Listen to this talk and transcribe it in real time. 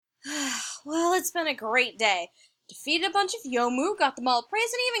it's been a great day. Defeated a bunch of Yomu, got them all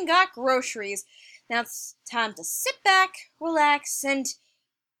praised, and even got groceries. Now it's time to sit back, relax, and...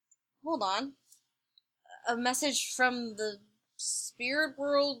 Hold on. A message from the Spirit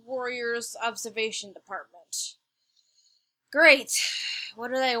World Warriors Observation Department. Great.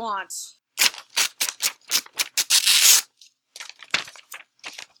 What do they want?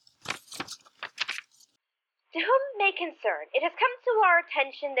 To whom it may concern, it has come to our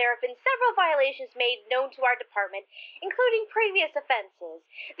attention there have been several violations made known to our department, including previous offenses.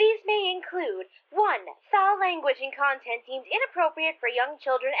 These may include 1. Foul language and content deemed inappropriate for young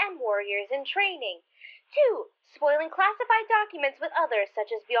children and warriors in training. 2. Spoiling classified documents with others,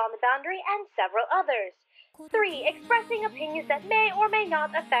 such as Beyond the Boundary and several others. 3. Expressing opinions that may or may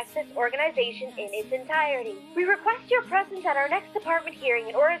not affect this organization in its entirety. We request your presence at our next department hearing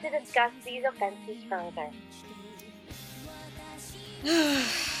in order to discuss these offenses further.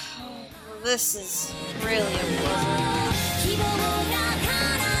 This is really unpleasant.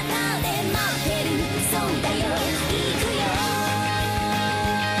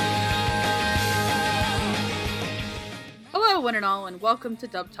 Hello, one and all, and welcome to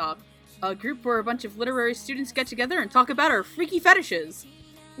Dub Talk, a group where a bunch of literary students get together and talk about our freaky fetishes.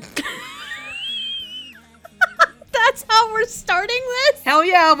 That's how we're starting this? Hell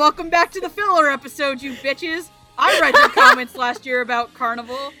yeah, welcome back to the filler episode, you bitches! I read your comments last year about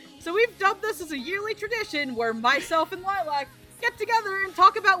Carnival, so we've dubbed this as a yearly tradition where myself and Lilac get together and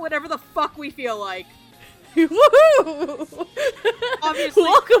talk about whatever the fuck we feel like. Woohoo! Obviously.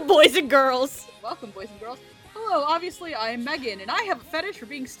 Welcome, boys and girls! Welcome, boys and girls. Hello, obviously I am Megan, and I have a fetish for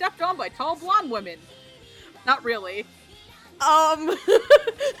being stepped on by tall blonde women. Not really.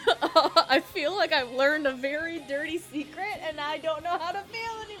 I feel like I've learned a very dirty secret, and I don't know how to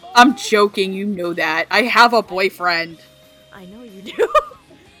feel anymore. I'm joking, you know that. I have a boyfriend. I know you do.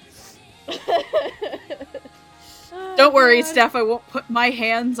 Don't worry, Steph, I won't put my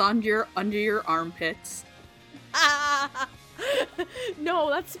hands on under your armpits.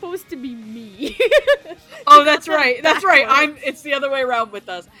 No, that's supposed to be me. Oh, that's right. That's right. It's the other way around with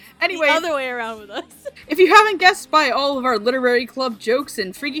us. Anyway, the other way around with us. If you haven't guessed by all of our literary club jokes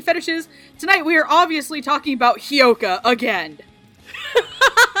and freaky fetishes, tonight we are obviously talking about Hyoka again.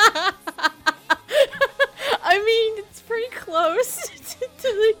 I mean, it's pretty close to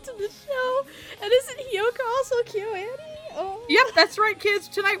the show. And isn't Hyoka also KyoAni? Oh. Yep, that's right, kids.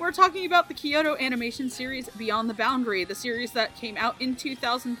 Tonight we're talking about the Kyoto animation series Beyond the Boundary, the series that came out in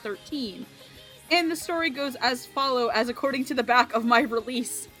 2013. And the story goes as as according to the back of my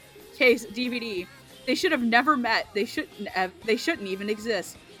release case DVD. They should have never met. They shouldn't even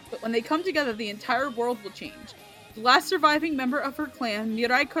exist. But when they come together, the entire world will change. The last surviving member of her clan,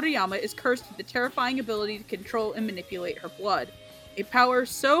 Mirai Koriyama, is cursed with the terrifying ability to control and manipulate her blood. A power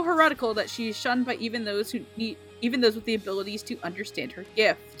so heretical that she is shunned by even those with the abilities to understand her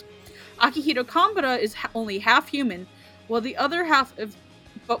gift. Akihito Kambara is only half human, while the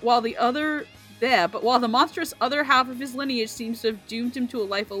monstrous other half of his lineage seems to have doomed him to a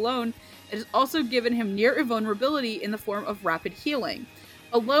life alone, it has also given him near invulnerability in the form of rapid healing.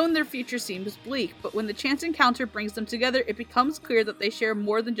 Alone, their future seems bleak, but when the chance encounter brings them together, it becomes clear that they share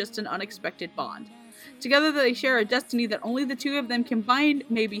more than just an unexpected bond. Together, they share a destiny that only the two of them combined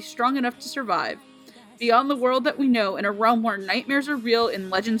may be strong enough to survive. Beyond the world that we know, in a realm where nightmares are real and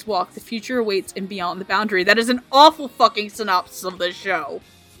legends walk, the future awaits in Beyond the Boundary. That is an awful fucking synopsis of the show.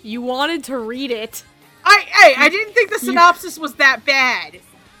 You wanted to read it. I didn't think the synopsis was that bad.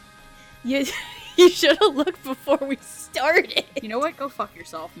 You should have looked before we started. You know what? Go fuck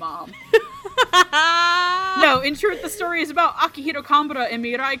yourself, Mom. No, in truth, the story is about Akihito Kambara and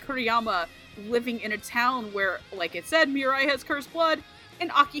Mirai Kuriyama living in a town where, like it said, Mirai has cursed blood, and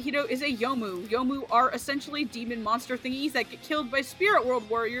Akihito is a Yomu. Yomu are essentially demon monster thingies that get killed by Spirit World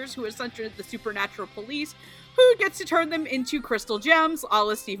Warriors, who are essentially the supernatural police, who gets to turn them into crystal gems, a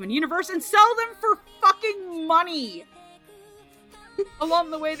la Steven Universe, and sell them for fucking money!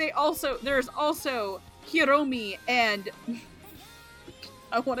 Along the way, there's also Hiromi and...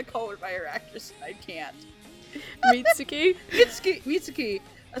 I want to call her by her actress, I can't. Mitsuki? Mitsuki,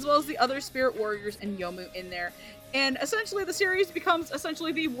 as well as the other Spirit Warriors and Yomu in there. And essentially the series becomes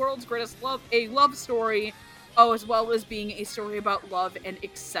essentially the world's greatest love, a love story, as well as being a story about love and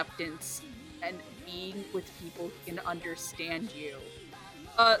acceptance, and being with people who can understand you.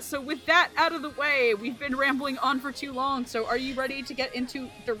 So with that out of the way, we've been rambling on for too long, so are you ready to get into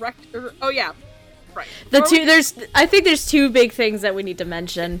oh yeah, right. I think there's two big things that we need to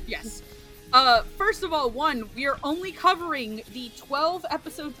mention. Yes. First of all, we are only covering the 12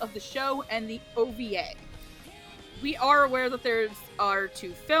 episodes of the show and the OVA. we are aware that there are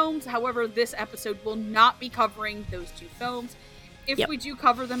 2 films. However, this episode will not be covering those 2 films. If we do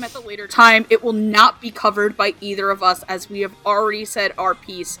cover them at the later time, it will not be covered by either of us, as we have already said our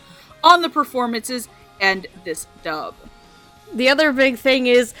piece on the performances and this dub. The other big thing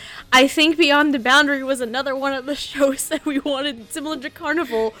is, I think Beyond the Boundary was another one of the shows that we wanted, similar to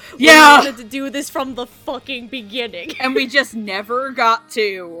Carnival, we wanted to do this from the fucking beginning. And we just never got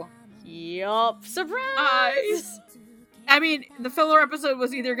to. Yup. Surprise! I mean, the filler episode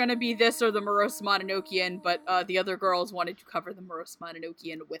was either going to be this or the Morosu Mononokean, but the other girls wanted to cover the Morosu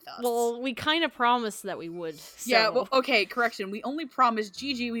Mononokean with us. Well, we kind of promised that we would. So. Yeah, well, okay, correction. We only promised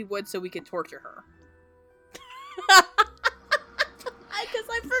Gigi we would so we could torture her. Because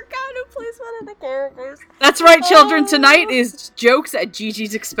I forgot who plays one of the characters. That's right, children. Tonight is jokes at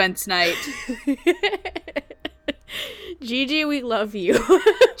Gigi's expense night. Gigi, we love you.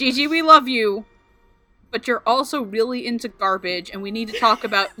 Gigi, we love you. But you're also really into garbage, and we need to talk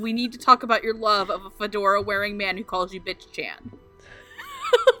about your love of a fedora-wearing man who calls you Bitch Chan.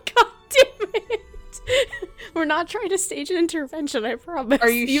 God damn it. We're not trying to stage an intervention, I promise. Are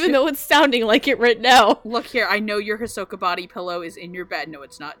you Even though it's sounding like it right now. Look here, I know your Hisoka body pillow is in your bed. No,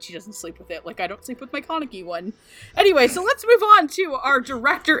 it's not. She doesn't sleep with it, like I don't sleep with my Kaneki one. Anyway, so let's move on to our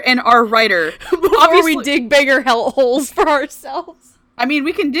director and our writer. Before we dig bigger holes for ourselves. I mean,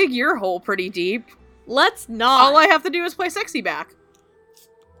 we can dig your hole pretty deep. Let's not. All I have to do is play Sexy back.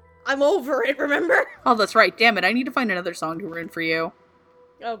 I'm over it, remember? Oh, that's right. Damn it, I need to find another song to ruin for you.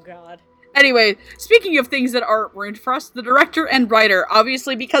 Oh, God. Anyway, speaking of things that aren't ruined for us, the director and writer,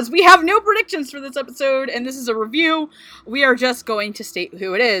 obviously because we have no predictions for this episode, and this is a review, we are just going to state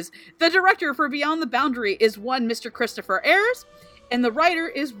who it is. The director for Beyond the Boundary is one Mr. Christopher Ayres, and the writer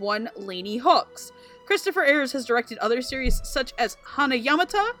is one Lainey Hooks. Christopher Ayres has directed other series such as Hana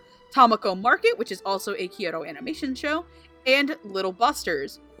Yamata, Tamako Market, which is also a Kyoto Animation show, and Little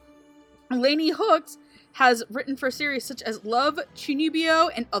Busters. Lainey Hooks has written for series such as Love, Chunibyo,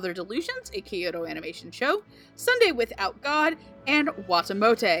 and Other Delusions, a Kyoto Animation show, Sunday Without God, and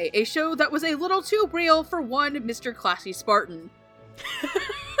Watamote, a show that was a little too real for one Mr. Classy Spartan.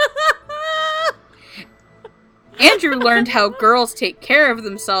 Andrew learned how girls take care of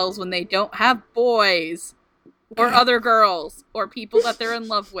themselves when they don't have boys, or other girls, or people that they're in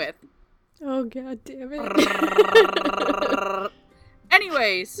love with. Oh, God damn it.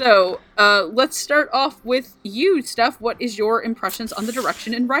 Anyway, so, let's start off with you, Steph. What is your impressions on the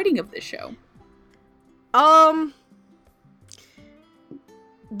direction and writing of this show?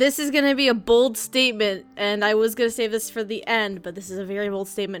 This is gonna be a bold statement, and I was gonna save this for the end, but this is a very bold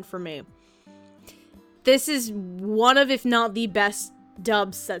statement for me. This is one of, if not the best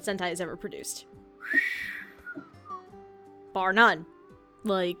dubs that Sentai has ever produced. Bar none.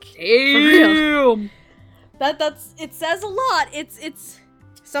 Like, Damn! That's it says a lot. It's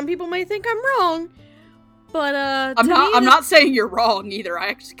some people might think I'm wrong, but I'm not saying you're wrong either. I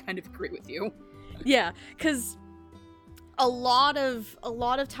actually kind of agree with you. Yeah, cuz a lot of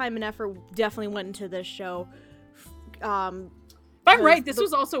time and effort definitely went into this show. If I'm right, this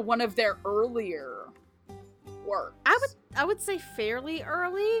was also one of their earlier works. I would say fairly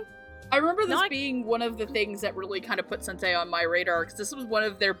early. I remember this being one of the things that really kind of put Sentai on my radar, because this was one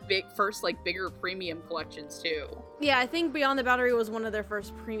of their first bigger premium collections, too. Yeah, I think Beyond the Boundary was one of their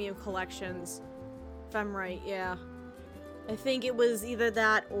first premium collections, if I'm right, yeah. I think it was either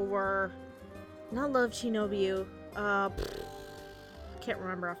that or... Not Love, Shinobu. Can't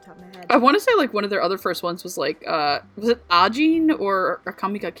remember off the top of my head. I want to say, one of their other first ones was, was it Ajin or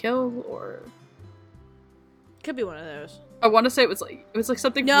Akami ga Kill, or... Could be one of those. I want to say it was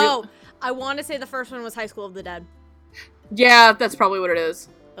something. No, I want to say the first one was High School of the Dead. Yeah, that's probably what it is.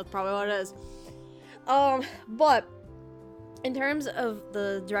 That's probably what it is. But in terms of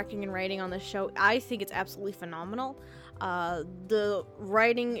the directing and writing on this show, I think it's absolutely phenomenal. The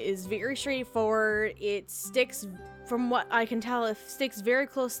writing is very straightforward. It sticks, from what I can tell, it sticks very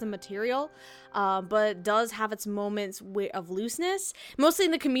close to the material, but does have its moments of looseness, mostly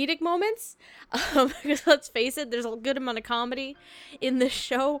in the comedic moments, because let's face it, there's a good amount of comedy in this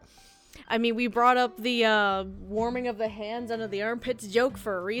show. I mean, we brought up the warming of the hands under the armpits joke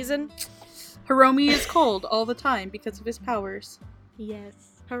for a reason. Hiromi is cold all the time because of his powers. Yes.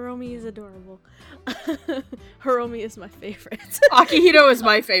 Hiromi is adorable. Hiromi is my favorite. Akihito is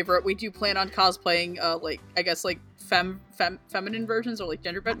my favorite. We do plan on cosplaying, feminine versions or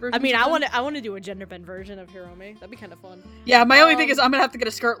gender bent versions. I mean, I want to do a gender bent version of Hiromi. That'd be kind of fun. Yeah, my only thing is I'm gonna have to get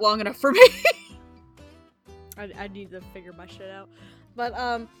a skirt long enough for me. I need to figure my shit out.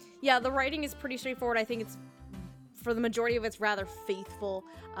 But yeah, the writing is pretty straightforward. I think it's, for the majority of it's rather faithful.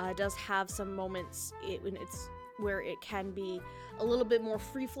 It does have some moments when it's where it can be a little bit more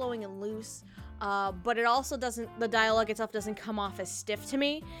free-flowing and loose. But it also the dialogue itself doesn't come off as stiff to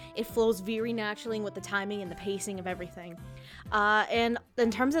me. It flows very naturally with the timing and the pacing of everything. And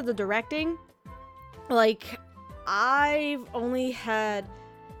in terms of the directing, like, I've only had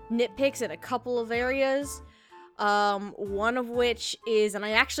nitpicks in a couple of areas. One of which is, and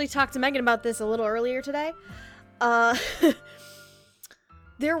I actually talked to Megan about this a little earlier today,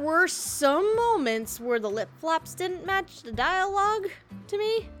 there were some moments where the lip flaps didn't match the dialogue to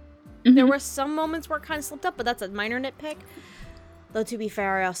me. Mm-hmm. There were some moments where it kind of slipped up, but that's a minor nitpick. Though, to be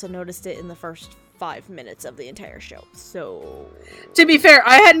fair, I also noticed it in the first 5 minutes of the entire show, so... To be fair,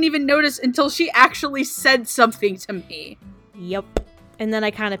 I hadn't even noticed until she actually said something to me. Yep. And then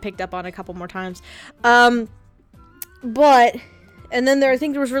I kind of picked up on it a couple more times. But, and then I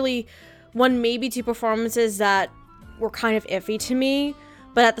think there was really one, maybe two performances that were kind of iffy to me,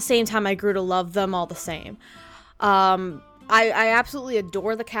 but at the same time, I grew to love them all the same. I absolutely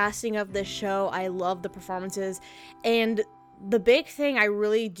adore the casting of this show. I love the performances. And the big thing I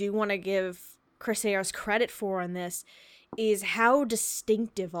really do want to give Chris Ayres credit for in this is how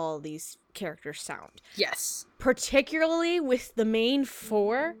distinctive all of these characters sound. Yes. Particularly with the main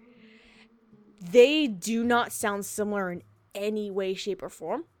four, they do not sound similar in any way, shape, or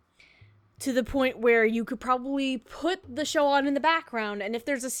form. To the point where you could probably put the show on in the background, and if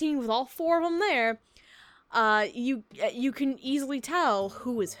there's a scene with all four of them there, you can easily tell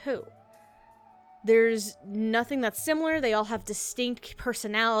who is who. There's nothing that's similar. They all have distinct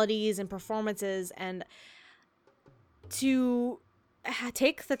personalities and performances, and to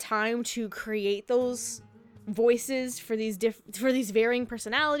take the time to create those voices for these varying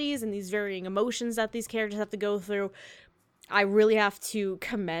personalities and these varying emotions that these characters have to go through, I really have to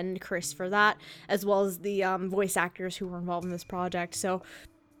commend Chris for that, as well as the voice actors who were involved in this project. So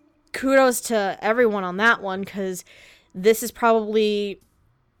kudos to everyone on that one, because this is probably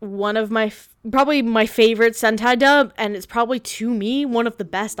one of my favorite Sentai dub, and it's probably, to me, one of the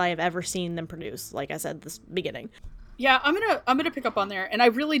best I have ever seen them produce, like I said this beginning. Yeah, I'm gonna pick up on there, and I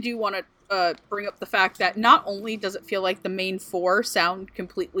really do want to bring up the fact that not only does it feel like the main four sound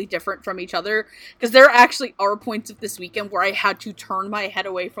completely different from each other, because there actually are points of this weekend where I had to turn my head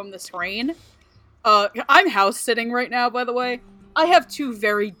away from the screen. I'm house sitting right now, by the way. I have two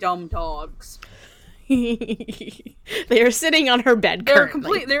very dumb dogs. They are sitting on her bed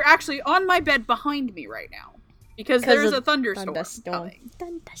currently. They're actually on my bed behind me right now, because there's a thunderstorm coming.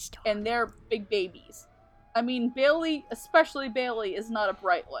 And they're big babies. I mean, Bailey, especially Bailey, is not a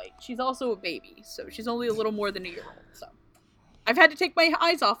bright light. She's also a baby, so she's only a little more than a year old, so. I've had to take my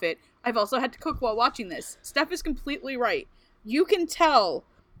eyes off it. I've also had to cook while watching this. Steph is completely right. You can tell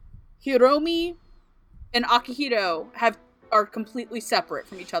Hiromi and Akihito are completely separate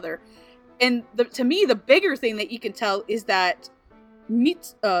from each other. And to me, the bigger thing that you can tell is that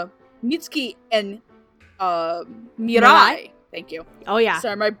Mitsuki and Mirai. Thank you. Oh, yeah.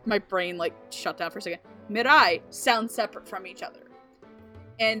 Sorry, my brain, shut down for a second. Mirai sound separate from each other.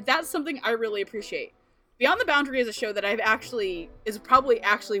 And that's something I really appreciate. Beyond the Boundary is a show that is probably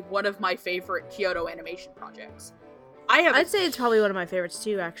one of my favorite Kyoto Animation projects. I'd say it's probably one of my favorites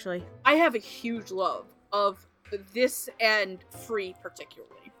too, actually. I have a huge love of this and Free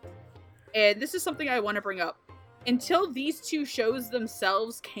particularly. And this is something I want to bring up. Until these two shows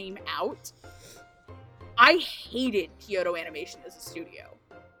themselves came out, I hated Kyoto Animation as a studio.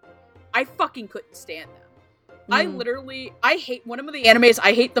 I fucking couldn't stand them. I hate, one of the animes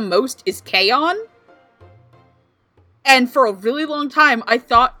I hate the most is K-On! And for a really long time, I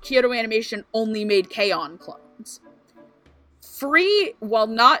thought Kyoto Animation only made K-On! Clones. Free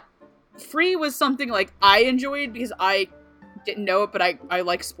was something I enjoyed because I didn't know it, but I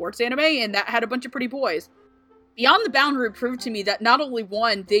like sports anime, and that had a bunch of pretty boys. Beyond the Boundary proved to me that not only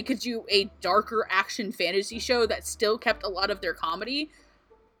one, they could do a darker action fantasy show that still kept a lot of their comedy.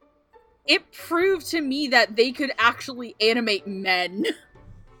 It proved to me that they could actually animate men.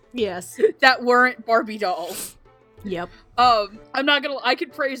 Yes. That weren't Barbie dolls. Yep. I'm not gonna, I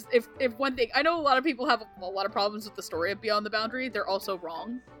could praise, if one thing, I know a lot of people have a lot of problems with the story of Beyond the Boundary, they're also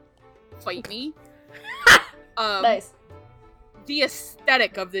wrong. Fight me. Nice. The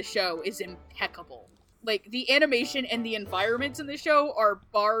aesthetic of this show is impeccable. The animation and the environments in the show are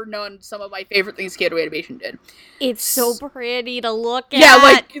bar none some of my favorite things Kyoto Animation did. It's so pretty to look at.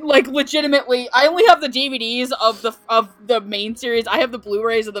 Yeah, legitimately, I only have the DVDs of the main series. I have the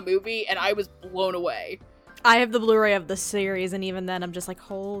Blu-rays of the movie, and I was blown away. I have the Blu-ray of the series, and even then, I'm just like,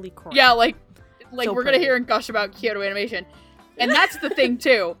 holy crap. Yeah, so pretty. we're gonna hear and gush about Kyoto Animation. And that's the thing,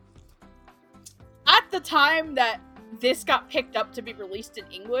 too. At the time that this got picked up to be released in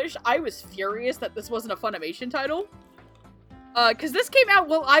English, I was furious that this wasn't a Funimation title. Because this came out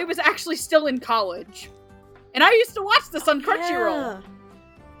while I was actually still in college. And I used to watch this on Crunchyroll.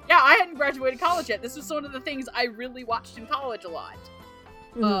 Yeah, I hadn't graduated college yet. This was one of the things I really watched in college a lot.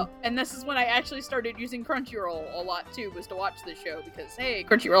 And this is when I actually started using Crunchyroll a lot, too, was to watch this show. Because, hey,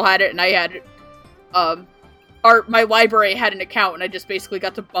 Crunchyroll had it, and I had it. My library had an account, and I just basically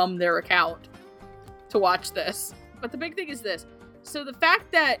got to bum their account to watch this. But the big thing is this. So the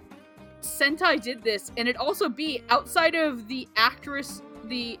fact that Sentai did this, and it also be outside of the actresses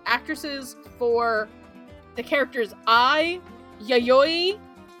for the characters Ai, Yayoi,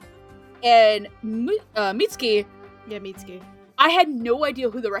 and Mitsuki. Yeah, Mitsuki. I had no idea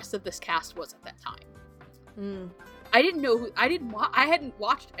who the rest of this cast was at that time. I didn't know who. I hadn't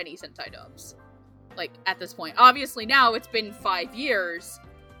watched any Sentai dubs, like, at this point. Obviously, now it's been 5 years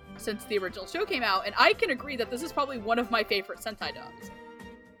since the original show came out, and I can agree that this is probably one of my favorite Sentai dubs.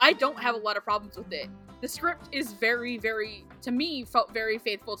 I don't have a lot of problems with it. The script is very, very, to me, felt very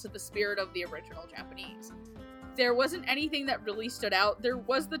faithful to the spirit of the original Japanese. There wasn't anything that really stood out. There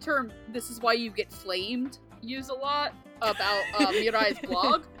was the term, "this is why you get flamed," used a lot about Mirai's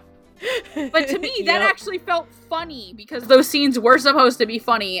blog. But to me, that actually felt funny, because those scenes were supposed to be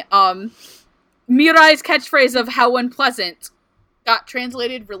funny. Mirai's catchphrase of "how unpleasant" got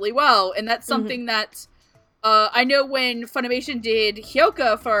translated really well, and that's something that I know when Funimation did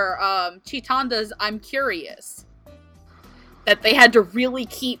Hyoka for Chitanda's I'm Curious, that they had to really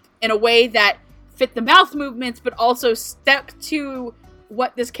keep in a way that fit the mouth movements, but also stuck to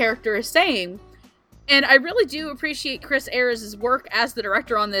what this character is saying. And I really do appreciate Chris Ayres' work as the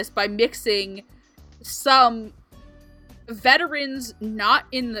director on this by mixing some veterans not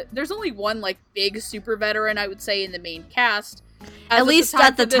in the... There's only one, like, big super veteran, I would say, in the main cast. At least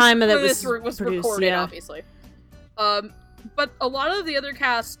at the time that it was produced, recorded, obviously. But a lot of the other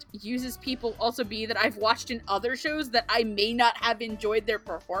cast uses people also that I've watched in other shows that I may not have enjoyed their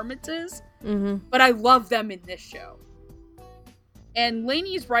performances, but I love them in this show. And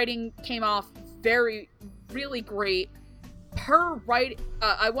Lainey's writing came off really great. Her writing,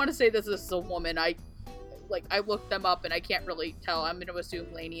 I want to say this is a woman. I looked them up and I can't really tell. I'm going to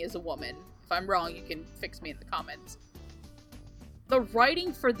assume Lainey is a woman. If I'm wrong, you can fix me in the comments. The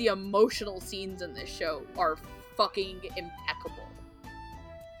writing for the emotional scenes in this show are fucking impeccable.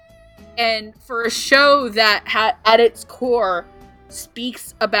 And for a show that at its core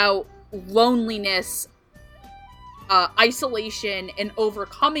speaks about loneliness, isolation, and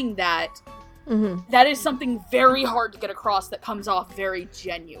overcoming that, that is something very hard to get across that comes off very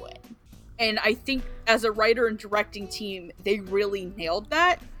genuine. And I think as a writer and directing team, they really nailed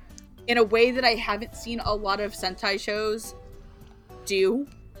that in a way that I haven't seen a lot of Sentai shows do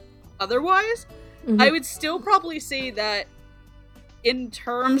otherwise. I would still probably say that in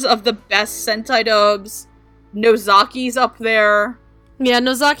terms of the best Sentai dubs, Nozaki's up there. Yeah,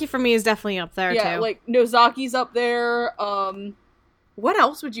 Nozaki for me is definitely up there, too. Yeah, like, Nozaki's up there. What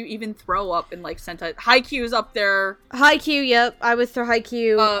else would you even throw up in, like, Sentai? Haikyuu's up there. Haikyuu, yep. I would throw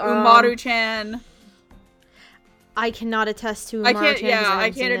Haikyuu. Umaru-chan. I cannot attest to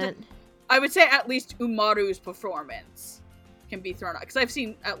Umaru-chan. I would say at least Umaru's performance can be thrown out, because I've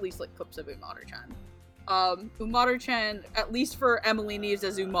seen at least, like, clips of Umaru-chan. Umaru-chan, at least for Emily Neves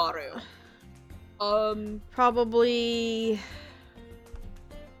as Umaru. Probably...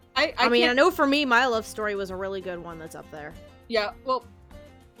 I mean, I know for me, My Love Story was a really good one that's up there. Yeah, well,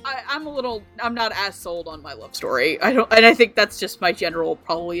 I'm not as sold on My Love Story. And I think that's just my general,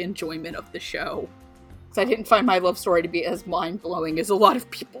 probably, enjoyment of the show. Because I didn't find My Love Story to be as mind-blowing as a lot of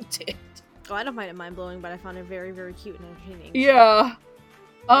people did. Oh, I don't find it mind-blowing, but I found it very, very cute and entertaining. Yeah.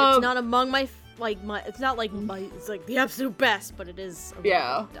 It's not among it's not like it's like the absolute best, but it is a really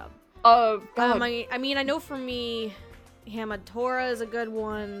good dub. God. I mean, I know for me, Hamatora is a good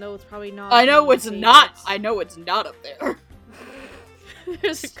one, though it's probably not. I know it's not up there.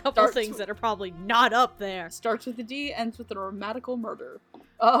 There's a couple things that are probably not up there. Starts with a D, ends with a grammatical murder.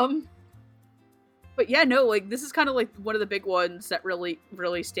 But yeah, no, like, this is kind of like one of the big ones that really,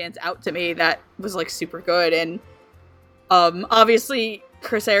 really stands out to me that was, like, super good. And, obviously,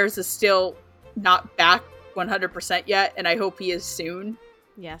 Chris Ayres is still not back 100% yet, and I hope he is soon.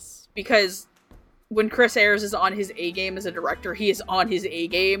 Yes. Because when Chris Ayres is on his A-game as a director, he is on his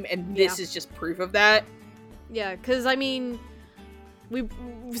A-game, and this is just proof of that. Yeah, because, I mean,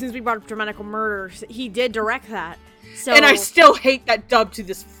 since we brought up Dramatical Murder, he did direct that. So, and I still hate that dub to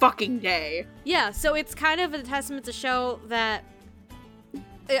this fucking day. Yeah, so it's kind of a testament to show that,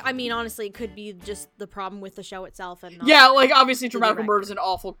 I mean, honestly, it could be just the problem with the show itself. And yeah, like, obviously Dramatical Murder is an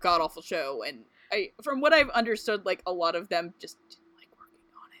awful, god-awful show, and from what I've understood, like, a lot of them just didn't like working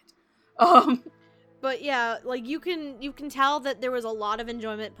on it. But yeah, like you can tell that there was a lot of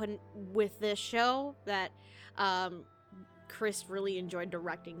enjoyment put with this show, that Chris really enjoyed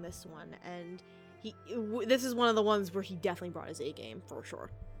directing this one, and this is one of the ones where he definitely brought his A game for sure.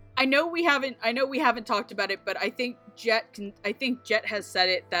 I know we haven't talked about it, but I think Jet has said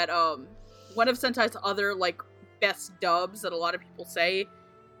it that one of Sentai's other like best dubs that a lot of people say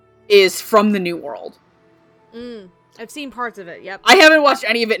is from the New World. I've seen parts of it. Yep. I haven't watched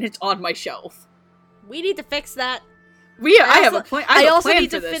any of it, and it's on my shelf. We need to fix that. I have a plan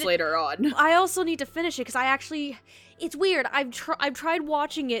for this later on. I also need to finish it because it's weird. I've tried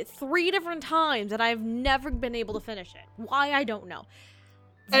watching it 3 different times and I've never been able to finish it. Why, I don't know.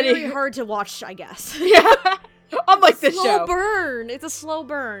 Very hard to watch, I guess. Yeah. Unlike this show. Slow burn. It's a slow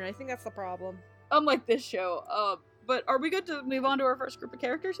burn. I think that's the problem. Unlike this show. But are we good to move on to our first group of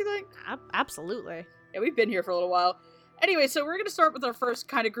characters, you think? Absolutely. Yeah, we've been here for a little while. Anyway, so we're going to start with our first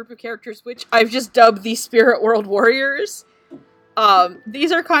kind of group of characters, which I've just dubbed the Spirit World Warriors.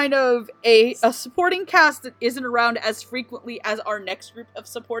 These are kind of a supporting cast that isn't around as frequently as our next group of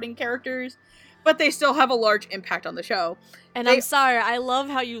supporting characters, but they still have a large impact on the show. And I'm sorry, I love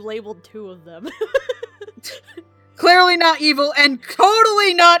how you labeled 2 of them. Clearly not evil, and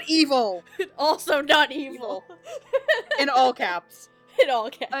totally not evil! Also not evil. In all caps. In all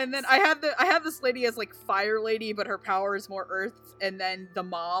caps. And then I have this lady as like Fire Lady, but her power is more Earth, and then the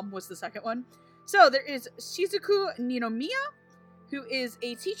Mom was the second one. So there is Shizuku Ninomiya, who is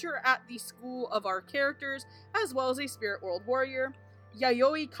a teacher at the school of our characters, as well as a Spirit World Warrior.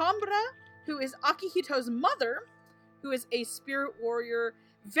 Yayoi Kambra, who is Akihito's mother, who is a Spirit Warrior,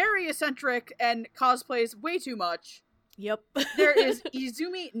 very eccentric, and cosplays way too much. Yep. There is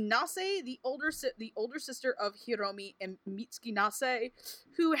Izumi Nase, the older sister of Hiromi and Mitsuki Nase,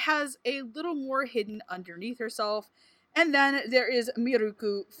 who has a little more hidden underneath herself. And then there is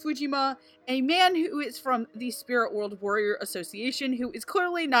Miruku Fujima, a man who is from the Spirit World Warrior Association, who is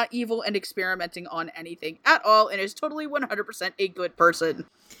clearly not evil and experimenting on anything at all, and is totally 100% a good person.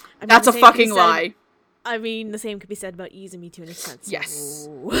 That's a fucking lie. I mean, the same could be said about Izumi to an extent. So. Yes.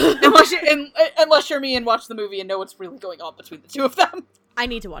 unless you're me and watch the movie and know what's really going on between the two of them. I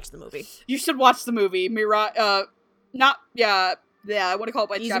need to watch the movie. You should watch the movie. I want to call it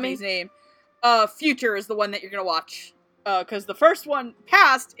by its Japanese name. Future is the one that you're gonna watch. Because the first one,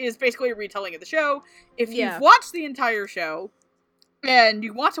 Past, is basically a retelling of the show. If you've watched the entire show, and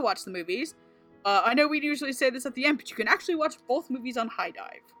you want to watch the movies, I know we usually say this at the end, but you can actually watch both movies on High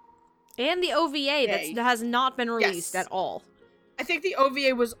Dive. And the OVA that has not been released at all. I think the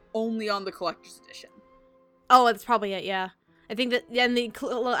OVA was only on the collector's edition. Oh, that's probably it, yeah. I think that, and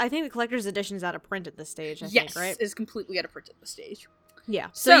I think the collector's edition is out of print at this stage, I think, right? Yes, it's completely out of print at this stage. Yeah,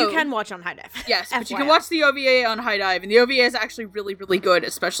 so you can watch on High Dive. Yes, but you can watch the OVA on High Dive, and the OVA is actually really, really good,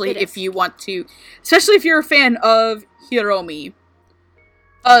 especially if you're a fan of Hiromi.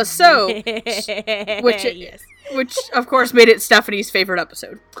 Which of course made it Stephanie's favorite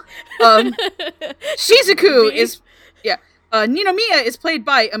episode. Shizuku is, Ninomiya is played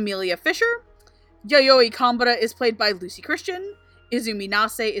by Amelia Fisher. Yayoi Kambra is played by Lucy Christian. Izumi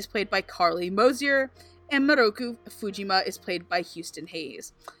Nase is played by Carly Mosier. And Miruku Fujima is played by Houston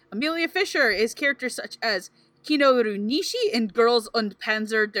Hayes. Amelia Fisher is characters such as Kinoru Nishi in Girls und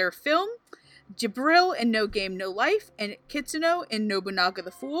Panzer der Film, Jibril in No Game No Life, and Kitsuno in Nobunaga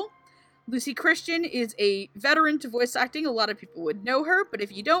the Fool. Lucy Christian is a veteran to voice acting. A lot of people would know her, but if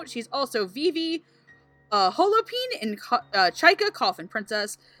you don't, she's also Vivi Holopine in Chaika Coffin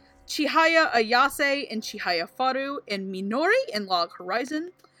Princess, Chihaya Ayase in Chihaya Faru, and Minori in Log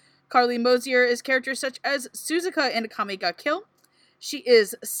Horizon. Carly Mosier is characters such as Suzuka in Akame ga Kill. She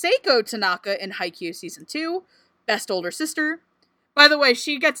is Seiko Tanaka in Haikyuu Season 2, best older sister. By the way,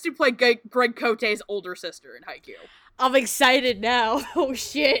 she gets to play Greg Kote's older sister in Haikyuu. I'm excited now. Oh,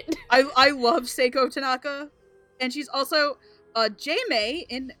 shit. I love Seiko Tanaka. And she's also Jime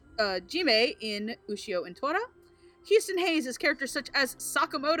in Ushio and Tora. Houston Hayes is characters such as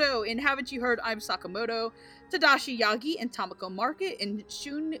Sakamoto in Haven't You Heard I'm Sakamoto, Tadashi Yagi in Tamako Market, and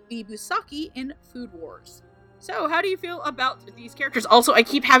Shun Ibusaki in Food Wars. So, how do you feel about these characters? Also, I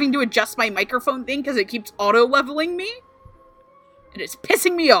keep having to adjust my microphone thing because it keeps auto-leveling me. And it's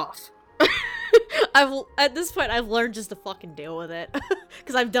pissing me off. At this point, I've learned just to fucking deal with it.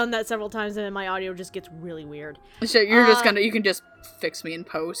 Because I've done that several times and my audio just gets really weird. So, you can just fix me in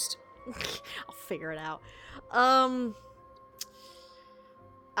post. I'll figure it out. I'm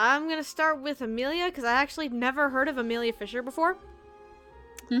gonna start with Amelia, because I actually never heard of Amelia Fisher before.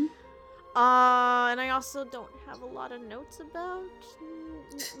 Hmm? And I also don't have a lot of notes about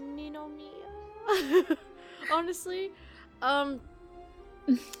Ninomiya. Honestly. I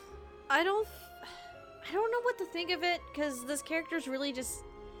don't know what to think of it, because this character's really just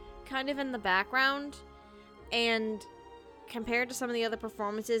kind of in the background, and compared to some of the other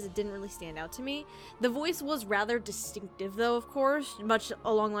performances, it didn't really stand out to me. The voice was rather distinctive, though, of course, much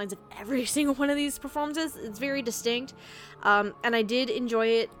along the lines of every single one of these performances. It's very distinct, and I did enjoy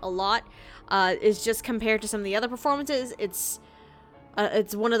it a lot. It's just compared to some of the other performances, it's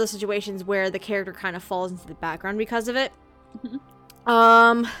one of those situations where the character kind of falls into the background because of it.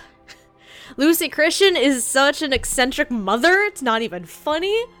 Lucy Christian is such an eccentric mother, it's not even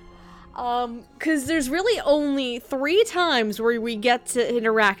funny. Because there's really only 3 times where we get to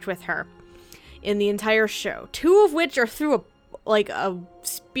interact with her in the entire show. 2 of which are through a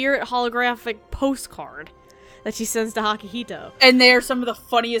spirit holographic postcard that she sends to Akihito. And they are some of the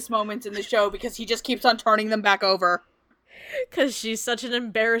funniest moments in the show because he just keeps on turning them back over. Because she's such an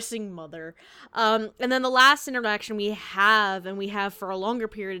embarrassing mother. And then the last interaction we have for a longer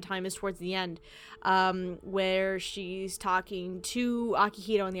period of time, is towards the end, where she's talking to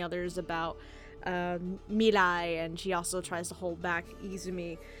Akihito and the others about Mirai, and she also tries to hold back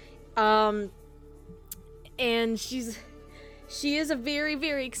Izumi. And she is a very,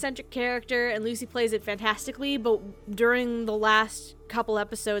 very eccentric character, and Lucy plays it fantastically, but during the last couple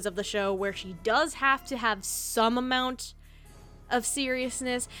episodes of the show, where she does have to have some amount of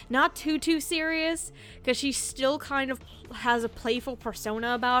seriousness, not too serious, because she still kind of has a playful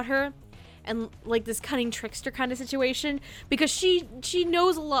persona about her, and like this cunning trickster kind of situation, because she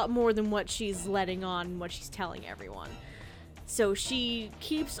knows a lot more than what she's letting on, what she's telling everyone. So she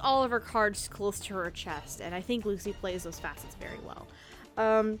keeps all of her cards close to her chest, and I think Lucy plays those facets very well.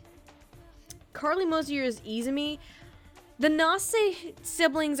 Carly Mosier's Izumi, the Nase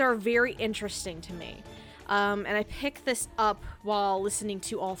siblings are very interesting to me. And I picked this up while listening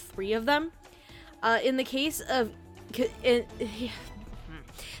to all 3 of them. In the case of... the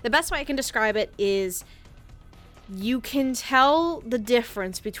best way I can describe it is you can tell the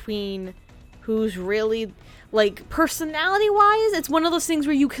difference between who's really... like, personality-wise, it's one of those things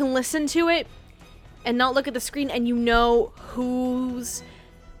where you can listen to it and not look at the screen, and you know who's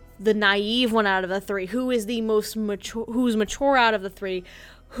the naive one out of the 3, who is the most mature, who's mature out of the 3,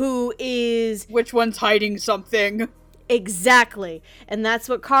 who is... which one's hiding something. Exactly. And that's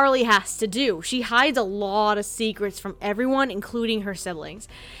what Carly has to do. She hides a lot of secrets from everyone, including her siblings.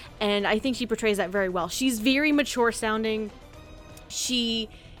 And I think she portrays that very well. She's very mature sounding. She's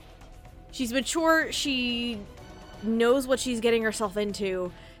mature. She knows what she's getting herself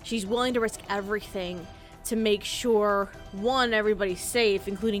into. She's willing to risk everything to make sure, 1, everybody's safe,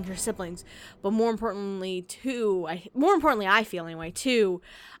 including her siblings, but more importantly, 2, I feel anyway, 2,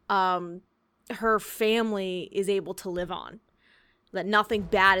 her family is able to live on. That nothing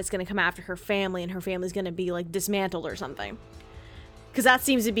bad is going to come after her family, and her family's going to be, like, dismantled or something. Because that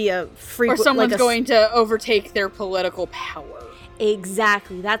seems to be a frequent... or someone's going to overtake their political power.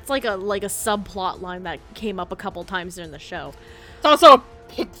 Exactly. That's like a subplot line that came up a couple times during the show. It's also a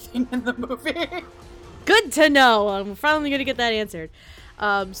big thing in the movie. Good to know. I'm finally going to get that answered.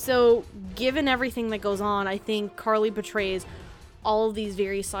 So, given everything that goes on, I think Carly portrays all of these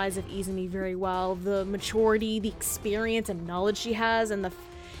various sides of Izumi very well. The maturity, the experience and knowledge she has, and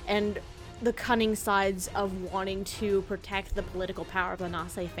the cunning sides of wanting to protect the political power of the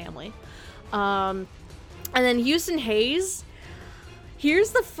Nase family. And then Houston Hayes. Here's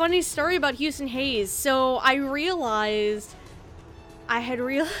the funny story about Houston Hayes. So I had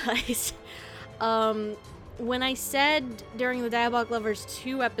realized when I said during the Diabolic Lovers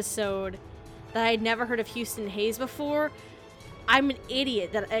 2 episode that I had never heard of Houston Hayes before, I'm an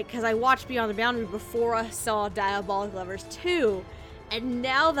idiot because I watched Beyond the Boundary before I saw Diabolic Lovers 2, and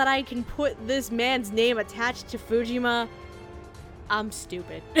now that I can put this man's name attached to Fujima, I'm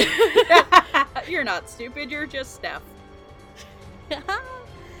stupid. You're not stupid, you're just Steph.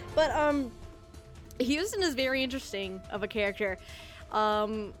 But Houston is very interesting of a character,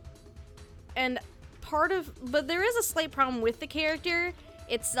 and but there is a slight problem with the character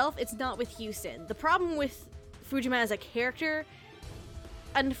itself. It's not with Houston. The problem with Fujima as a character,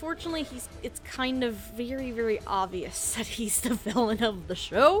 unfortunately, it's kind of very, very obvious that he's the villain of the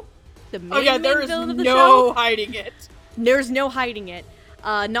show. The main there is villain of the no show. hiding it. There's no hiding it.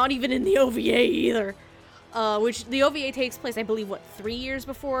 Not even in the OVA either. Which the OVA takes place, I believe, 3 years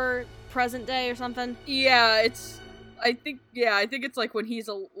before present day or something? Yeah, I think it's like when he's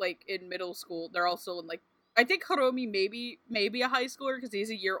in middle school. They're also in I think Hiromi maybe a high schooler because he's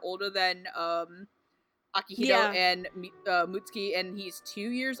a year older than Akihito and Mutsuki, and he's 2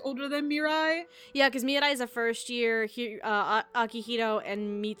 years older than Mirai. Yeah, because Mirai is a first year, Akihito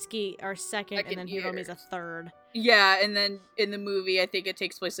and Mitsuki are second and then year. Hiromi is a third. Yeah, and then in the movie, I think it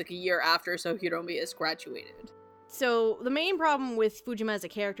takes place like a year after, so Hiromi is graduated. So the main problem with Fujima as a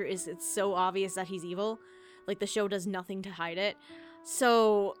character is it's so obvious that he's evil. Like, the show does nothing to hide it.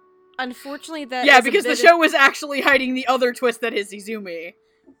 So, unfortunately, that yeah, because the show was actually hiding the other twist that is Izumi.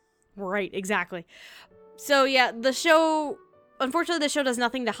 Right, exactly. So yeah, unfortunately the show does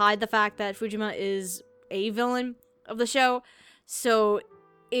nothing to hide the fact that Fujima is a villain of the show. So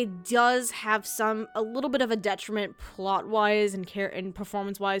it does have a little bit of a detriment plot-wise and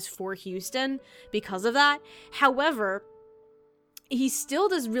performance-wise for Houston because of that. However, he still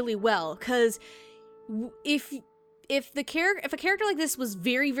does really well, because if a character like this was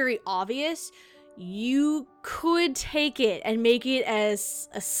very, very obvious, you could take it and make it as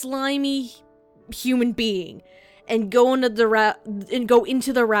a slimy human being and go into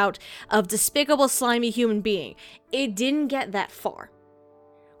the route of despicable, slimy human being. It didn't get that far,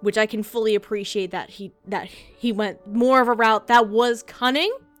 which I can fully appreciate that he went more of a route that was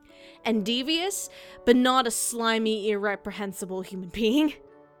cunning and devious, but not a slimy, irreprehensible human being.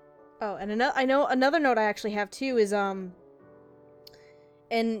 Oh, and another note I actually have too is and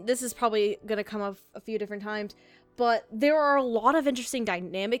this is probably gonna come up a few different times, but there are a lot of interesting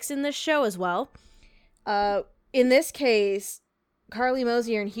dynamics in this show as well. In this case, Carly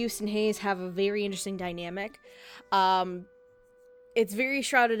Mosier and Houston Hayes have a very interesting dynamic. It's very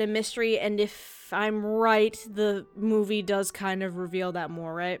shrouded in mystery, and if I'm right, the movie does kind of reveal that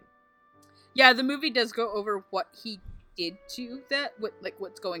more, right? Yeah, the movie does go over what he did to that,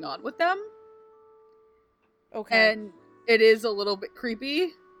 what's going on with them. Okay. And it is a little bit creepy.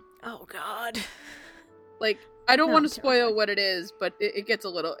 Oh, God. Like, I don't want to spoil what it is, but it gets a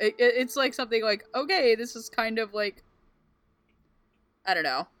little... It's like something like, okay, this is kind of like... I don't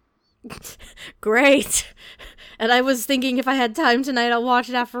know. Great. And I was thinking if I had time tonight, I'll watch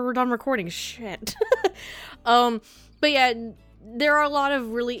it after we're done recording. Shit. But yeah, there are a lot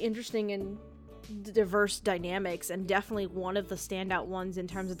of really interesting and diverse dynamics, and definitely one of the standout ones in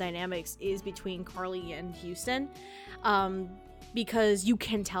terms of dynamics is between Carly and Houston, because you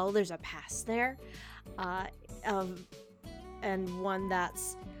can tell there's a past there, and one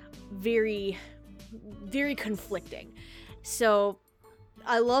that's very, very conflicting. So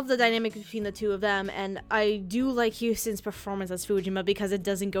I love the dynamic between the two of them, and I do like Houston's performance as Fujima because it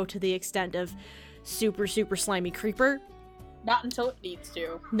doesn't go to the extent of super, super slimy creeper. Not until it needs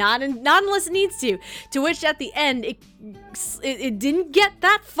to. Not unless it needs to. To which, at the end, it didn't get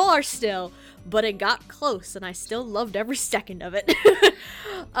that far still, but it got close, and I still loved every second of it. Wait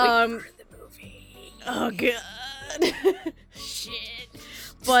for the movie. Oh, God. Shit.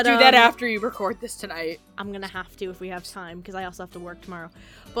 But do that after you record this tonight. I'm gonna have to if we have time, because I also have to work tomorrow.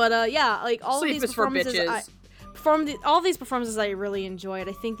 But yeah, like all Sleep of these is for performances, bitches. all these performances I really enjoyed.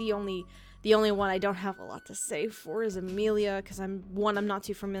 I think the only one I don't have a lot to say for is Amelia, because I'm not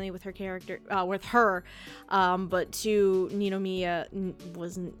too familiar with her character, but two, Ninomiya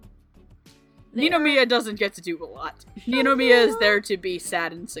wasn't there. Ninomiya doesn't get to do a lot. Ninomiya is there to be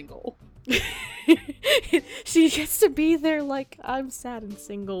sad and single. She gets to be there like, I'm sad and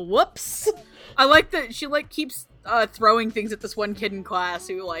single. Whoops. I like that she keeps throwing things at this one kid in class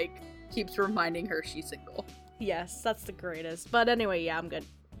who keeps reminding her she's single. Yes, that's the greatest. But anyway, yeah, I'm good.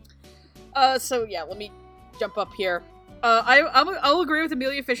 So yeah, let me jump up here. I'll agree with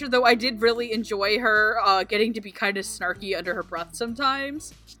Amelia Fisher, though I did really enjoy her getting to be kind of snarky under her breath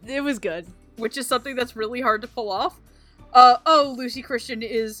sometimes. It was good. Which is something that's really hard to pull off. Lucy Christian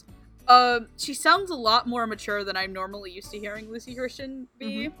is... she sounds a lot more mature than I'm normally used to hearing Lucy Christian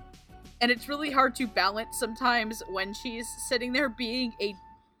be. Mm-hmm. And it's really hard to balance sometimes when she's sitting there being a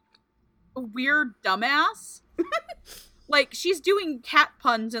weird dumbass. She's doing cat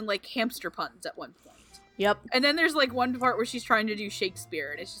puns and, hamster puns at one point. Yep. And then there's, one part where she's trying to do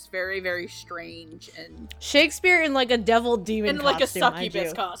Shakespeare, and it's just very, very strange, and... Shakespeare in, a devil demon costume. And, a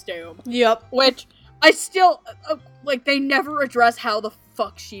succubus costume. Yep. Which, I still... they never address how the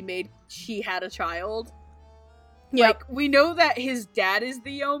fuck she had a child. Yep. We know that his dad is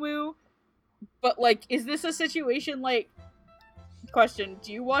the Yomu, but, is this a situation, Question,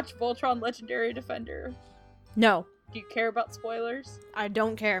 do you watch Voltron Legendary Defender? No. Do you care about spoilers? I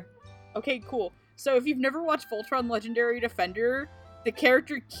don't care. Okay, cool. So if you've never watched Voltron Legendary Defender, the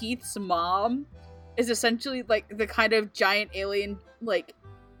character Keith's mom is essentially, the kind of giant alien,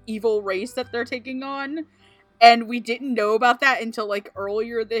 evil race that they're taking on. And we didn't know about that until,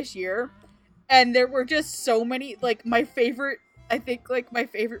 earlier this year. And there were just so many, my favorite I think, like, my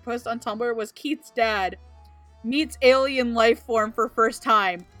favorite post on Tumblr was Keith's dad meets alien life form for first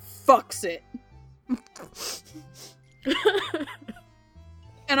time, fucks it.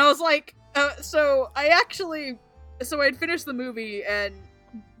 And I was like, so I'd finished the movie, and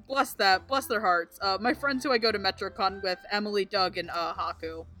bless their hearts. My friends who I go to MetroCon with, Emily, Doug, and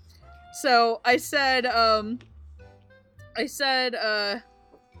Haku. So I said,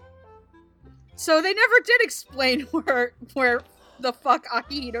 so they never did explain where the fuck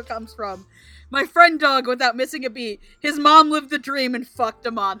Akihito comes from. My friend Doug, without missing a beat, his mom lived the dream and fucked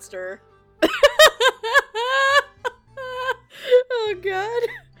a monster. Oh god.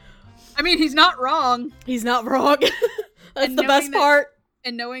 I mean, he's not wrong. He's not wrong. That's And the best part.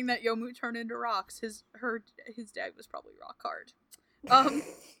 And knowing that Yomu turned into rocks, his dad was probably rock hard.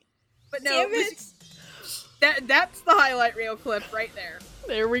 But no, Damn it. that's the highlight reel clip right there.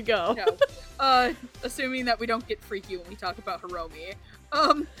 There we go. No. Assuming that we don't get freaky when we talk about Hiromi.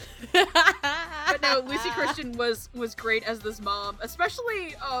 But no, Lucy Christian was great as this mom,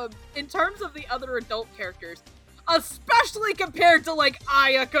 especially in terms of the other adult characters, especially compared to like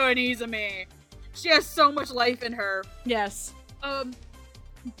Ayaka and Izumi. She has so much life in her. Yes.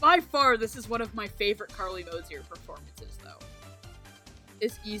 By far, this is one of my favorite Carly Mosier performances, though.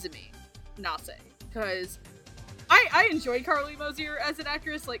 Is Izumi Nase, because I enjoy Carly Mosier as an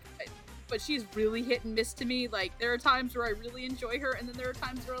actress, like, but she's really hit and miss to me. Like, there are times where I really enjoy her, and then there are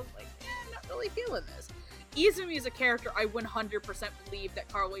times where I'm like, I'm not really feeling this. Izumi is a character I 100% believe that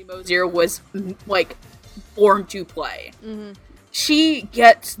Carly Mosier was, like, born to play. Mm-hmm. She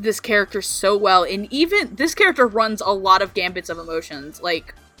gets this character so well, and even this character runs a lot of gambits of emotions,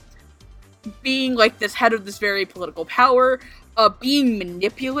 like being like this head of this very political power, being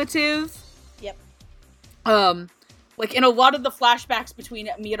manipulative. Yep. Like in a lot of the flashbacks between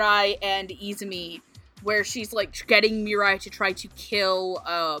Mirai and Izumi, where she's like getting Mirai to try to kill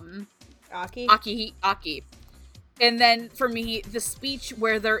Aki. And then, for me, the speech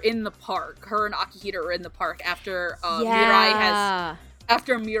where they're in the park, her and Akihito are in the park after Mirai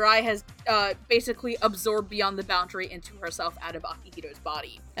has basically absorbed Beyond the Boundary into herself out of Akihito's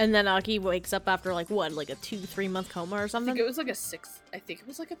body. And then Aki wakes up after like a 2-3 month coma or something? I think it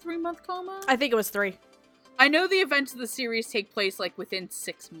was like a 3-month coma? I think it was 3. I know the events of the series take place like within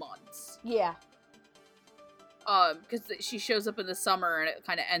 6 months. Yeah. Because she shows up in the summer and it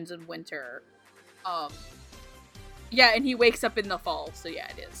kind of ends in winter. Yeah, and he wakes up in the fall, so yeah,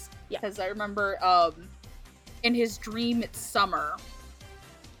 it is. Yeah. Because I remember, in his dream, it's summer,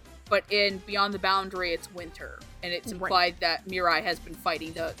 but in Beyond the Boundary, it's winter. And it's implied that Mirai has been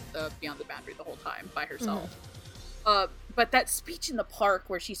fighting the Beyond the Boundary the whole time by herself. Mm-hmm. But that speech in the park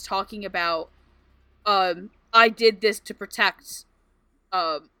where she's talking about, I did this to protect,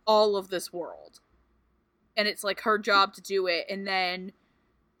 all of this world. And it's, like, her job to do it, and then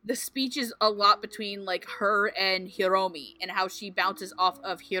the speech is a lot between, like, her and Hiromi, and how she bounces off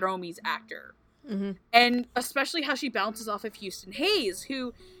of Hiromi's actor. Mm-hmm. And especially how she bounces off of Houston Hayes,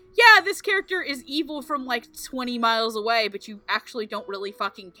 who, yeah, this character is evil from, like, 20 miles away, but you actually don't really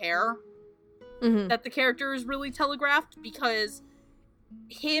fucking care that the character is really telegraphed, because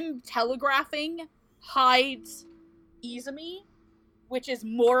him telegraphing hides Izumi, which is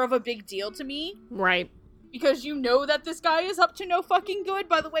more of a big deal to me. Right. Because you know that this guy is up to no fucking good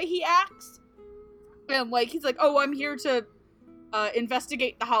by the way he acts. And, like, he's like, oh, I'm here to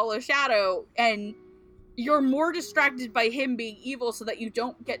investigate the Hollow Shadow. And you're more distracted by him being evil so that you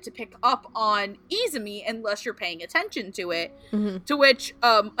don't get to pick up on Izumi unless you're paying attention to it. Mm-hmm. To which,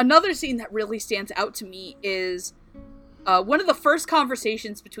 another scene that really stands out to me is one of the first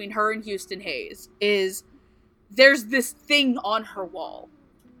conversations between her and Houston Hayes is there's this thing on her wall.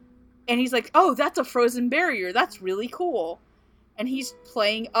 And he's like, oh, that's a frozen barrier. That's really cool. And he's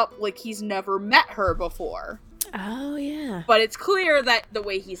playing up like he's never met her before. Oh, yeah. But it's clear that the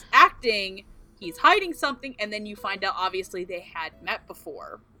way he's acting, he's hiding something, and then you find out, obviously, they had met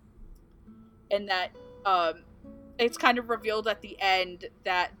before. And that, it's kind of revealed at the end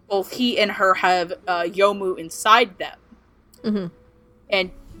that both he and her have Yomu inside them. Mm-hmm.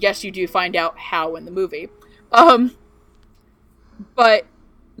 And yes, you do find out how in the movie. But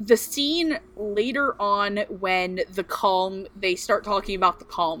the scene later on when they start talking about the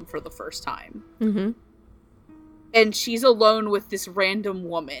calm for the first time. Mm-hmm. And she's alone with this random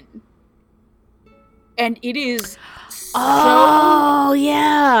woman. And it is so... Oh,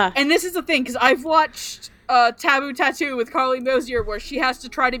 yeah! And this is the thing, because I've watched Taboo Tattoo with Carly Mosier, where she has to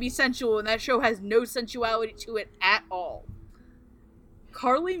try to be sensual, and that show has no sensuality to it at all.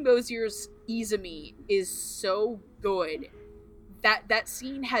 Carly Mosier's Izumi is so good that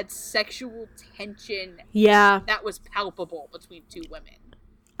scene had sexual tension Yeah, that was palpable between two women.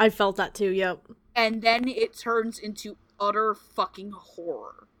 I felt that too, yep. And then it turns into utter fucking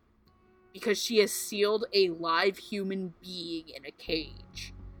horror. Because she has sealed a live human being in a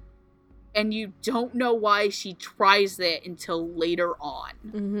cage. And you don't know why she tries that until later on.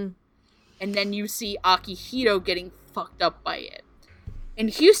 Mm-hmm. And then you see Akihito getting fucked up by it. And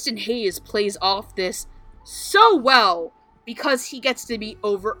Houston Hayes plays off this so well because he gets to be a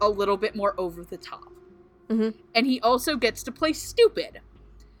little bit more over the top. Mm-hmm. And he also gets to play stupid.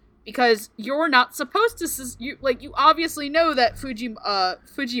 Because you're not supposed to... You obviously know that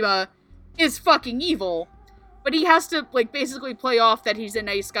Fujima is fucking evil. But he has to, basically play off that he's a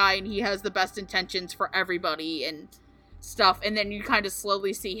nice guy and he has the best intentions for everybody and stuff. And then you kind of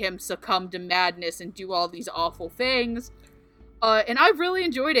slowly see him succumb to madness and do all these awful things. And I really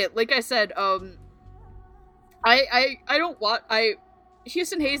enjoyed it. Like I said,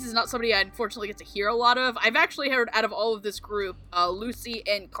 Houston Hayes is not somebody I unfortunately get to hear a lot of. I've actually heard out of all of this group, Lucy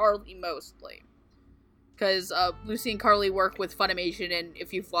and Carly mostly. Because Lucy and Carly work with Funimation, and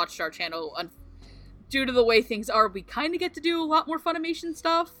if you've watched our channel, due to the way things are, we kind of get to do a lot more Funimation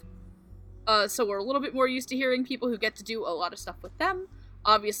stuff. So we're a little bit more used to hearing people who get to do a lot of stuff with them.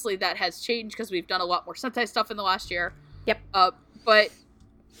 Obviously, that has changed because we've done a lot more Sentai stuff in the last year. Yep. But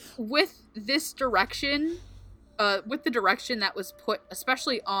with this direction, with the direction that was put,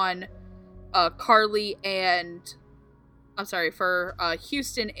 especially on Carly and... for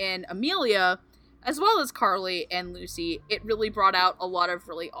Houston and Amelia, as well as Carly and Lucy, it really brought out a lot of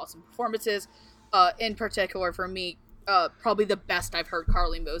really awesome performances. In particular, for me, probably the best I've heard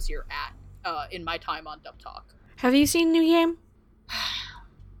Carly Mosier at in my time on Dub Talk. Have you seen New Game?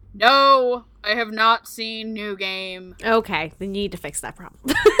 No, I have not seen New Game. Okay, then you need to fix that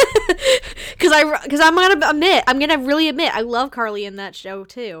problem. Because I'm gonna really admit, I love Carly in that show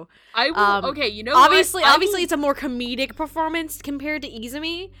too. I will. Okay, you know obviously, what? Obviously, it's a more comedic performance compared to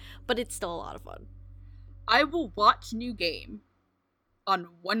Izumi, but it's still a lot of fun. I will watch New Game on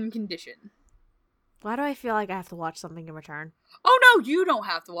one condition. Why do I feel like I have to watch something in return? Oh no, you don't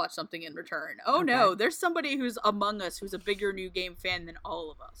have to watch something in return. Oh okay. No, there's somebody who's among us who's a bigger New Game fan than all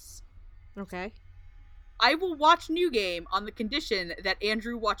of us. Okay. I will watch New Game on the condition that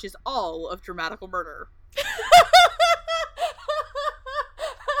Andrew watches all of Dramatical Murder.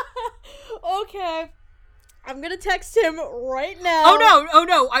 Okay. I'm gonna text him right now. Oh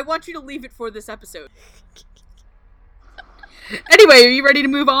no, I want you to leave it for this episode. Anyway, are you ready to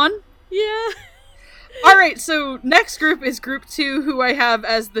move on? Yeah. Alright, so next group is group 2, who I have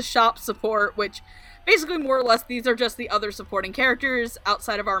as the shop support, which basically more or less these are just the other supporting characters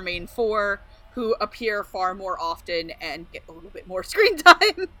outside of our main 4, who appear far more often and get a little bit more screen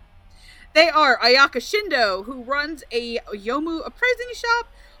time. They are Ayaka Shindo, who runs a Yomu appraising shop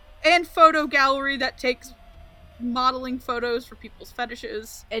and photo gallery that takes modeling photos for people's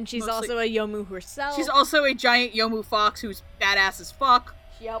fetishes. And she's also a Yomu herself. She's also a giant Yomu fox who's badass as fuck.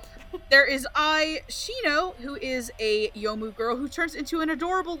 Yep. There is Ai Shino, who is a Yomu girl who turns into an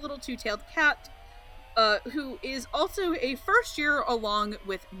adorable little two-tailed cat, who is also a first year along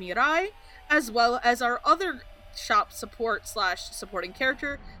with Mirai, as well as our other shop supporting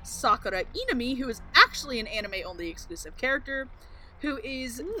character, Sakura Inami, who is actually an anime-only exclusive character, who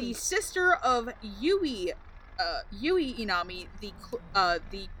is the sister of Yui Inami,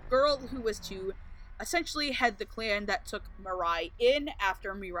 the girl who was to essentially head the clan that took Mirai in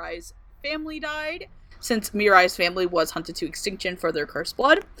after Mirai's family died, since Mirai's family was hunted to extinction for their cursed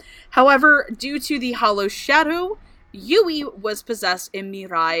blood. However, due to the Hollow Shadow, Yui was possessed and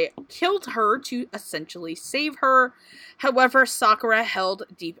Mirai killed her to essentially save her. However, Sakura held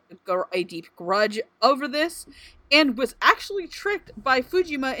a deep grudge over this and was actually tricked by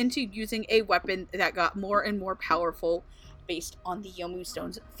Fujima into using a weapon that got more and more powerful based on the Yomu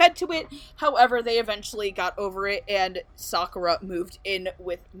stones fed to it. However, they eventually got over it and Sakura moved in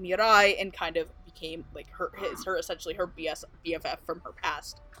with Mirai and kind of became like her essentially her BFF from her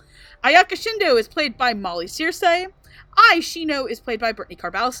past. Ayaka Shindo is played by Molly Circe, Ai Shino is played by Brittany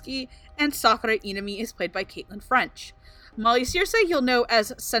Karbowski, and Sakura Inami is played by Caitlin French. Molly Circe you'll know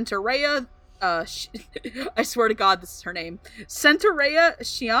as Centaurea, I swear to God this is her name, Centaurea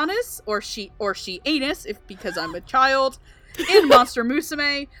Shianis, or Shianus, because I'm a child, in Monster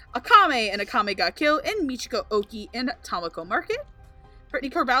Musume, Akame and Akame Ga Kill, and Michiko Oki in Tamako Market. Brittany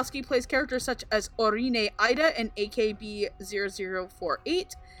Karbowski plays characters such as Orine Ida in AKB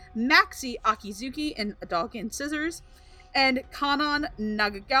 0048, Maxi Akizuki in A Dog and Scissors, and Kanan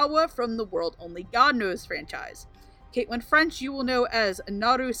Nagagawa from the World Only God Knows franchise. Caitlin French you will know as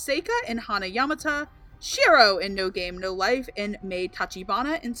Naru Seika in Hana Yamata, Shiro in No Game, No Life, and Mei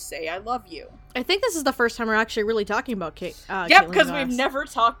Tachibana in Say I Love You. I think this is the first time we're actually really talking about Yep, Caitlin because Glass. we've never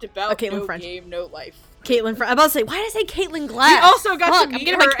talked about Caitlin No French. Game, No Life. Caitlin I'm about to say, why did I say Caitlin Glass? We also got Fuck, to I'm meet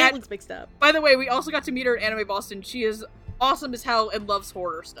getting my her Caitlins mixed up. By the way, we also got to meet her at Anime Boston. She is awesome as hell and loves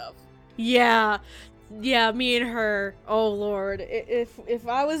horror stuff. Yeah, me and her. Oh lord, if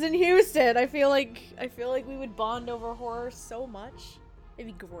I was in Houston, I feel like we would bond over horror so much.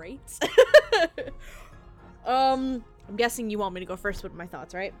 It'd be great. I'm guessing you want me to go first with my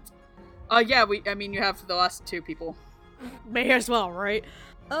thoughts, right? Yeah, you have the last two people. May as well, right?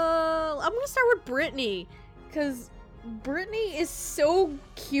 I'm gonna start with Brittany, because Brittany is so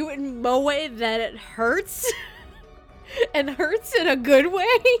cute and moe that it hurts. And hurts in a good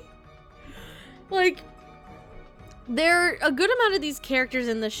way. Like, a good amount of these characters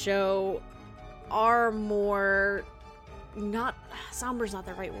in the show are more, not, somber's not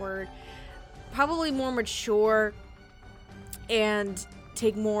the right word, probably more mature and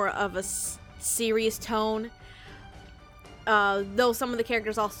take more of a serious tone. Though some of the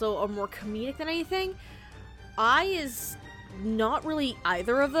characters also are more comedic than anything. Ai is not really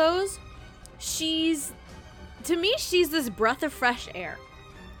either of those. To me, she's this breath of fresh air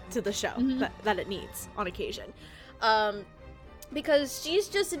to the show that it needs on occasion. Because she's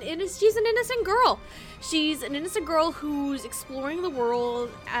just an innocent girl. She's an innocent girl who's exploring the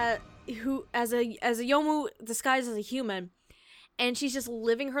world as a Yomu disguised as a human. And she's just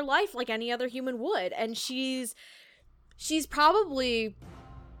living her life like any other human would. And she's probably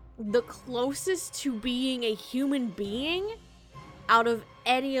the closest to being a human being out of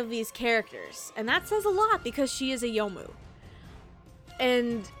any of these characters. And that says a lot because she is a Yomu.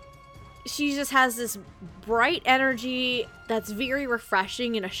 And she just has this bright energy that's very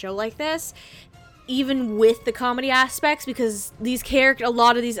refreshing in a show like this, even with the comedy aspects, because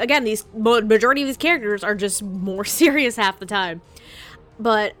majority of these characters are just more serious half the time.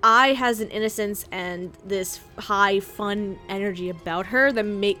 But Ai has an innocence and this high fun energy about her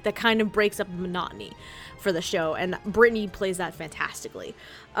that kind of breaks up the monotony for the show, and Brittany plays that fantastically.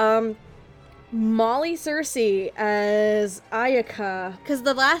 Molly Cersei as Ayaka, because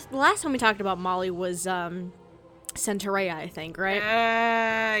the last time we talked about Molly was Centaurea, I think,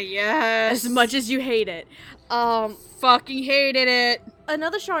 right? Yes. As much as you hate it, fucking hated it.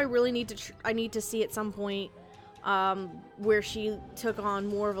 Another show I really need to see at some point, where she took on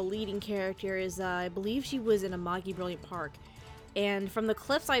more of a leading character is I believe she was in Amagi Brilliant Park, and from the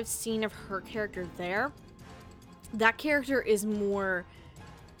clips I've seen of her character there, that character is more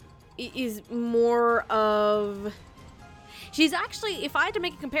of... She's actually, if I had to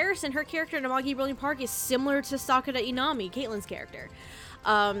make a comparison, her character in Amagi Brilliant Park is similar to Sakura Inami, Caitlyn's character.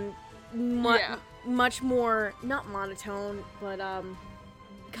 Much more, not monotone, but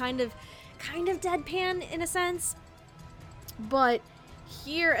kind of deadpan in a sense. But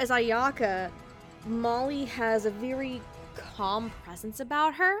here as Ayaka, Molly has a very calm presence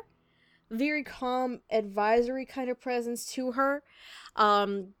about her. Very calm advisory kind of presence to her,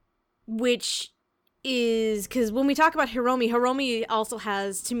 which is because when we talk about Hiromi also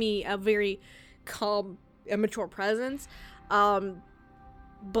has, to me, a very calm and mature presence,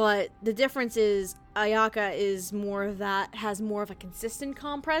 but the difference is Ayaka is has more of a consistent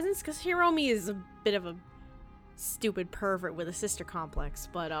calm presence, because Hiromi is a bit of a stupid pervert with a sister complex,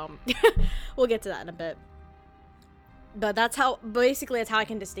 but we'll get to that in a bit. But that's how I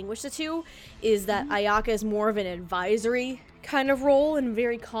can distinguish the two, is that Ayaka is more of an advisory kind of role in a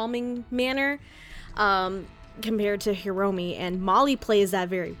very calming manner, compared to Hiromi, and Molly plays that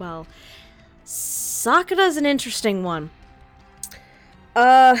very well. Sakura's an interesting one.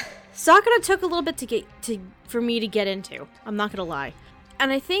 Sakura took a little bit for me to get into, I'm not gonna lie.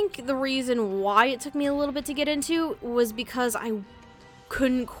 And I think the reason why it took me a little bit to get into was because I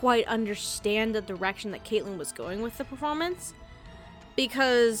couldn't quite understand the direction that Caitlyn was going with the performance,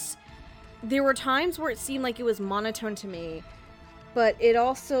 because there were times where it seemed like it was monotone to me, but it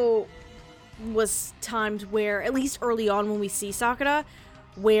also was times where, at least early on when we see Sakura,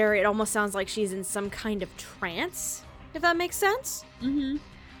 where it almost sounds like she's in some kind of trance, if that makes sense.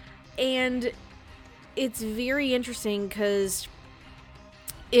 And it's very interesting, because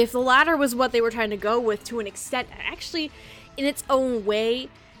if the latter was what they were trying to go with to an extent, actually in its own way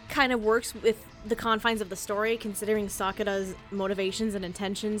kind of works with the confines of the story, considering Sakura's motivations and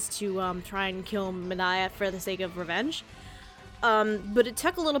intentions to try and kill Minaya for the sake of revenge. But it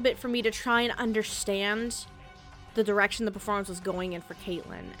took a little bit for me to try and understand the direction the performance was going in for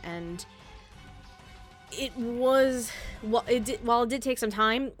Caitlyn, and while it did take some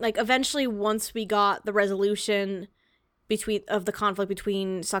time, like eventually once we got the resolution of the conflict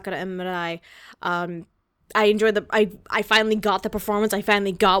between Sakura and Mirai, I enjoyed I finally got the performance. I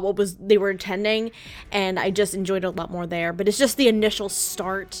finally got what they were intending, and I just enjoyed it a lot more there. But it's just the initial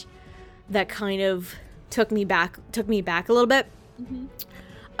start that kind of took me back a little bit. Mm-hmm.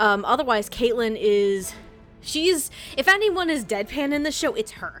 Otherwise, Caitlin if anyone is deadpan in the show,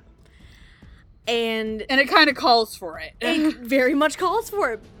 it's her. And it kind of calls for it. It very much calls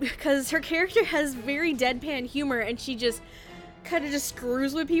for it, because her character has very deadpan humor, and she just kind of just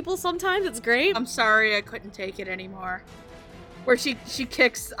screws with people sometimes. It's great. I'm sorry, I couldn't take it anymore. Where she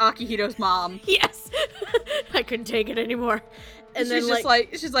kicks Akihito's mom. Yes. I couldn't take it anymore. And she's then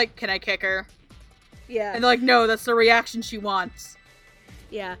she's like, can I kick her? Yeah. And they're like, no, that's the reaction she wants.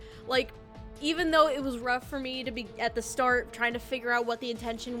 Yeah. Like, even though it was rough for me to be at the start trying to figure out what the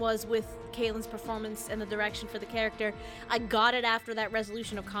intention was with Caitlin's performance and the direction for the character, I got it after that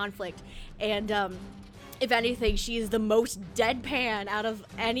resolution of conflict. And if anything, she is the most deadpan out of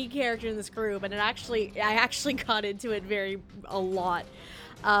any character in this group, and I actually got into it a lot.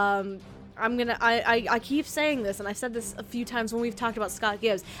 I keep saying this, and I said this a few times when we've talked about Scott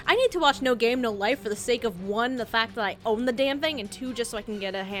Gibbs. I need to watch No Game, No Life for the sake of, one, the fact that I own the damn thing, and two, just so I can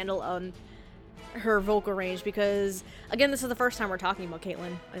get a handle on her vocal range, because again, this is the first time we're talking about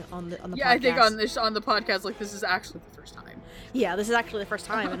Caitlin on the podcast. I think on the podcast, like, this is actually the first time. Yeah, this is actually the first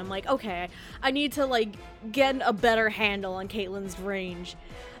time, and I'm like, okay, I need to, like, get a better handle on Caitlin's range.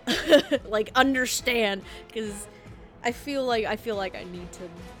 Like, understand, because I feel like I need to,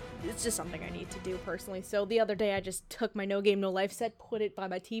 it's just something I need to do personally. So the other day I just took my No Game, No Life set, put it by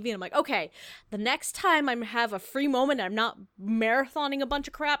my TV, and I'm like, okay, the next time I have a free moment, I'm not marathoning a bunch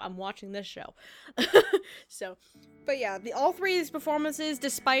of crap, I'm watching this show. So, but yeah, all three of these performances,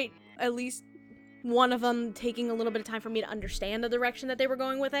 despite at least one of them taking a little bit of time for me to understand the direction that they were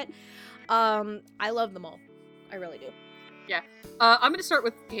going with it, I love them all. I really do. Yeah. I'm gonna start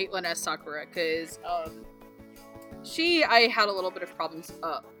with Caitlin as Sakura, because I had a little bit of problems,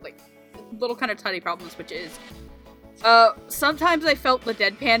 like, little kind of tiny problems, which is, sometimes I felt the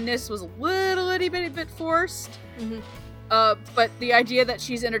deadpanness was a little itty bit forced. Mm-hmm. But the idea that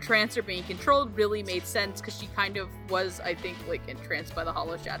she's in a trance or being controlled really made sense, because she kind of was, I think, like, entranced by the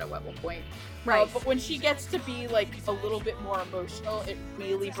Hollow Shadow at one point. Right. But when she gets to be, like, a little bit more emotional, it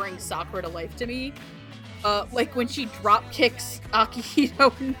really brings Sakura to life to me. Like, when she drop kicks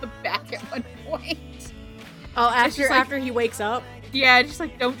Akihito in the back at one point. Oh, after he wakes up? Yeah, just,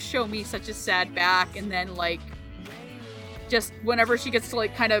 like, don't show me such a sad back, and then, like, just whenever she gets to,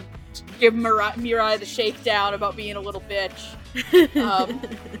 like, kind of give Mirai the shakedown about being a little bitch,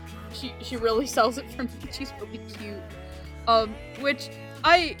 she really sells it for me. She's really cute. Which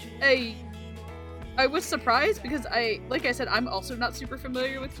I was surprised, because like I said, I'm also not super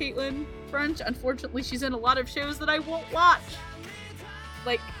familiar with Caitlin French. Unfortunately, she's in a lot of shows that I won't watch.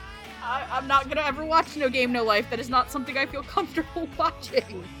 Like, I'm not gonna ever watch No Game, No Life. That is not something I feel comfortable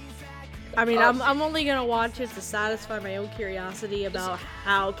watching. I mean, I'm only gonna watch it to satisfy my own curiosity about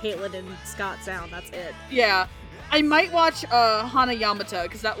how Caitlin and Scott sound. That's it. Yeah. I might watch Hana Yamata,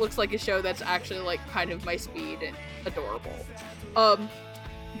 because that looks like a show that's actually, like, kind of my speed and adorable.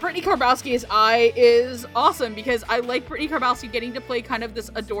 Brittany Karbowski as Ai is awesome, because I like Brittany Karbowski getting to play kind of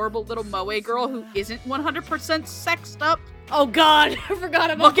this adorable little moe girl who isn't 100% sexed up. Oh god, I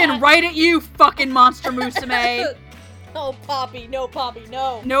forgot about Looking that. right at you, fucking Monster Musume. Oh, Poppy, no, Poppy,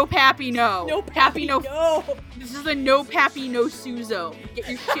 no. No Pappy, no. No Pappy, no. This is a no Pappy, no Sue zone. Get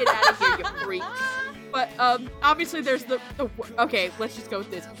your shit out of here, you freak. But, obviously there's the okay, let's just go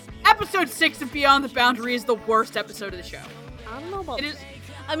with this. Episode 6 of Beyond the Boundary is the worst episode of the show. I don't know about it.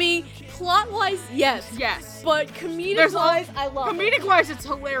 I mean, plot-wise, yes. Yes. But comedic-wise, I love it. Comedic-wise, it's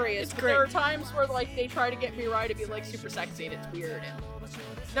hilarious. It's great. There are times where, like, they try to get Mirai to be, like, super sexy, and it's weird. And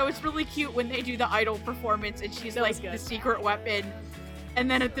though it's really cute when they do the idol performance, and she's, like, the secret weapon.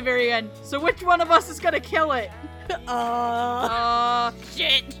 And then at the very end, so which one of us is gonna kill it?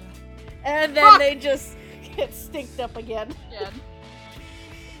 Shit. And then they just get stinked up again. Yeah.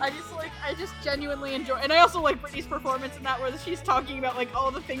 I just genuinely enjoy, and I also like Brittany's performance in that, where she's talking about, like,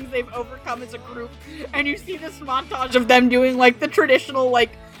 all the things they've overcome as a group, and you see this montage of them doing, like, the traditional, like,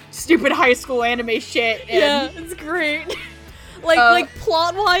 stupid high school anime shit. And, yeah, it's great. like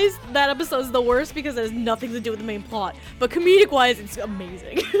plot-wise, that episode's the worst because it has nothing to do with the main plot, but comedic-wise, it's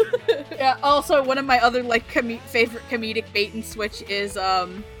amazing. Yeah, also, one of my other, like, favorite comedic bait and switch is,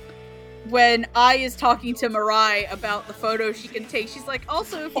 when Ai is talking to Mirai about the photos she can take, she's like,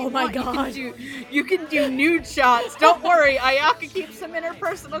 also, if you want, you can do nude shots. Don't worry, Ayaka keeps them in her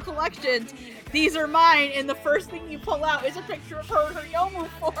personal collections. These are mine, and the first thing you pull out is a picture of her in her Yomu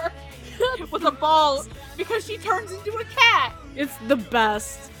form with a ball, because she turns into a cat. It's the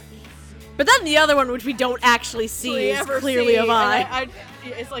best. But then the other one, which we don't actually see, is clearly a Vi.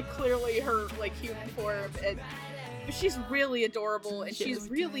 It's like clearly her like human form, and but she's really adorable and she's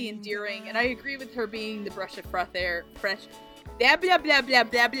really endearing. And I agree with her being the brush of fresh air, fresh. Blah blah blah blah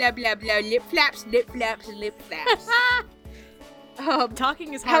blah blah blah blah. Lip flaps, lip flaps, lip flaps.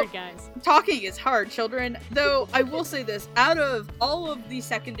 Talking is hard, guys. Talking is hard, children. Though I will say this: out of all of the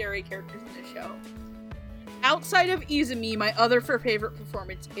secondary characters in this show, outside of Izumi, my other favorite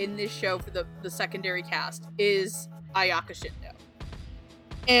performance in this show for the secondary cast is Ayaka Shindo.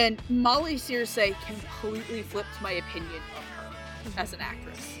 And Molly Searcy completely flipped my opinion of her as an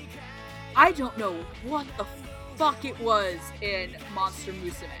actress. I don't know what the fuck it was in Monster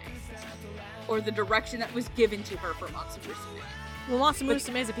Musume, or the direction that was given to her for Monster Musume. Well, Monster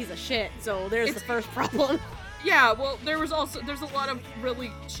Musume is a piece of shit, so there's the first problem. Yeah, well, there's a lot of really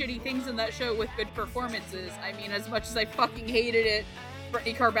shitty things in that show with good performances. I mean, as much as I fucking hated it,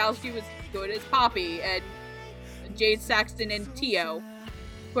 Brittany Karbowski was good as Poppy, and Jade Saxton and Tio.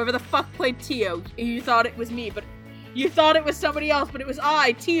 Whoever the fuck played Tio, you thought it was me, but you thought it was somebody else, but it was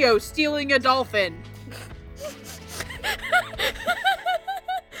I, Tio, stealing a dolphin.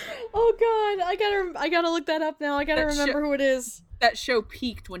 Oh god, I gotta look that up now. I gotta remember who it is. That show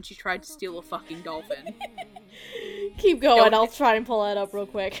peaked when she tried to steal a fucking dolphin. Keep going, I'll try and pull that up real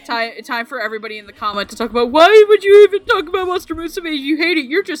quick. Time for everybody in the comment to talk about, why would you even talk about Monster Musume? You hate it,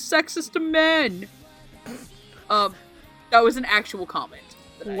 you're just sexist to men. That was an actual comment.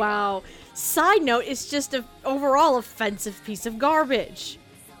 Wow. Side note, it's just an overall offensive piece of garbage.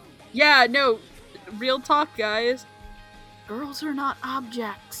 Yeah, no, real talk, guys. Girls are not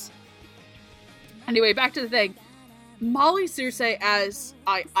objects. Anyway, back to the thing. Molly Searcy as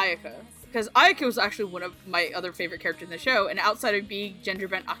Ayaka. Because Ayaka was actually one of my other favorite characters in the show, and outside of being gender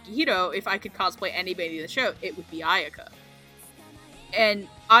bent Akihito, if I could cosplay anybody in the show, it would be Ayaka. And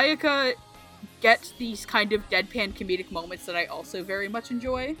Ayaka gets these kind of deadpan comedic moments that I also very much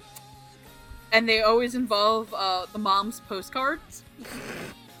enjoy. And they always involve the mom's postcards.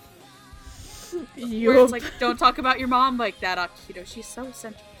 Where it's like, don't talk about your mom like that, Akihito. She's so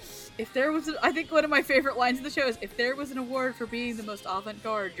essential. If there was, I think one of my favorite lines of the show is, if there was an award for being the most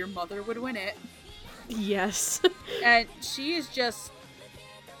avant-garde, your mother would win it. Yes. And she is just,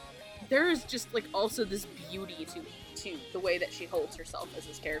 there is just like also this beauty to the way that she holds herself as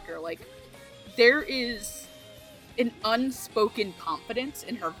this character. Like, there is an unspoken confidence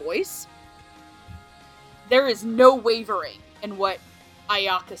in her voice. There is no wavering in what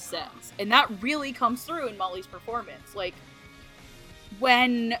Ayaka says. And that really comes through in Molly's performance. Like,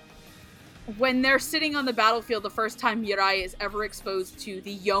 when they're sitting on the battlefield the first time Mirai is ever exposed to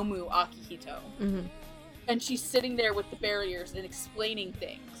the Yomu Akihito, and she's sitting there with the barriers and explaining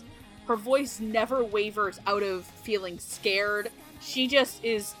things, her voice never wavers out of feeling scared. She just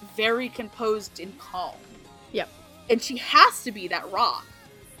is very composed and calm. Yep. And she has to be that rock.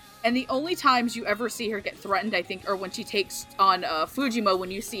 And the only times you ever see her get threatened, I think, are when she takes on Fujimo,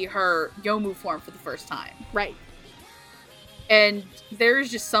 when you see her Yomu form for the first time. Right. And there's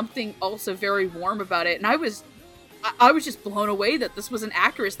just something also very warm about it. And I was just blown away that this was an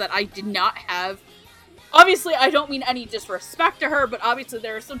actress that I did not have. Obviously, I don't mean any disrespect to her, but obviously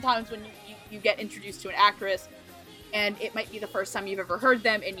there are some times when you get introduced to an actress and it might be the first time you've ever heard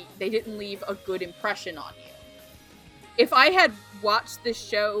them and they didn't leave a good impression on you. If I had watched this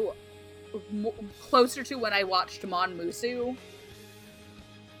show closer to when I watched Mon Musu,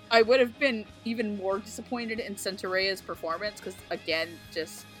 I would have been even more disappointed in Centaurea's performance, because, again,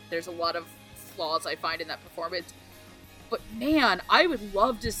 just, there's a lot of flaws I find in that performance. But, man, I would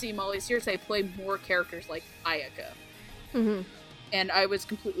love to see Molly Searcy play more characters like Ayaka. Mm-hmm. And I was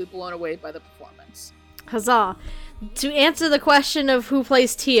completely blown away by the performance. Huzzah. To answer the question of who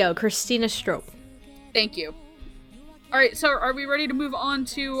plays Tio, Christina Stroop. Thank you. Alright, so are we ready to move on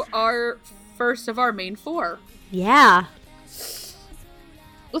to our first of our main four? Yeah.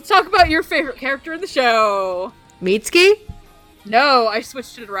 Let's talk about your favorite character in the show. Mitsuki? No, I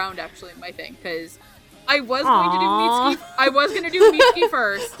switched it around actually in my thing, because I was going to do Mitsuki. I was going to do Mitsuki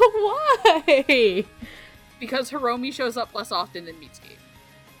first. Why? Because Hiromi shows up less often than Mitsuki.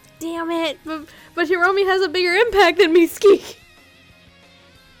 Damn it. But Hiromi has a bigger impact than Mitsuki.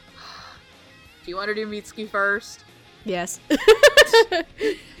 Do you want to do Mitsuki first? Yes.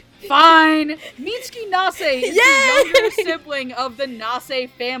 Fine! Mitsuki Nase is the younger sibling of the Nase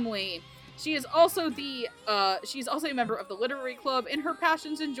family. She is also she's also a member of the literary club. In her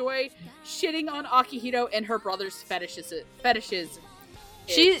passions enjoy shitting on Akihito and her brother's fetishes.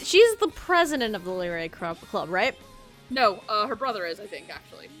 She's the president of the literary club, right? No, her brother is, I think,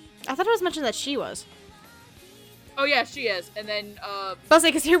 actually. I thought it was mentioned that she was. Oh yeah, she is. And then I was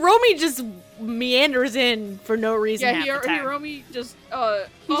like, because Hiromi just meanders in for no reason. yeah, half the time. Hiromi just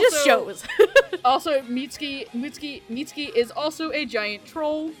He just shows. Also, Mitsuki is also a giant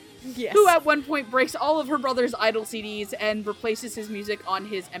troll Yes. who at one point breaks all of her brother's idol CDs and replaces his music on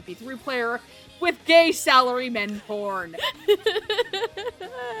his MP3 player with gay salarymen porn.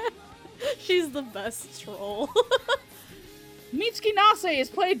 She's the best troll. Mitsuki Nase is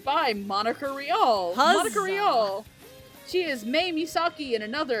played by Monica Rial. Huzzah. Monica Rial. She is Mei Misaki in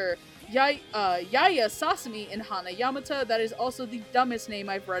another, Yaya Sasami in Hana Yamata. That is also the dumbest name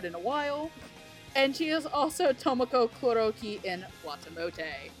I've read in a while. And she is also Tomoko Kuroki in Watamote.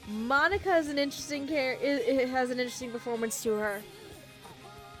 Monica is an interesting it has an interesting performance to her.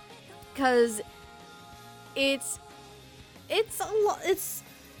 Because it's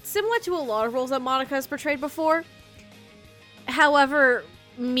similar to a lot of roles that Monica has portrayed before. However,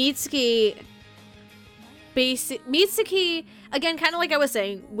 Mitsuki, again, kind of like I was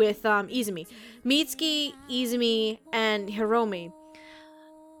saying with Izumi. Mitsuki, Izumi, and Hiromi.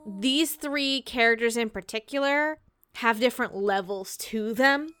 These three characters in particular have different levels to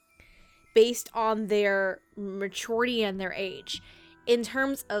them based on their maturity and their age. In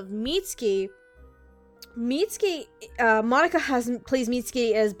terms of Mitsuki, Monica plays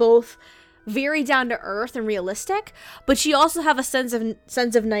Mitsuki as both very down to earth and realistic, but she also have a sense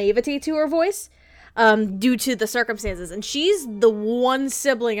of naivety to her voice, due to the circumstances. And she's the one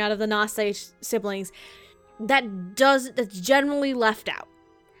sibling out of the Nase siblings that's generally left out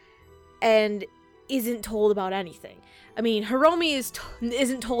and isn't told about anything. I mean, Hiromi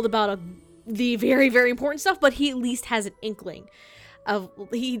isn't told about the very, very important stuff, but he at least has an inkling of.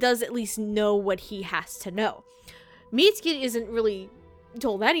 He does at least know what he has to know. Mitsuki isn't really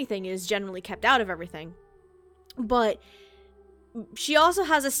told anything, is generally kept out of everything. But she also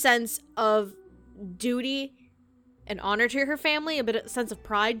has a sense of duty and honor to her family, a sense of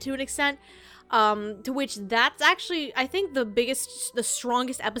pride to an extent, to which that's actually, I think, the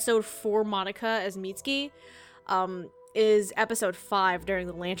strongest episode for Monica as Mitsuki, is episode 5 during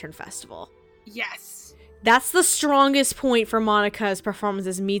the Lantern Festival. Yes. That's the strongest point for Monica's performance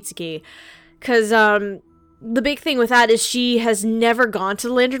as Mitsuki, because the big thing with that is she has never gone to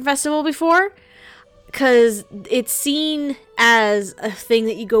the Lantern Festival before, because it's seen as a thing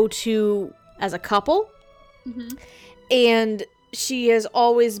that you go to as a couple, and she has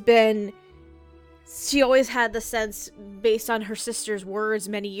always had the sense, based on her sister's words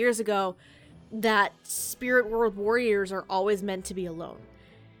many years ago, that spirit world warriors are always meant to be alone.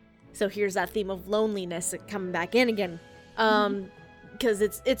 So here's that theme of loneliness coming back in again. Because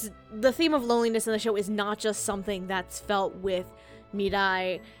it's the theme of loneliness in the show is not just something that's felt with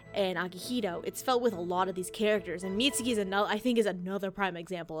Mirai and Akihito. It's felt with a lot of these characters, and Mitsuki is another prime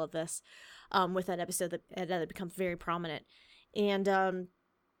example of this. With that episode that becomes very prominent, and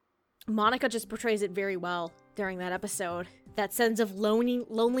Monica just portrays it very well during that episode. That sense of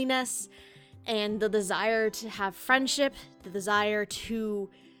loneliness, and the desire to have friendship, the desire to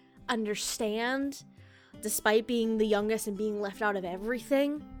understand, despite being the youngest and being left out of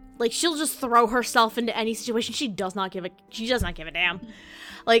everything. Like, she'll just throw herself into any situation. She does not give a damn.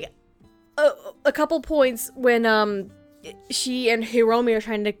 Like, a couple points when she and Hiromi are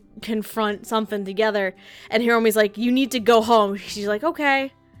trying to confront something together, and Hiromi's like, "You need to go home." She's like,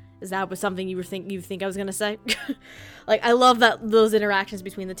 "Okay." Is that something you think I was gonna say? Like, I love those interactions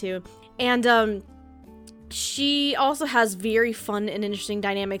between the two. And she also has very fun and interesting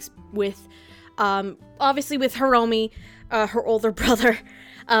dynamics with, obviously with Hiromi, her older brother.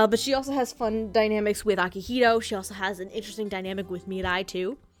 But she also has fun dynamics with Akihito. She also has an interesting dynamic with Mirai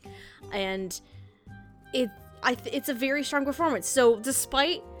too. And it's a very strong performance. So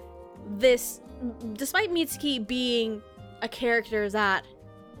despite Mitsuki being a character that,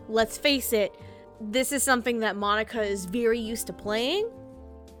 let's face it, this is something that Monica is very used to playing,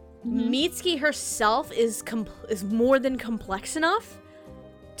 Mitsuki herself is more than complex enough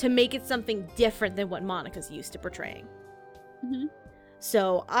to make it something different than what Monica's used to portraying.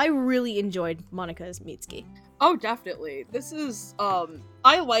 So I really enjoyed Monica as Mitsuki. Oh, definitely. This is,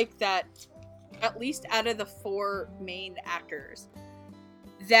 I like that, at least out of the 4 main actors,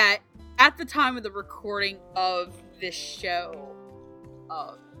 that at the time of the recording of this show,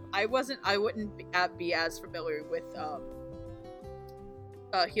 I wouldn't be as familiar with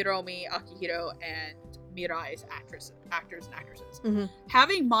Hiromi, Akihito, and Mirai's actors and actresses.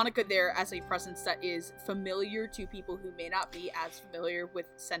 Having Monica there as a presence that is familiar to people who may not be as familiar with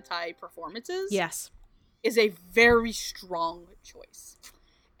Sentai performances, yes, is a very strong choice.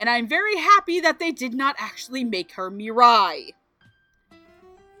 And I'm very happy that they did not actually make her Mirai.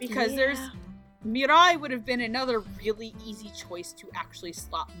 Because Mirai would have been another really easy choice to actually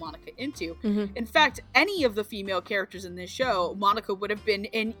slot Monica into. Mhm. In fact, any of the female characters in this show, Monica would have been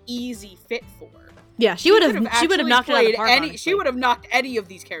an easy fit for. Yeah, she would have knocked it out of the park. She honestly. would have knocked any of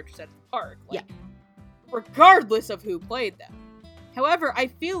these characters out of the park. Yeah. Regardless of who played them. However, I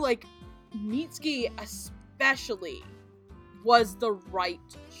feel like Mitsuki especially was the right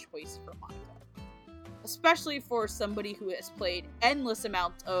choice for Monica. Especially for somebody who has played endless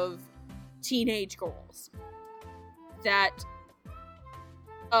amounts of teenage girls. That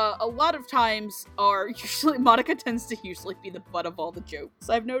a lot of times are usually, Monica tends to usually be the butt of all the jokes,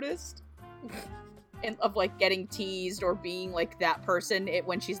 I've noticed. And of like getting teased or being like that person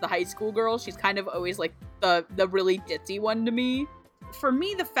when she's the high school girl. She's kind of always like the really ditzy one to me. For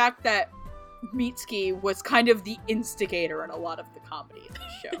me, the fact that Mitsuki was kind of the instigator in a lot of the comedy in the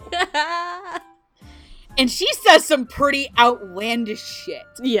show. And she says some pretty outlandish shit.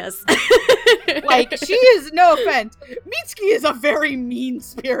 Yes. Like, she is, no offense, Mitsuki is a very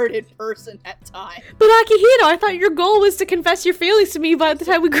mean-spirited person at times. But Akihito, I thought your goal was to confess your feelings to me by the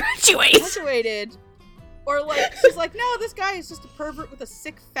time we graduate. Or like, she's like, no, this guy is just a pervert with a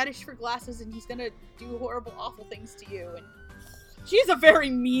sick fetish for glasses and he's gonna do horrible, awful things to you. And she's a very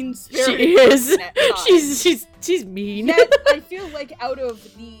mean-spirited She is. person at times. She's mean. Yet, I feel like out of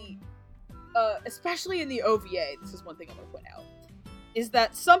the, especially in the OVA, this is one thing I'm gonna point out, is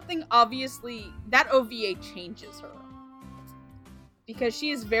that something obviously, that OVA changes her. Because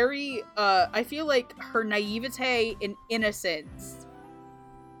she is very, I feel like her naivete and innocence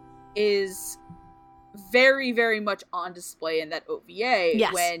is very, very much on display in that OVA.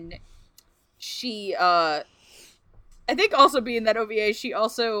 Yes. When she, I think also being that OVA, she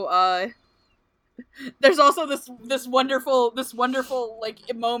also, there's also this wonderful,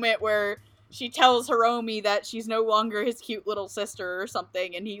 like, moment where she tells Hiromi that she's no longer his cute little sister or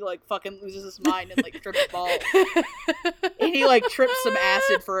something, and he, like, fucking loses his mind and, like, trips balls. And he, like, trips some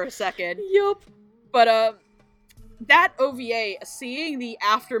acid for a second. Yup. But, that OVA, seeing the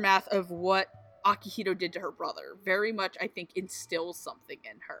aftermath of what Akihito did to her brother, very much, I think, instills something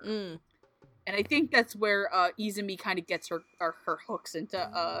in her. Mm. And I think that's where, Izumi kind of gets her hooks into,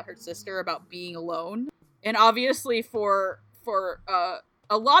 her sister about being alone. And obviously for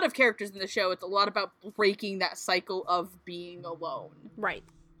a lot of characters in the show, it's a lot about breaking that cycle of being alone. Right.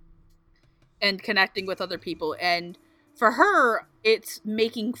 And connecting with other people. And for her, it's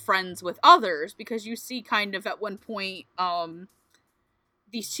making friends with others, because you see kind of at one point,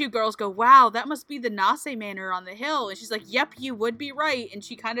 these two girls go, wow, that must be the Nase Manor on the hill. And she's like, yep, you would be right. And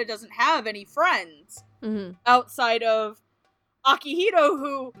she kind of doesn't have any friends outside of Akihito,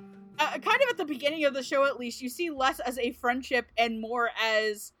 who, kind of at the beginning of the show at least, you see less as a friendship and more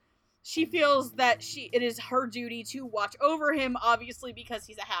as she feels that it is her duty to watch over him, obviously because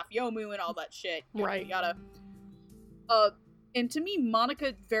he's a half Yomu and all that shit. Right. Yada. And to me,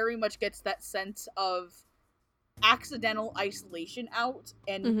 Monica very much gets that sense of accidental isolation out,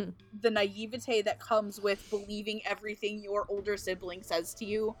 and the naivete that comes with believing everything your older sibling says to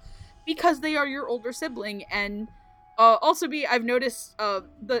you, because they are your older sibling. And also, I've noticed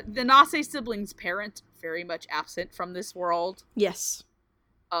the Nase siblings' parent very much absent from this world. Yes.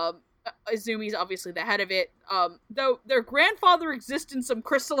 Izumi's obviously the head of it, though their grandfather exists in some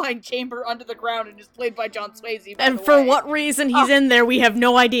crystalline chamber under the ground and is played by John Swayze, by And the for way. what reason he's in there, we have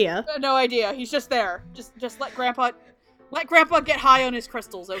no idea. No idea. He's just there. Just let Grandpa get high on his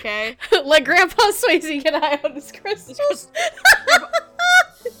crystals, okay? Let Grandpa Swayze get high on his crystals.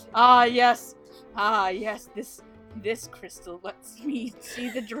 Yes. This crystal lets me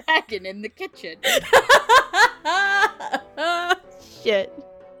see the dragon in the kitchen. Shit.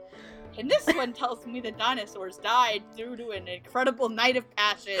 And this one tells me the dinosaurs died due to an incredible night of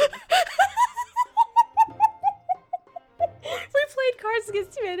passion. We played Cards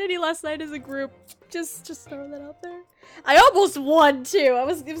Against Humanity last night as a group. Just throw that out there. I almost won too. It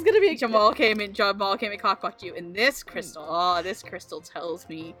was gonna be Jamal came and cockblocked you. And this crystal tells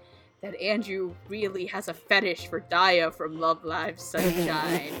me that Andrew really has a fetish for Daya from Love Live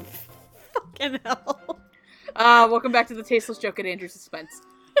Sunshine. Fucking hell. Welcome back to the Tasteless Joke at Andrew's Suspense.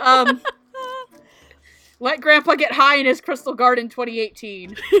 Let Grandpa get high in his Crystal Garden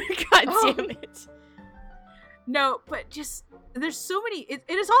 2018. God damn it. No, but just, there's so many, it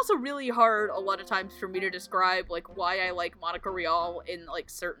is also really hard a lot of times for me to describe, like, why I like Monica Rial in,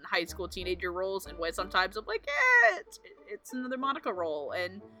 like, certain high school teenager roles, and why sometimes I'm like, it's another Monica role,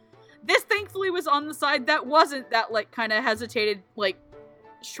 and this thankfully was on the side that wasn't that, like, kind of hesitated, like,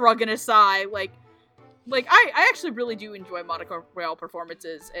 shrug and a sigh, like, I actually really do enjoy Monica Rial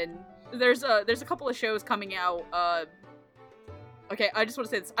performances, and there's a couple of shows coming out, Okay, I just want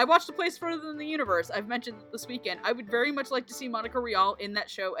to say this. I watched A Place Further Than the Universe. I've mentioned it this weekend. I would very much like to see Monica Rial in that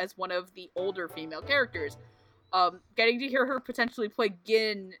show as one of the older female characters. Getting to hear her potentially play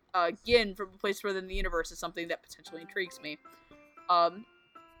Gin from A Place Further Than the Universe is something that potentially intrigues me.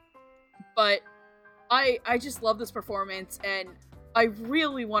 But I just love this performance, and I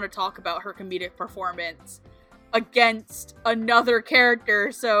really want to talk about her comedic performance against another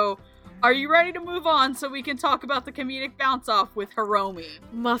character, so are you ready to move on so we can talk about the comedic bounce-off with Hiromi?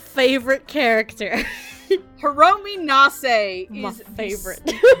 My favorite character. Hiromi Nase My is favorite.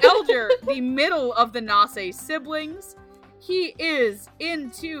 the elder, the middle of the Nase siblings. He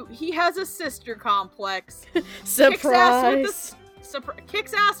has a sister complex. Surprise.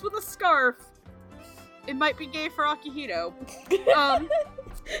 Kicks ass with a scarf. It might be gay for Akihito.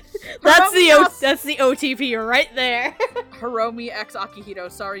 That's the OTP right there. Hiromi x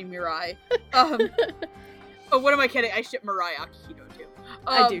Akihito. Sorry, Mirai. Oh, what am I kidding? I ship Mirai Akihito too.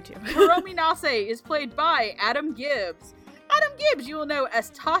 I do too. Hiromi Nase is played by Adam Gibbs. Adam Gibbs, you will know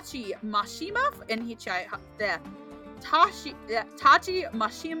as Tachi Mashima in Tachi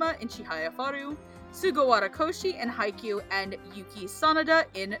Mashima in Chihaya-Faru, Sugawara Koshi in Haikyuu, and Yuki Sanada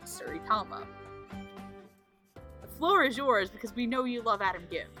in Suritama. The floor is yours because we know you love Adam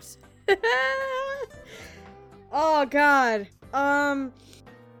Gibbs. Oh god.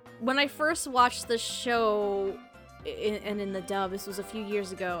 When I first watched the show in the dub, this was a few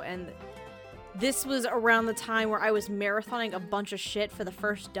years ago, and this was around the time where I was marathoning a bunch of shit for the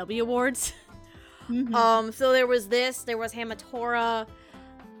first W Awards. Mm-hmm. So there was Hamatora,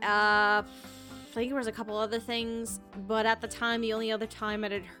 I think there was a couple other things, but at the time, the only other time I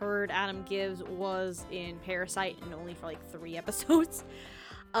had heard Adam Gibbs was in Parasite, and only for like 3 episodes.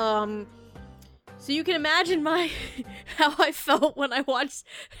 So you can imagine how I felt when I watched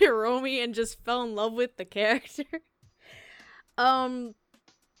Hiromi and just fell in love with the character.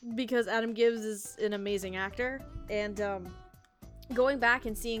 Because Adam Gibbs is an amazing actor, and going back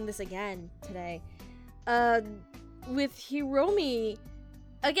and seeing this again today, with Hiromi,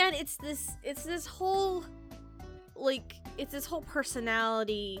 again, it's this whole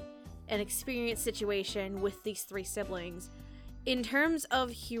personality and experience situation with these 3 siblings. In terms of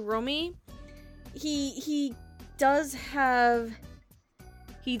Hiromi, he does have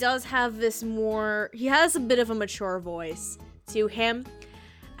this more, he has a bit of a mature voice to him.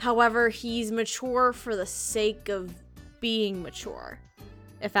 However, he's mature for the sake of being mature,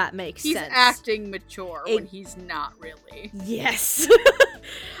 if that makes sense. He's acting mature when he's not really. Yes.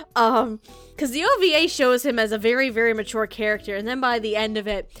 Because the OVA shows him as a very, very mature character, and then by the end of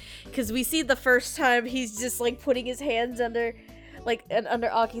it, because we see the first time he's just, like, putting his hands under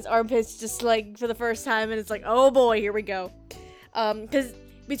Aki's armpits, just, like, for the first time, and it's like, oh boy, here we go. Because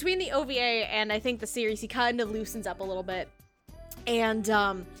between the OVA and I think the series, he kind of loosens up a little bit. And,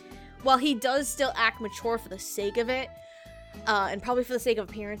 while he does still act mature for the sake of it, and probably for the sake of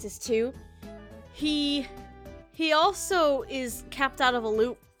appearances too, he also is kept out of a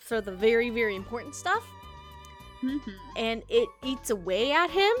loop for the very, very important stuff. Mm-hmm. And it eats away at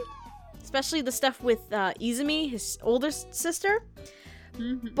him, especially the stuff with Izumi, his older sister.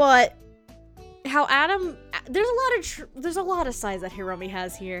 Mm-hmm. But how Adam, there's a lot of sides that Hiromi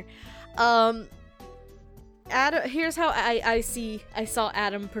has here. Adam, here's how I saw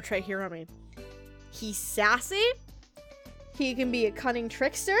Adam portray Hiromi. He's sassy. He can be a cunning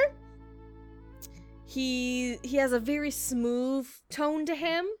trickster. He has a very smooth tone to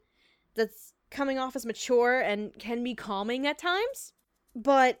him that's coming off as mature and can be calming at times.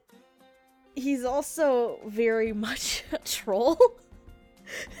 But he's also very much a troll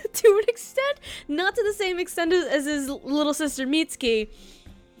to an extent. Not to the same extent as his little sister Mitsuki.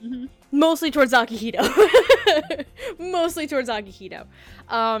 Mm-hmm. Mostly towards Akihito.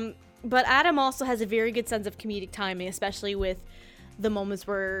 But Adam also has a very good sense of comedic timing, especially with the moments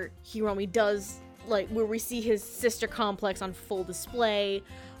where Hiromi does, like, where we see his sister complex on full display,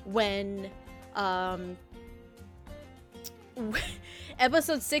 when,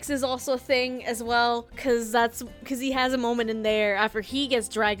 episode 6 is also a thing as well, because he has a moment in there after he gets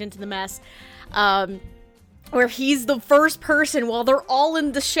dragged into the mess, where he's the first person while they're all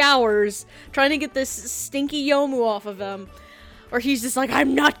in the showers trying to get this stinky Yomu off of him. Or he's just like,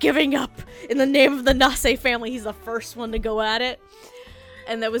 I'm not giving up in the name of the Nase family. He's the first one to go at it.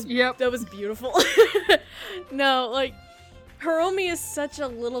 And that was beautiful. No, like, Hiromi is such a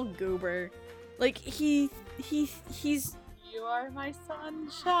little goober. Like, he's... You are my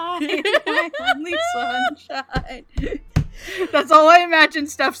sunshine, my only sunshine. That's all I imagine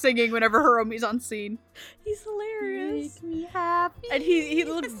Steph singing whenever Hiromi's on scene. He's hilarious. Make me happy. And he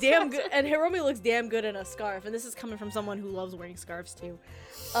looks damn good. And Hiromi looks damn good in a scarf. And this is coming from someone who loves wearing scarves too.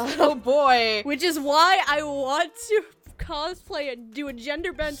 Oh boy. Which is why I want to cosplay and do a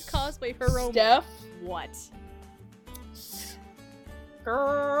gender bent cosplay for Hiromi. Steph? What?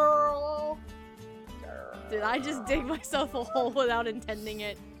 Girl. Did I just dig myself a hole without intending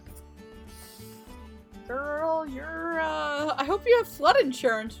it? Girl, you're, I hope you have flood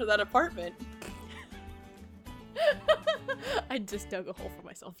insurance for that apartment. I just dug a hole for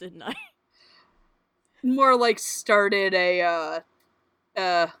myself, didn't I? More like started a,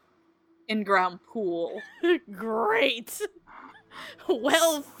 in-ground pool. Great!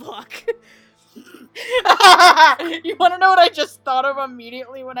 Well, fuck. You wanna know what I just thought of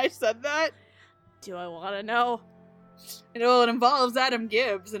immediately when I said that? Do I want to know? You know, it involves Adam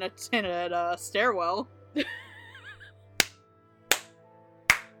Gibbs in a stairwell.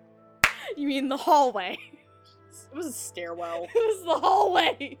 You mean the hallway? It was a stairwell. It was the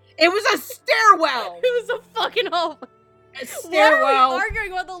hallway! It was a stairwell! It was a fucking hallway! A stairwell! Why are we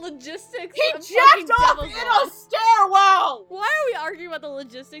arguing about the logistics He of jacked fucking off Devil's in Line? a stairwell! Why are we arguing about the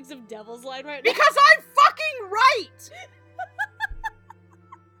logistics of Devil's Line right now? Because I'm fucking right!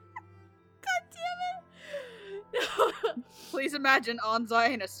 Please imagine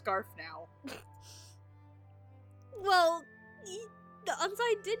Anzai in a scarf now. Well, the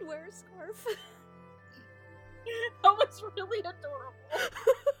Anzai did wear a scarf. That was really adorable.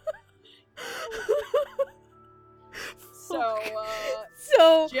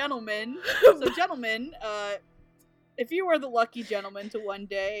 So, gentlemen, if you are the lucky gentleman to one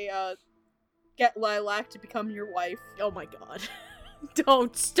day, get Lilac to become your wife. Oh my god.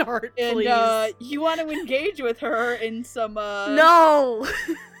 Don't start, And, please. you want to engage with her in some, No!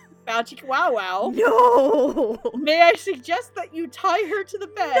 magic wow wow. No! May I suggest that you tie her to the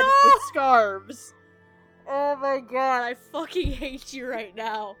bed No! with scarves? Oh my god, I fucking hate you right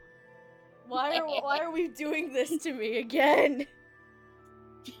now. Why are we doing this to me again?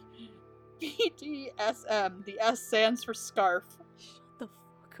 BDSM. The S stands for scarf. Shut the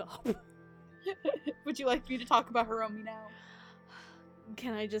fuck up. Would you like me to talk about Hiromi now?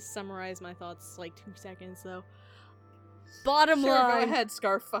 Can I just summarize my thoughts like 2 seconds though? Bottom Sure, line. go ahead,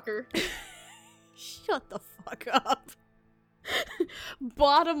 scarf fucker. Shut the fuck up.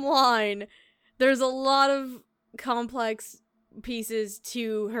 Bottom line, there's a lot of complex pieces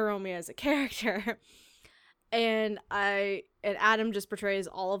to Hiromi as a character. And Adam just portrays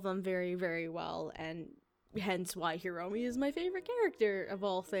all of them very, very well, and hence why Hiromi is my favorite character of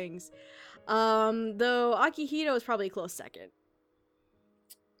all things. Though Akihito is probably a close second.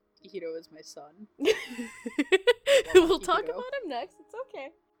 Akihito is my son. We'll talk Akihito. about him next. It's okay.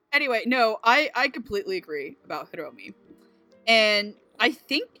 Anyway, no, I completely agree about Hiromi. And I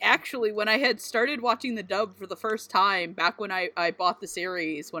think, actually, when I had started watching the dub for the first time, back when I bought the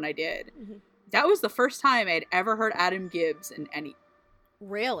series when I did, Mhm. that was the first time I'd ever heard Adam Gibbs in any...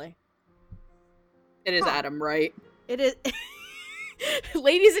 Really? It is Huh. Adam, right? It is.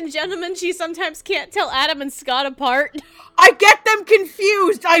 Ladies and gentlemen, she sometimes can't tell Adam and Scott apart. I get them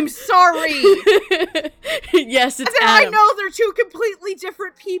confused! I'm sorry! Yes, it's And then I Adam. know they're two completely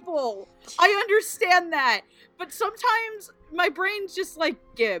different people. I understand that. But sometimes my brain's just like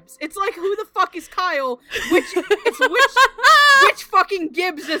Gibbs. It's like, who the fuck is Kyle? Which fucking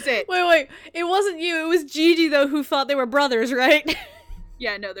Gibbs is it? Wait. It wasn't you. It was Gigi, though, who thought they were brothers, right?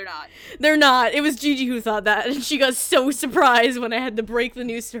 Yeah, no, they're not. They're not. It was Gigi who thought that, and she got so surprised when I had to break the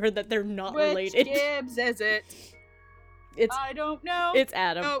news to her that they're not Which related. Gibbs is it? It's I don't know. it's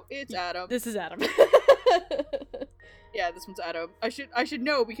Adam. Oh, it's Adam. This is Adam. Yeah, this one's Adam. I should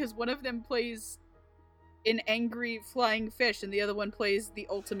know because one of them plays an angry flying fish and the other one plays the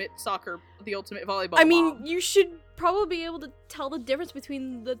ultimate volleyball I mean, mom. you should probably be able to tell the difference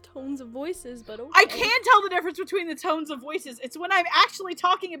between the tones of voices, but okay. I can tell the difference between the tones of voices. It's when I'm actually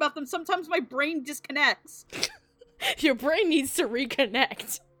talking about them, sometimes my brain disconnects. Your brain needs to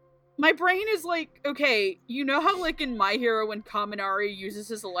reconnect. My brain is like, okay, you know how like in My Hero when Kaminari uses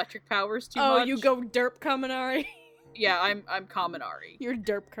his electric powers too much? Oh, you go derp Kaminari? Yeah, I'm Kaminari. You're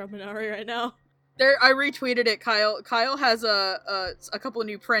derp Kaminari right now. There, I retweeted it, Kyle. Kyle has a couple of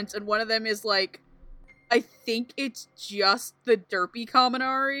new prints, and one of them is like, I think it's just the derpy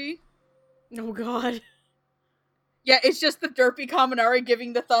Kaminari. Oh god. Yeah, it's just the derpy Kaminari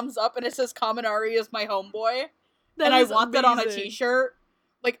giving the thumbs up, and it says Kaminari is my homeboy. That and I is want that on a amazing. t-shirt.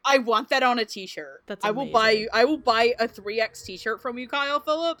 Like, I want that on a t-shirt. That's I will amazing. buy a 3X t-shirt from you, Kyle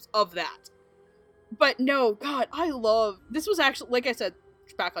Phillips, of that. But no, God, this was actually, like I said,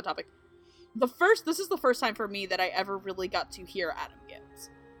 back on topic. this is the first time for me that I ever really got to hear Adam Gibbs.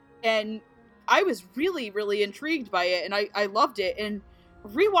 And I was really, really intrigued by it, and I loved it. And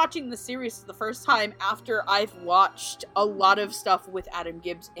rewatching the series for the first time after I've watched a lot of stuff with Adam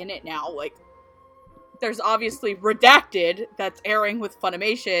Gibbs in it now, like, there's obviously Redacted that's airing with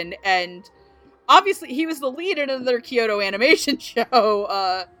Funimation, and obviously he was the lead in another Kyoto Animation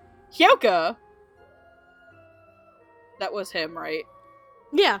show, Hyoka. That was him, right?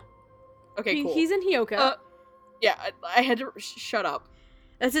 Yeah. Okay, cool. He's in Hyoka. Yeah, I had to shut up.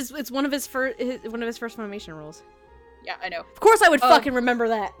 It's one of his first Funimation roles. Yeah, I know. Of course I would fucking remember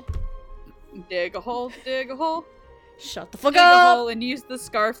that. Dig a hole, dig a hole. Shut the fuck Dig a up! hole and use the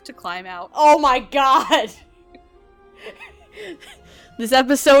scarf to climb out. Oh my god! This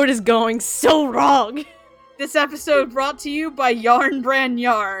episode is going so wrong. This episode brought to you by Yarn Brand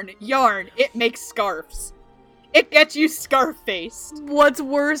Yarn. Yarn, it makes scarves. It gets you scarf-faced. What's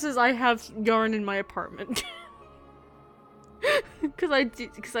worse is I have yarn in my apartment. Because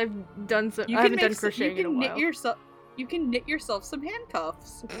I've done some. I haven't done crocheting in a while. You can knit yourself some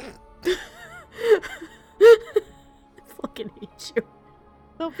handcuffs. I fucking hate you.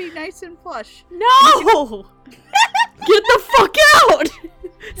 They'll be nice and plush. No! Get the fuck out!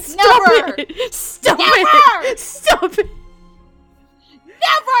 Stop Never! it! Stop Never! it! Stop it!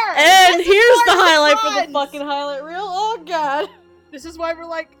 Never! And This is here's why the we're highlight for the friends! fucking highlight reel. Oh god. This is why we're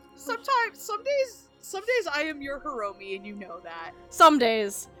like, some days I am your Hiromi and you know that. Some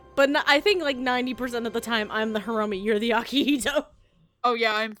days. But I think like 90% of the time I'm the Hiromi, you're the Akihito. Oh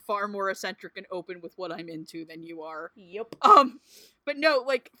yeah, I'm far more eccentric and open with what I'm into than you are. Yep. But no,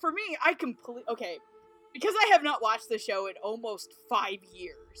 like, for me, okay, because I have not watched the show in almost 5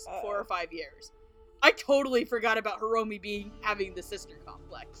 years, 4 or 5 years, I totally forgot about Hiromi having the sister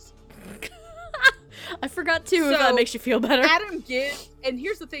complex. I forgot too, if that makes you feel better. Adam Gibbs, and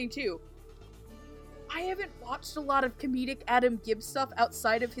here's the thing too, I haven't watched a lot of comedic Adam Gibbs stuff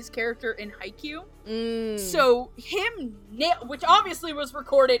outside of his character in Haikyuu. So him, which obviously was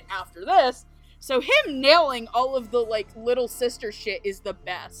recorded after this, so him nailing all of the, like, little sister shit is the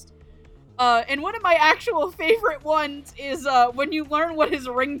best. And one of my actual favorite ones is when you learn what his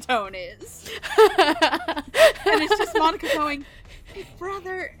ringtone is. And it's just Monica going, "Big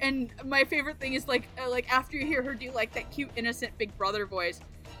brother," and my favorite thing is, like after you hear her do, like, that cute, innocent Big Brother voice,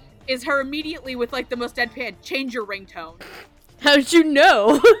 is her immediately with, like, the most deadpan, "Change your ringtone." How did you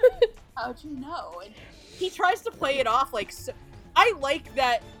know? How'd you know? And he tries to play it off like, so. I like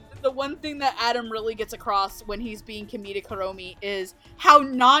that the one thing that Adam really gets across when he's being comedic Hiromi is how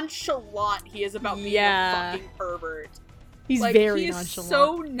nonchalant he is about being a fucking pervert. He's like, very he's nonchalant.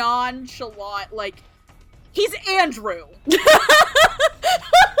 so nonchalant, like, he's Andrew. He's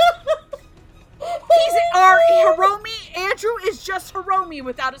our Hiromi. Andrew is just Hiromi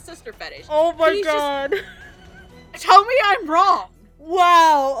without a sister fetish. Oh my He's god. Tell me I'm wrong.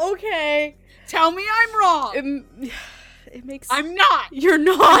 Wow, okay. Tell me I'm wrong. It makes... I'm not. You're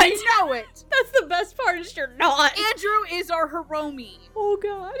not. I know it. That's the best part, is you're not. Andrew is our Hiromi. Oh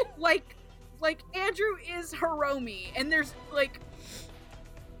god. Like Andrew is Hiromi, and there's like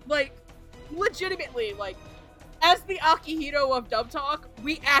legitimately, like, as the Akihito of Dub Talk,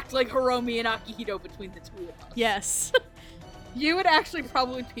 we act like Hiromi and Akihito between the two of us. Yes. You would actually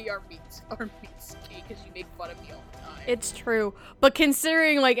probably be our meat ski, because you make fun of me all the time. It's true. But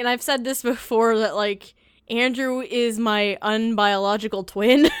considering, like, and I've said this before, that, like, Andrew is my unbiological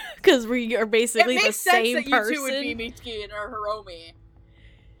twin, because we are basically the same person. It makes sense that you two would be Mitsuki and our Hiromi.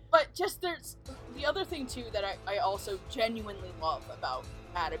 But just there's the other thing too that I also genuinely love about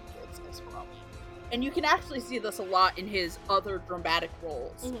Adam Gibbs as Hiromi, and you can actually see this a lot in his other dramatic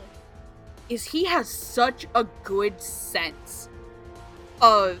roles, is he has such a good sense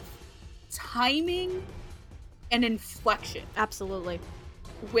of timing and inflection. Absolutely.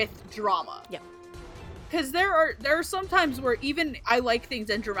 With drama. Yep. Because there are some times where even I like things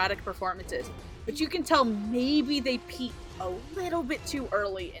in dramatic performances, but you can tell maybe they peaked a little bit too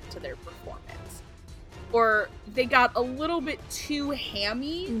early into their performance. Or they got a little bit too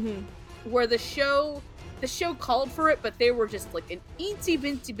hammy, where the show called for it, but they were just like an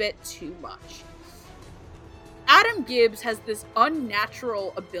eensy-bincy bit too much. Adam Gibbs has this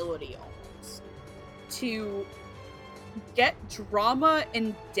unnatural ability almost to get drama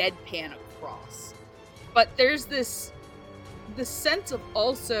and deadpan across. But there's the sense of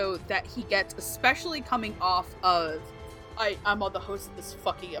also that he gets, especially coming off of, I'm on the host of this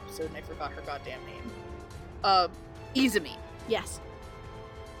fucking episode and I forgot her goddamn name. Izumi. Yes.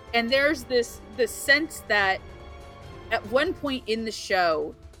 And there's this sense that at one point in the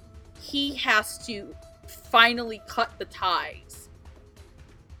show, he has to finally cut the ties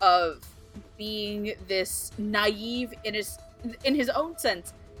of being this naive, in his own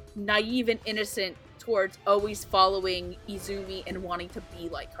sense, naive and innocent towards always following Izumi and wanting to be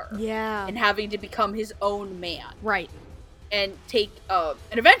like her. Yeah. And having to become his own man. Right. And and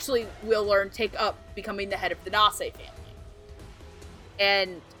eventually we'll learn, take up becoming the head of the Nase family.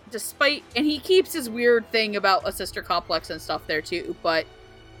 And he keeps his weird thing about a sister complex and stuff there too, but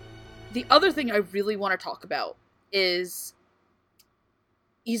the other thing I really want to talk about is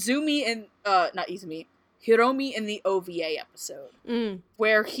Hiromi in the OVA episode,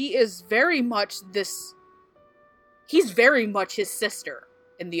 where he is very much he's very much his sister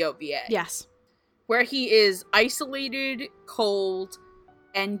in the OVA. Yes. Where he is isolated, cold,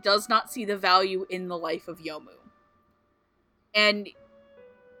 and does not see the value in the life of Yomu. And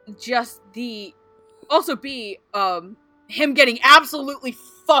just him getting absolutely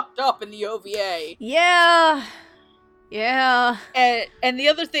fucked up in the OVA. Yeah. Yeah. And the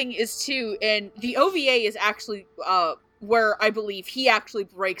other thing is too, and the OVA is actually where I believe he actually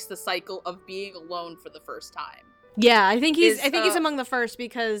breaks the cycle of being alone for the first time. Yeah, I think he's among the first,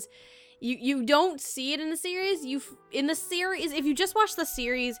 because you don't see it in the series. If you just watch the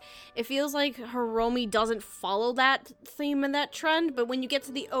series, it feels like Hiromi doesn't follow that theme and that trend. But when you get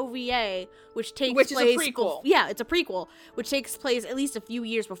to the OVA, which is a prequel, it's a prequel, which takes place at least a few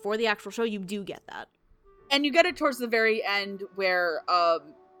years before the actual show, you do get that. And you get it towards the very end, where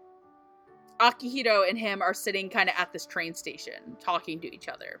Akihito and him are sitting kind of at this train station, talking to each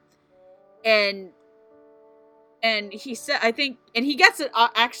other, and he said, I think, and he gets it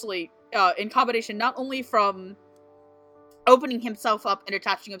actually. In combination, not only from opening himself up and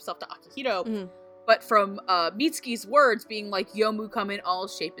attaching himself to Akihito, but from Mitsuki's words being like, Yomu come in all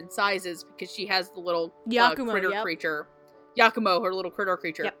shape and sizes, because she has the little critter creature. Yakumo, her little critter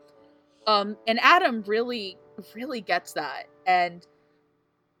creature. Yep. And Adam really, really gets that. And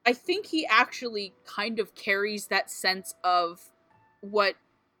I think he actually kind of carries that sense of what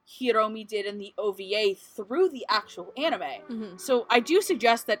Hiromi did in the OVA through the actual anime. Mm-hmm. So I do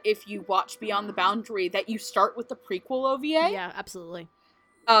suggest that if you watch Beyond the Boundary, that you start with the prequel OVA. Yeah, absolutely.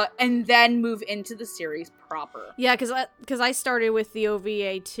 And then move into the series proper. Yeah, because I started with the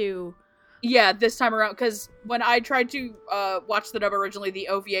OVA too. Yeah, this time around, because when I tried to watch the dub originally, the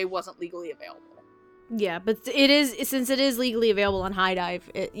OVA wasn't legally available. Yeah, but since it is legally available on High Dive,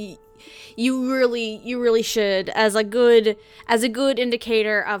 you really should, as a good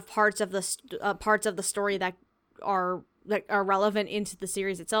indicator of parts of the story that are relevant into the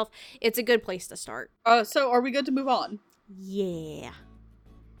series itself. It's a good place to start. So are we good to move on? Yeah.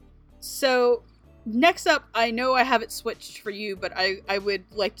 So next up, I know I have it switched for you, but I would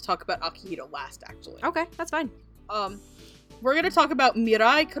like to talk about Akihito last, actually. Okay, that's fine. We're gonna talk about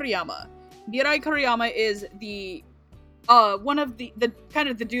Mirai Kuriyama. Mirai Kuriyama is the one of the kind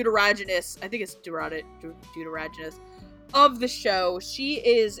of the deuteragonist, I think it's deuteragonist of the show. She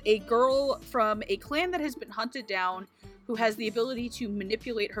is a girl from a clan that has been hunted down, who has the ability to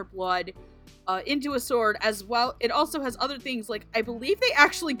manipulate her blood into a sword as well. It also has other things, like, I believe they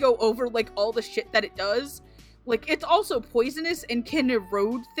actually go over, like, all the shit that it does. Like, it's also poisonous and can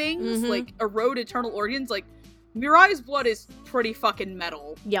erode things, like, erode eternal organs. Like, Mirai's blood is pretty fucking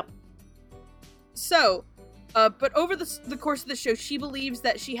metal. Yep. So, but over the course of the show, she believes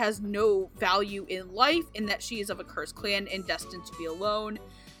that she has no value in life, and that she is of a cursed clan and destined to be alone.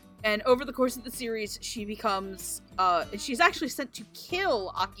 And over the course of the series, she becomes, she's actually sent to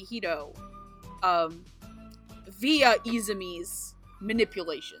kill Akihito, via Izumi's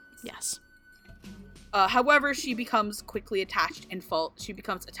manipulations. Yes. However, she becomes quickly attached and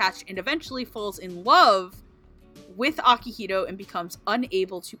eventually falls in love with Akihito and becomes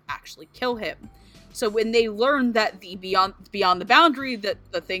unable to actually kill him. So when they learn that the Beyond the Boundary, that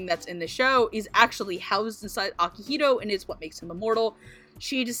the thing that's in the show, is actually housed inside Akihito and is what makes him immortal,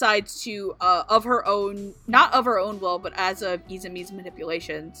 she decides to, not of her own will, but as of Izumi's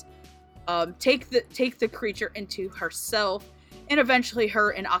manipulations, take the creature into herself, and eventually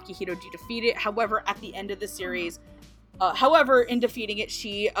her and Akihito do defeat it. However, at the end of the series, in defeating it,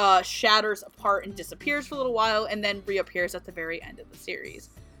 she shatters apart and disappears for a little while, and then reappears at the very end of the series.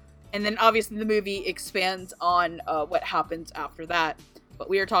 And then obviously the movie expands on what happens after that. But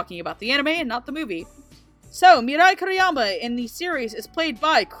we are talking about the anime and not the movie. So, Mirai Kuriyama in the series is played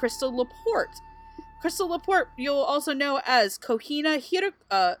by Crystal Laporte. Crystal Laporte you'll also know as Kohina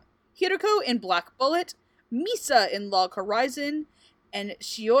Hiroko in Black Bullet, Misa in Log Horizon, and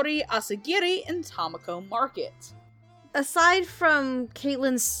Shiori Asagiri in Tamako Market. Aside from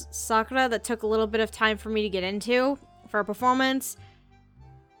Caitlin Sakura, that took a little bit of time for me to get into for a performance,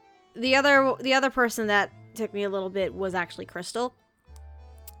 the other person that took me a little bit was actually Crystal.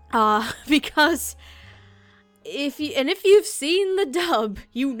 Because if you've seen the dub,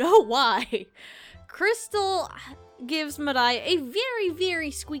 you know why. Crystal gives Mirai a very,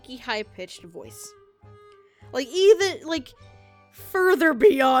 very squeaky, high-pitched voice. Even, further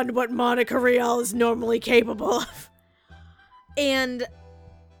beyond what Monica Rial is normally capable of. And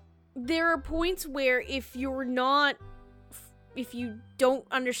there are points where if you don't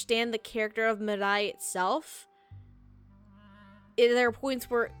understand the character of Mirai itself, there are points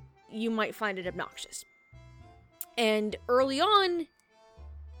where you might find it obnoxious. And early on,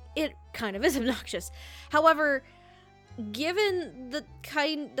 it kind of is obnoxious. However, given the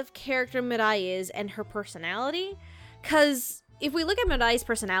kind of character Mirai is and her personality, because if we look at Mirai's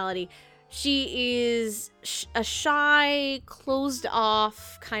personality, she is a shy,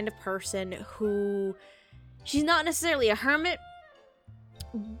 closed-off kind of person who... She's not necessarily a hermit.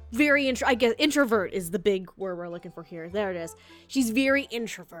 Introvert is the big word we're looking for here. There it is. She's very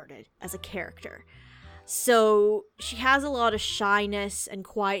introverted as a character. So she has a lot of shyness and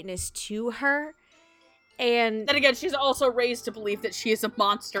quietness to her. And then again, she's also raised to believe that she is a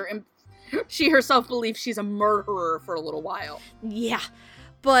monster, and she herself believes she's a murderer for a little while. Yeah,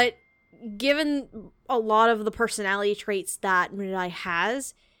 but given a lot of the personality traits that Mirai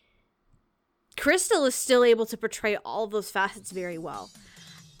has, Crystal is still able to portray all of those facets very well.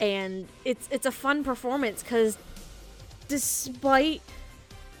 And it's a fun performance, because despite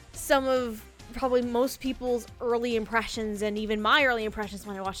some of probably most people's early impressions, and even my early impressions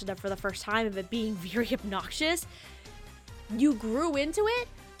when I watched it up for the first time, of it being very obnoxious, you grew into it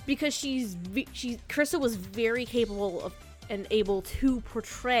because Crystal was very capable of and able to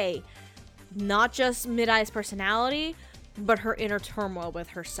portray not just Mirai's personality, but her inner turmoil with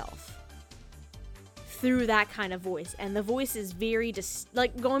herself through that kind of voice. And the voice is very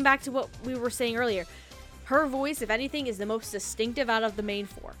going back to what we were saying earlier, her voice, if anything, is the most distinctive out of the main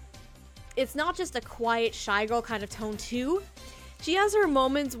four. It's not just a quiet, shy girl kind of tone too. She has her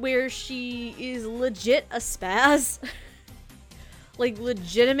moments where she is legit a spaz.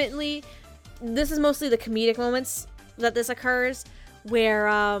 Legitimately. This is mostly the comedic moments that this occurs, where,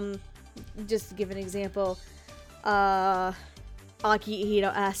 just to give an example, Akihito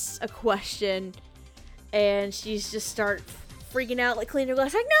asks a question, and she's just start freaking out, cleaning her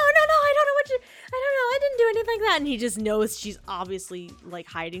glass, no, I didn't do anything like that, and he just knows she's obviously,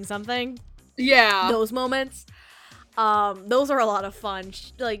 hiding something. Yeah. Those moments. Those are a lot of fun.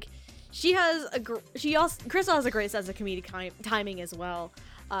 Crystal has a great sense of comedic timing as well,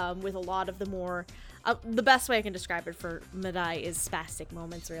 with a lot of the more, the best way I can describe it for Mirai is spastic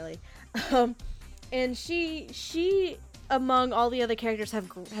moments, really. And she, among all the other characters,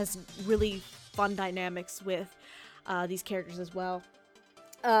 has really fun dynamics with these characters as well.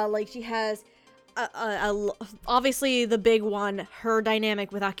 She has obviously the big one, her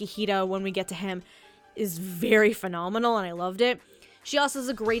dynamic with Akihito when we get to him is very phenomenal, and I loved it. She also has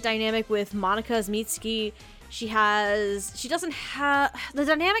a great dynamic with Monica as Mitsuki. She doesn't have the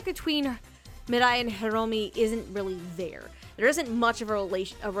dynamic between Mirai and Hiromi isn't really there. There isn't much of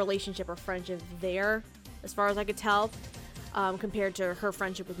a relationship or friendship there, as far as I could tell, compared to her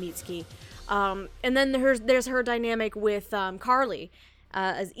friendship with Mitsuki. And then there's her dynamic with Carly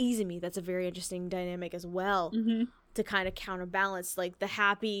as Izumi. That's a very interesting dynamic as well, to kind of counterbalance the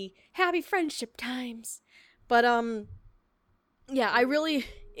happy friendship times. But yeah, I really,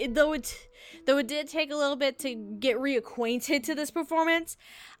 though it did take a little bit to get reacquainted to this performance,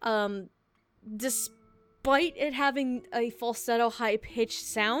 despite it having a falsetto high-pitched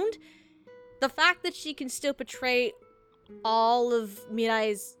sound, the fact that she can still portray all of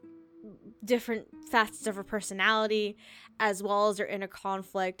Mirai's different facets of her personality, as well as her inner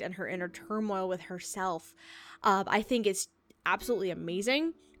conflict and her inner turmoil with herself, I think it's absolutely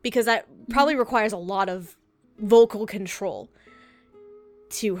amazing, because that probably requires a lot of vocal control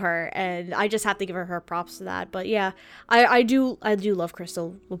to her, and I just have to give her props to that. But yeah, I do love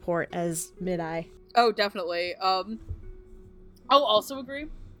Crystal Laporte as Mirai. Oh, definitely. I'll also agree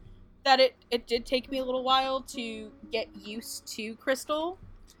that it did take me a little while to get used to Crystal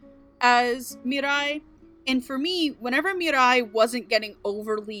as Mirai. And for me, whenever Mirai wasn't getting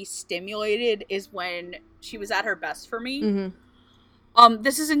overly stimulated is when she was at her best for me.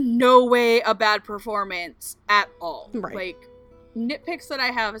 This is in no way a bad performance at all. Right. Nitpicks that I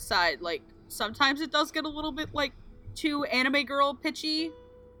have aside, sometimes it does get a little bit, too anime girl pitchy.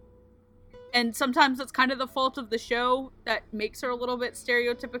 And sometimes that's kind of the fault of the show that makes her a little bit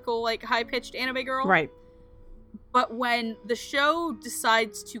stereotypical, high-pitched anime girl. Right. But when the show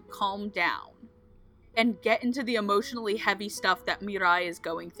decides to calm down and get into the emotionally heavy stuff that Mirai is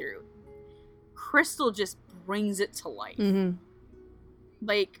going through, Crystal just brings it to life.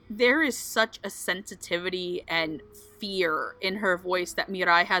 Like, there is such a sensitivity and fear in her voice that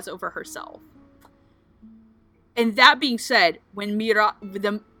Mirai has over herself. And that being said, when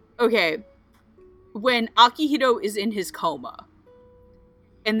when Akihito is in his coma,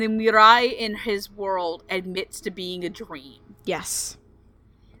 and then Mirai in his world admits to being a dream. Yes.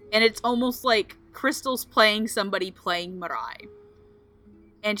 And it's almost like Crystal's playing somebody playing Mirai.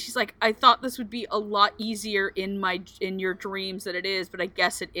 And she's like, I thought this would be a lot easier in your dreams than it is, but I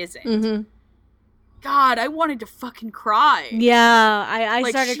guess it isn't. Mm-hmm. God, I wanted to fucking cry. Yeah, I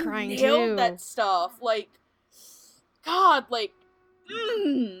like, started she crying nailed too. that stuff. Like, God, like,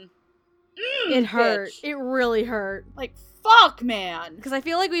 it hurt. Bitch. It really hurt. Like, fuck, man. Because I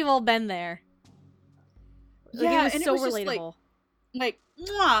feel like we've all been there. Like, Yeah, it was and so it was relatable. just like,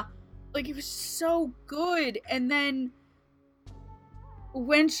 mwah. Like, it was so good. And then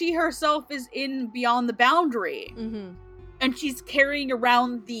when she herself is in Beyond the Boundary, Mm-hmm. and she's carrying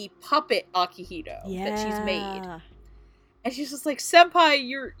around the puppet Akihito that she's made. And she's just like, Senpai,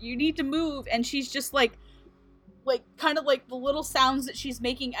 you need to move. And she's just like kind of like the little sounds that she's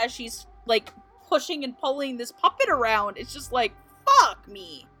making as she's like pushing and pulling this puppet around. It's just like, fuck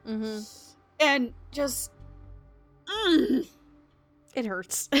me. Mm-hmm. And just, It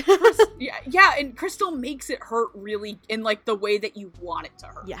hurts. yeah, and Crystal makes it hurt really in like the way that you want it to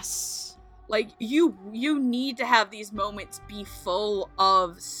hurt. Yes. Like, you need to have these moments be full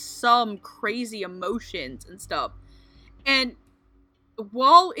of some crazy emotions and stuff. And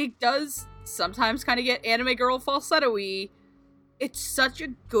while it does sometimes kind of get anime girl falsetto-y, it's such a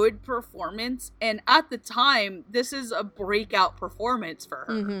good performance. And at the time, this is a breakout performance for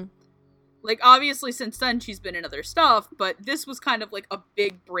her. Mm-hmm. Like, obviously, since then, she's been in other stuff, but this was kind of like a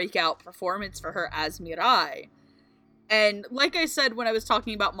big breakout performance for her as Mirai. And like I said when I was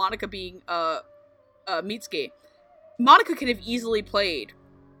talking about Monica being Mitsuki, Monica could have easily played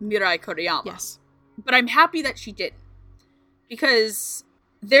Mirai Koriyama. Yes. But I'm happy that she didn't. Because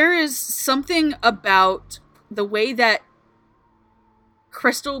there is something about the way that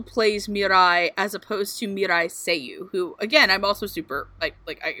Crystal plays Mirai as opposed to Mirai Seiyu, who, again, I'm also super,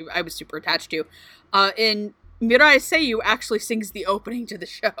 I was super attached to. In Mirai Seiyu actually sings the opening to the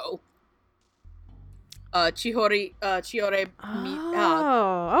show. Chiore.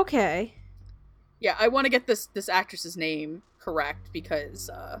 Oh, okay. Yeah, I want to get this actress's name correct because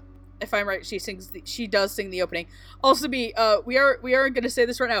if I'm right, she does sing the opening. Also, we are going to say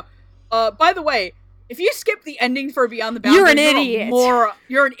this right now. By the way, if you skip the ending for Beyond the Boundary, you're an idiot.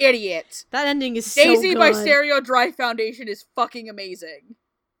 You're an idiot. That ending is so Daisy good. by Stereo Drive Foundation is fucking amazing.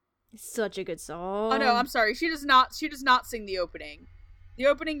 It's such a good song. Oh no, I'm sorry. She does not sing the opening. The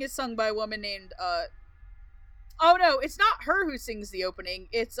opening is sung by a woman named oh no, it's not her who sings the opening.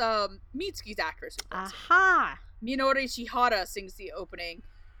 It's Mitsuki's actress who does it. Aha! Minori Shihara sings the opening.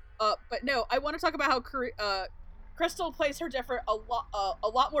 But no, I want to talk about how Crystal plays her a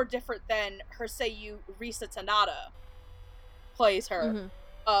lot more different than her Seiyu Risa Tanada plays her.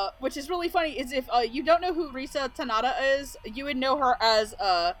 Mm-hmm. Which is really funny, is if you don't know who Risa Tanada is, you would know her as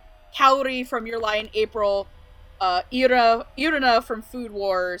Kaori from Your Lie in April, Irina from Food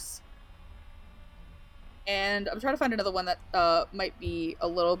Wars, and I'm trying to find another one that might be a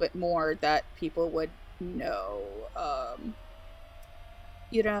little bit more that people would know.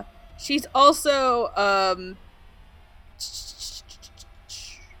 Irina. She's also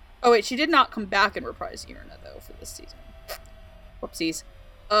oh wait, she did not come back and reprise Irina though for this season. Whoopsies.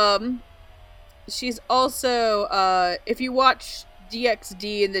 She's also if you watch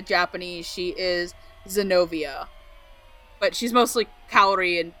DxD in the Japanese, she is Zenobia, but she's mostly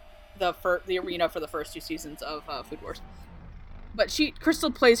Kaori in the arena for the first 2 seasons of Food Wars. But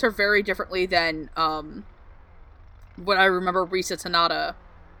Crystal plays her very differently than what I remember Risa Tanada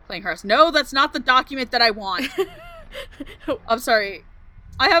playing her as. No, that's not the document that I want. I'm sorry.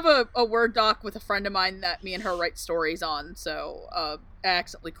 I have a Word doc with a friend of mine that me and her write stories on, so I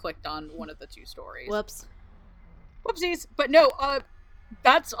accidentally clicked on one of the 2 stories. Whoops. Whoopsies. But no,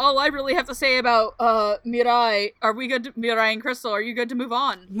 that's all I really have to say about Mirai. Are we good to Mirai and Crystal? Are you good to move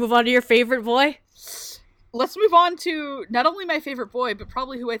on? Move on to your favorite boy? Let's move on to not only my favorite boy, but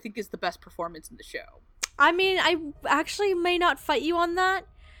probably who I think is the best performance in the show. I mean, I actually may not fight you on that,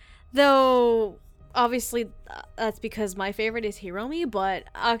 though obviously that's because my favorite is Hiromi, but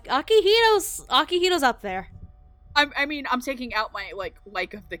Akihito's up there. I mean, I'm taking out my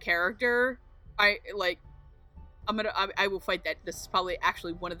like of the character. I will fight that this is probably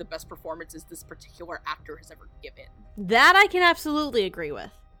actually one of the best performances this particular actor has ever given. That I can absolutely agree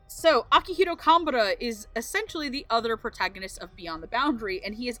with. So, Akihito Kambara is essentially the other protagonist of Beyond the Boundary,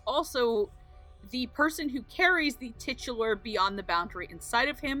 and he is also the person who carries the titular Beyond the Boundary inside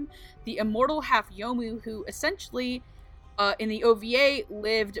of him, the immortal half-Yomu, who essentially, in the OVA,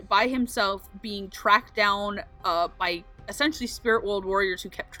 lived by himself, being tracked down by essentially spirit world warriors who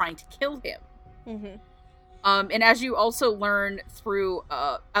kept trying to kill him. Mm-hmm. And as you also learn through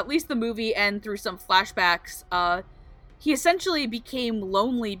at least the movie and through some flashbacks, he essentially became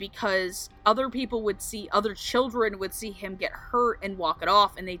lonely because other children would see him get hurt and walk it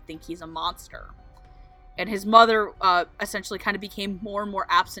off, and they'd think he's a monster. And his mother essentially kind of became more and more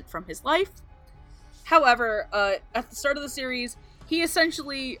absent from his life. However, at the start of the series, he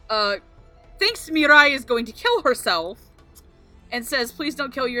essentially thinks Mirai is going to kill herself, and says, please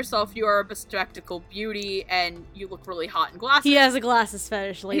don't kill yourself, you are a bespectacled beauty, and you look really hot in glasses. He has a glasses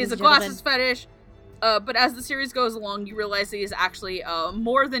fetish, ladies He has and a gentlemen. glasses fetish. But as the series goes along, you realize that he's actually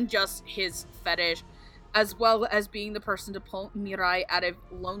more than just his fetish, as well as being the person to pull Mirai out of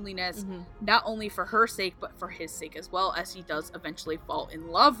loneliness, not only for her sake, but for his sake as well, as he does eventually fall in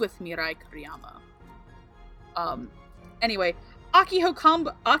love with Mirai Kuriyama. Anyway, Akihito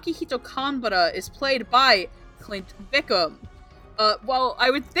Kanbara is played by Clint Bickham. Well,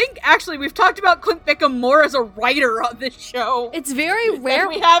 I would think, actually, we've talked about Clint Bickham more as a writer on this show. It's very rare.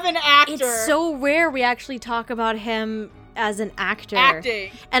 We have an actor. It's so rare we actually talk about him as an actor.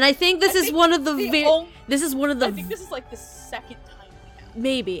 Acting. And I think this is one of the this is one of the I think this is like the second time we have.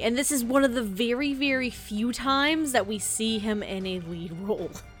 maybe, and this is one of the very, very few times that we see him in a lead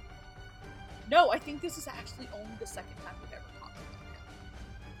role. No, I think this is actually only the second time we've ever talked about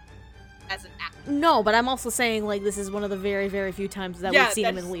him as an actor. No, but I'm also saying, like, this is one of the very, very few times that we've seen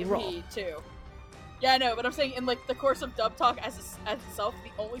him in the lead role. Me too. Yeah, no, but I'm saying in like the course of Dub Talk as itself,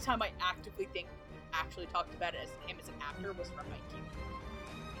 the only time I actively think actually talked about it as him as an actor was from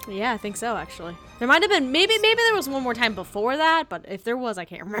Haikyuu. Yeah, I think so, actually. There might have been, maybe there was one more time before that, but if there was, I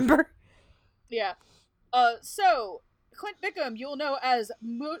can't remember. Yeah. So, Clint Bickham, you'll know as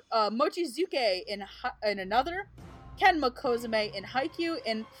Mochizuke in another, Kenma Kozume in Haikyuu,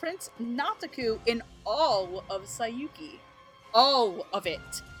 and Prince Nataku in all of Sayuki. All of it.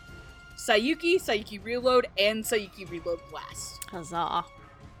 Sayuki Reload, and Sayuki Reload Blast. Huzzah.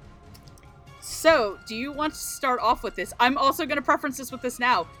 So, do you want to start off with this? I'm also going to preference this with this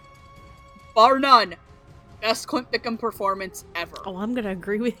now. Bar none. Best Clint Bickham performance ever. Oh, I'm gonna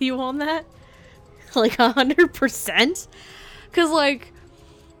agree with you on that. Like 100%. Cause like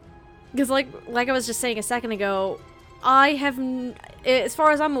I was just saying a second ago, as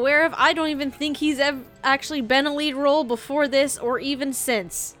far as I'm aware of, I don't even think he's actually been a lead role before this or even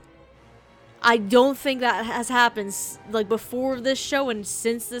since. I don't think that has happened like before this show and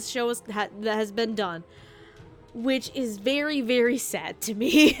since this show that has been done, which is very, very sad to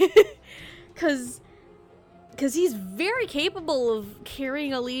me, because he's very capable of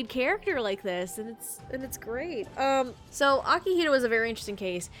carrying a lead character like this, and it's great. So Akihito is a very interesting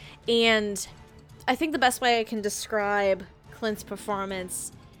case, and I think the best way I can describe Clint's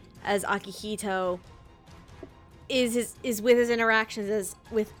performance as Akihito is with his interactions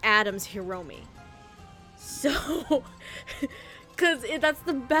with Adam's Hiromi. So, because that's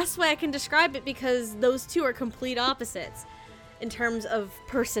the best way I can describe it, because those two are complete opposites in terms of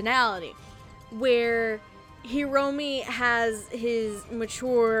personality. Where Hiromi has his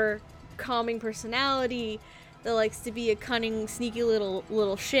mature, calming personality that likes to be a cunning, sneaky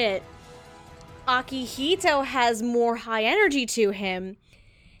little shit, Akihito has more high energy to him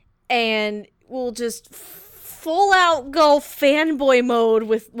and will just full out go fanboy mode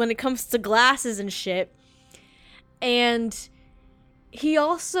when it comes to glasses and shit. And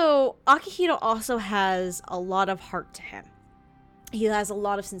Akihito also has a lot of heart to him. He has a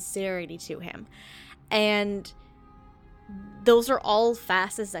lot of sincerity to him. And those are all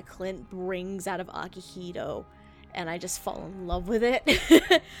facets that Clint brings out of Akihito, and I just fall in love with it.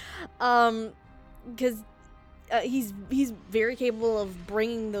 Because he's very capable of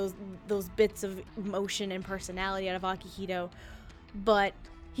bringing those bits of emotion and personality out of Akihito, but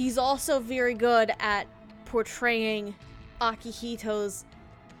he's also very good at portraying Akihito's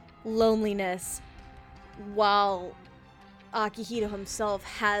loneliness while Akihito himself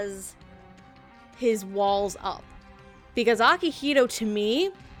has his walls up. Because Akihito, to me,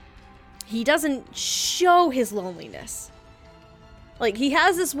 he doesn't show his loneliness. Like, he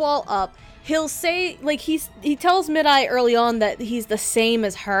has this wall up. He'll say, like, he tells Mirai early on that he's the same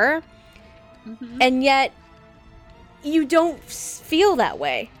as her, and yet you don't feel that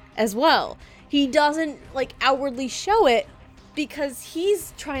way as well. He doesn't, like, outwardly show it because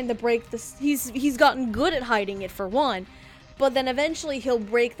he's trying to break this. He's gotten good at hiding it, for one, but then eventually he'll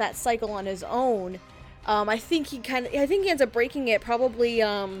break that cycle on his own. I think he ends up breaking it probably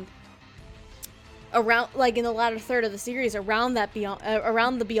around, like in the latter third of the series, around the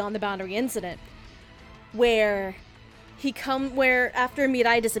Beyond the Boundary incident, where after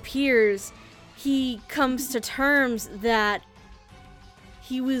Mirai disappears, he comes to terms that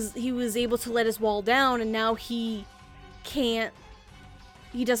he was able to let his wall down, and now he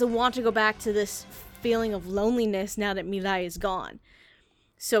doesn't want to go back to this feeling of loneliness now that Mirai is gone.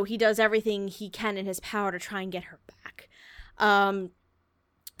 So he does everything he can in his power to try and get her back.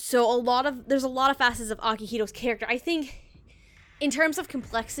 So there's a lot of facets of Akihito's character. I think in terms of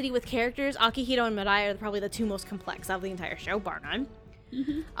complexity with characters, Akihito and Mirai are probably the two most complex of the entire show, bar none.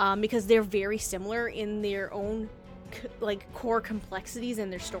 Mm-hmm. Because they're very similar in their own core complexities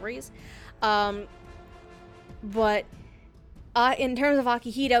in their stories. But in terms of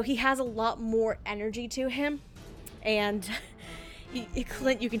Akihito, he has a lot more energy to him, and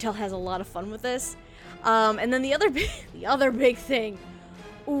Clint, you can tell, has a lot of fun with this. And then the other big thing,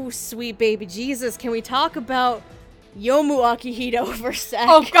 ooh, sweet baby Jesus, can we talk about Yomu Akihito for a sec?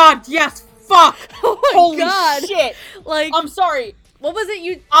 Oh god, yes, fuck! Oh my Holy god! Shit! Like, I'm sorry. what was it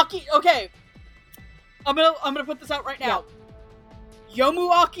you... Okay. I'm gonna put this out right now. Yeah.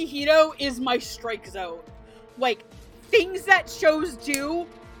 Yomu Akihito is my strike zone. Like, things that shows do,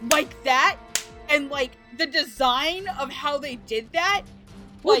 like that, and like, the design of how they did that,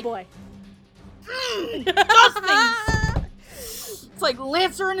 oh boy. Those things. It's like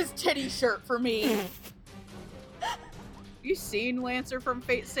Lancer in his titty shirt for me. You seen Lancer from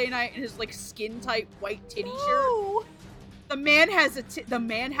Fate Stay Night in his like skin tight white titty shirt? The man has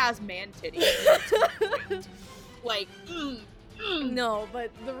man titties. Like, No, but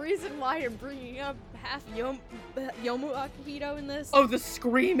the reason why you're bringing up half Yomu Akihito in this... Oh, the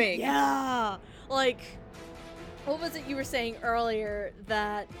screaming. Yeah! Like, what was it you were saying earlier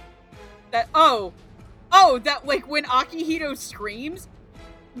that like when Akihito screams,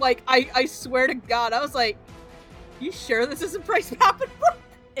 like, I swear to God, I was like, you sure this isn't Bryce Papenbrook?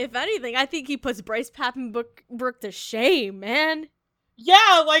 If anything, I think he puts Bryce Papenbrook to shame, man.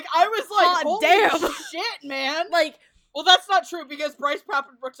 Yeah, like, I was like, God holy damn. shit, man. Like, well, that's not true, because Bryce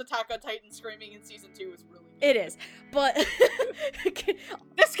Papenbrook's Attack on Titan screaming in season 2 is really good. it is, but...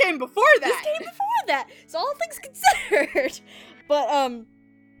 This came before that! So all things considered. But,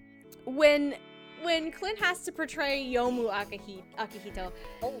 when Clint has to portray Yomu Akihito,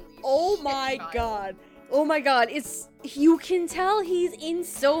 oh my god, you can tell he's in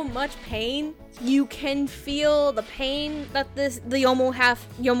so much pain. You can feel the pain that the Yomu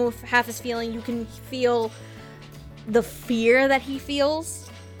half is feeling. You can feel the fear that he feels.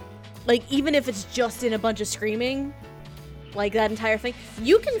 Like, even if it's just in a bunch of screaming, like that entire thing,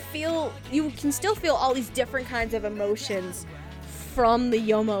 you can still feel all these different kinds of emotions from the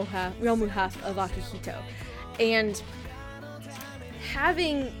Yomu half of Akihito. And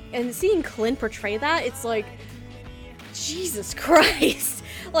seeing Clint portray that, it's like, Jesus Christ.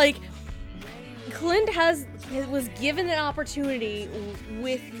 Like, Clint was given an opportunity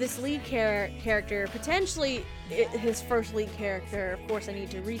with this lead character, potentially his first lead character. Of course, I need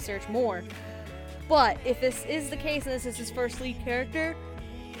to research more. But if this is the case and this is his first lead character,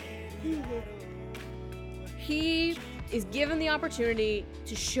 he is given the opportunity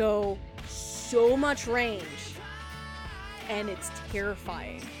to show so much range. And it's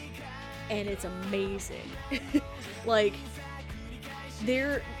terrifying. And it's amazing. Like,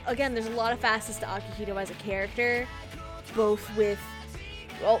 there's a lot of facets to Akihito as a character, both with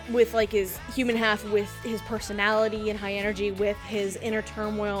like his human half, with his personality and high energy, with his inner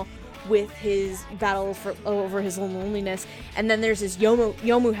turmoil, with his battle over his own loneliness, and then there's his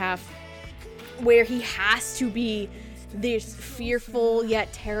Yomu half, where he has to be this fearful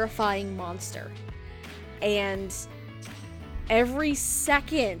yet terrifying monster. And every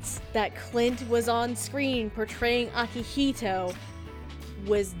second that Clint was on screen portraying Akihito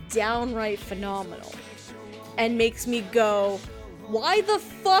was downright phenomenal. And makes me go, why the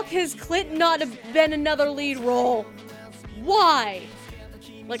fuck has Clint not been another lead role? Why?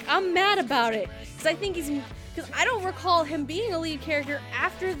 Like, I'm mad about it. Because I don't recall him being a lead character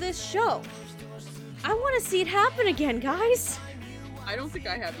after this show. I want to see it happen again, guys. I don't think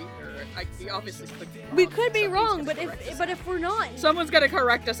I have either. We obviously clicked wrong. We could be wrong, but if we're not... Someone's gonna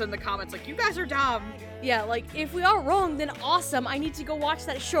correct us in the comments, like, you guys are dumb. Yeah, like, if we are wrong, then awesome. I need to go watch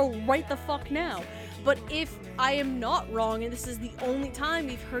that show right the fuck now. But if I am not wrong, and this is the only time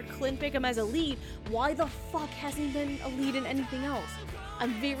we've heard Clint pick him as a lead, why the fuck hasn't he been a lead in anything else?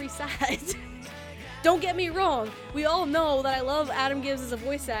 I'm very sad. Don't get me wrong. We all know that I love Adam Gibbs as a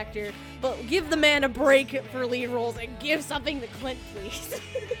voice actor, but give the man a break for lead roles and give something to Clint, please.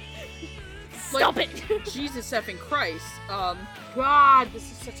 Stop it! Jesus effing Christ. God,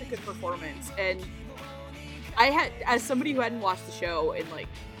 this is such a good performance. And I had, as somebody who hadn't watched the show in like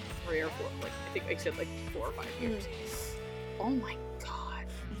 3 or 4, like, I think I said like 4 or 5 years. Oh my god.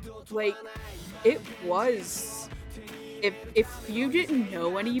 Like, it was, if you didn't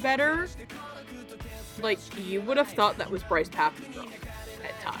know any better, like, you would have thought that was Bryce Papenbrook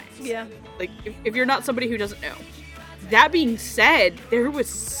at times. Yeah. Like, if you're not somebody who doesn't know. That being said, there was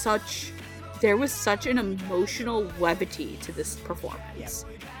such an emotional levity to this performance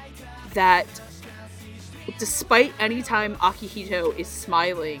that despite any time Akihito is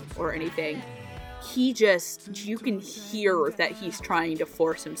smiling or anything, you can hear that he's trying to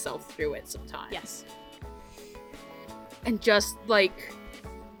force himself through it sometimes. Yes. And just like,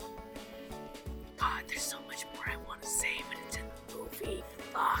 God, there's so much more I want to say, but it's in the movie.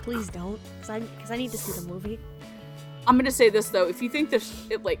 Fuck. Please don't, because I need to see the movie. I'm gonna say this though, if you think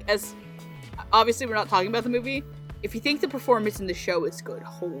as obviously we're not talking about the movie, if you think the performance in the show is good,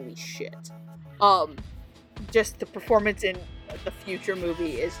 holy shit. Just the performance in the future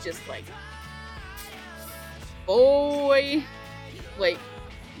movie is just like, boy, like,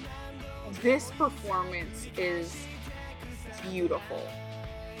 this performance is beautiful.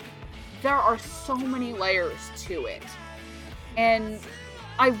 There are so many layers to it. And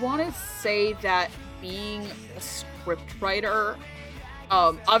I want to say that being a scriptwriter,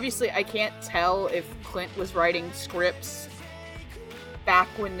 obviously I can't tell if Clint was writing scripts back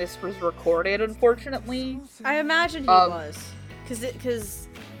when this was recorded, unfortunately. I imagine he was. Because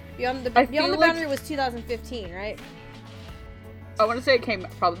Beyond the Boundary was 2015, right? I want to say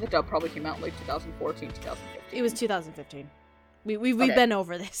the dub probably came out in like 2014, 2015. It was 2015. We've been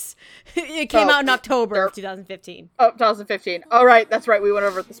over this. It came out in October of 2015. Oh, 2015. All right, that's right. We went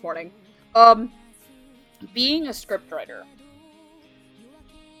over it this morning. Being a scriptwriter,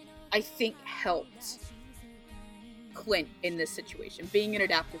 I think helped Clint in this situation. Being an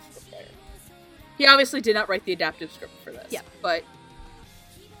adaptive scriptwriter, he obviously did not write the adaptive script for this. Yeah, but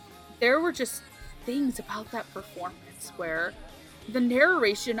there were just things about that performance where the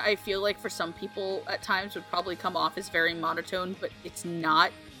narration, I feel like for some people at times would probably come off as very monotone, but it's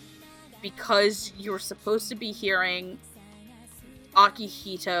not, because you're supposed to be hearing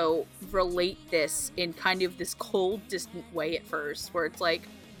Akihito relate this in kind of this cold, distant way at first, where it's like,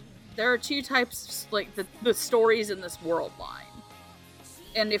 there are two types, like, the stories in this world line.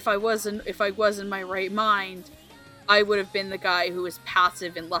 And if I was in my right mind, I would have been the guy who was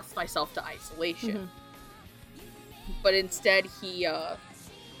passive and left myself to isolation. Mm-hmm. But instead, he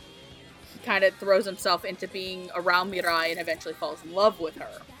kind of throws himself into being around Mirai and eventually falls in love with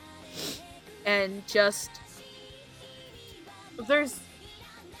her. And just, there's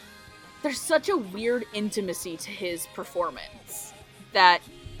such a weird intimacy to his performance that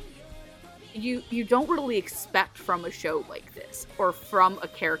you don't really expect from a show like this, or from a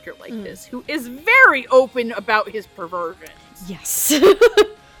character like this, who is very open about his perversions. Yes.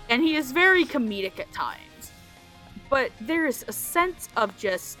 And he is very comedic at times. But there's a sense of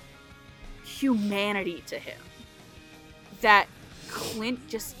just humanity to him that Clint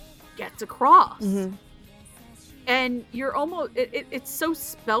just gets across. Mm-hmm. And you're almost, it's so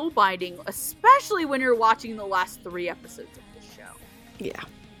spellbinding, especially when you're watching the last 3 episodes of the show. Yeah.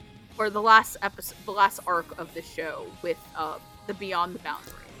 Or the last arc of the show with the Beyond the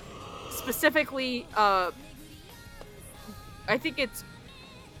Boundary. Specifically, I think it's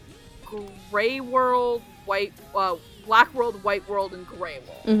Gray World, Black World, White World, and Gray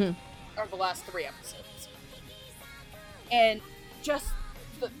World are the last 3 episodes. And just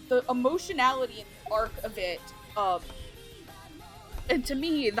the emotionality and the arc of it, and to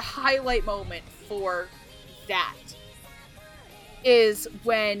me, the highlight moment for that is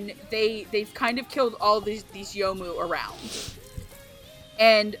when they've kind of killed all these Yomu around.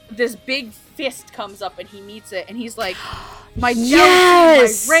 And this big fist comes up and he meets it and he's like, my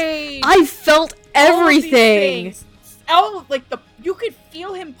jealousy, my rage. I felt everything. You could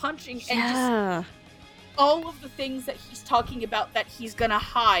feel him punching and just all of the things that he's talking about that he's gonna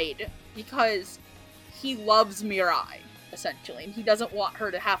hide because he loves Mirai, essentially, and he doesn't want her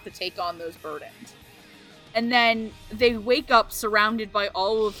to have to take on those burdens. And then they wake up surrounded by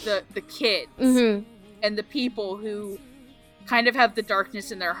all of the kids and the people who kind of have the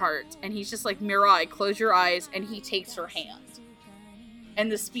darkness in their hearts. And he's just like, Mirai, close your eyes. And he takes her hand. And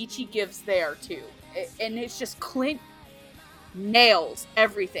the speech he gives there, too. And it's just, Clint nails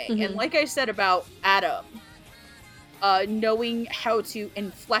everything. And like I said about Adam, knowing how to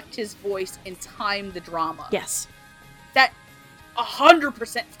inflect his voice and time the drama. Yes. That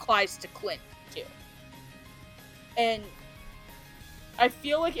 100% applies to Clint, too. And I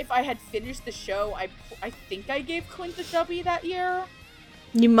feel like if I had finished the show, I think I gave Clint a W that year.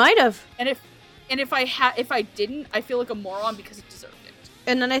 You might have. And if I didn't, I feel like a moron because it deserved it.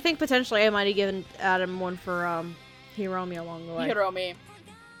 And then I think potentially I might have given Adam one for Hiromi along the way. Hiromi.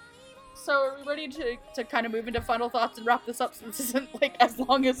 So are we ready to kind of move into final thoughts and wrap this up since this isn't like as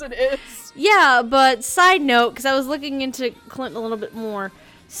long as it is? Yeah, but side note, because I was looking into Clint a little bit more.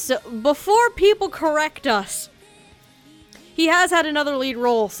 So before people correct us, he has had another lead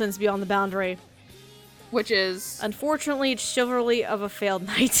role since Beyond the Boundary. Which is... Unfortunately, it's Chivalry of a Failed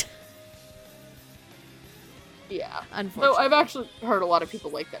Knight. Yeah. Unfortunately. So I've actually heard a lot of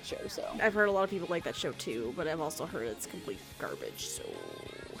people like that show, so... I've heard a lot of people like that show too, but I've also heard it's complete garbage, so...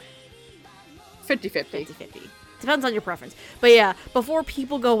 50-50. 50-50. Depends on your preference. But yeah, before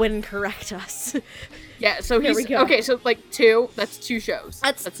people go in and correct us. Yeah, so Here he's... we go. Okay, so like that's 2 shows.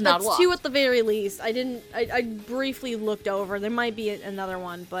 That's not a lot. 2 at the very least. I briefly looked over. There might be another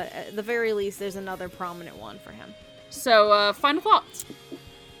one, but at the very least, there's another prominent one for him. So, final thoughts.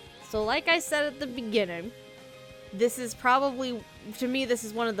 So like I said at the beginning, this is probably, to me, this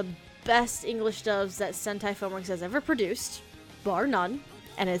is one of the best English dubs that Sentai Filmworks has ever produced, bar none.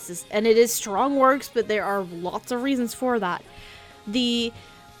 And it is strong works, but there are lots of reasons for that. The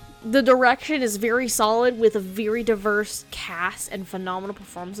direction is very solid with a very diverse cast and phenomenal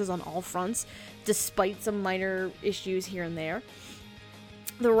performances on all fronts, despite some minor issues here and there.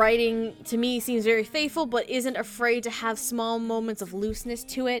 The writing, to me, seems very faithful, but isn't afraid to have small moments of looseness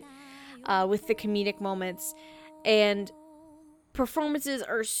to it, with the comedic moments. And performances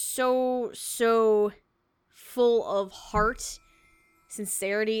are so full of heart,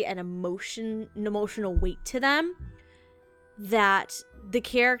 sincerity, and emotional weight to them, that the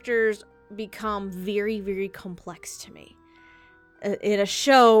characters become very, very complex to me. In a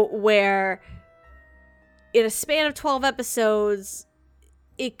show where, in a span of 12 episodes,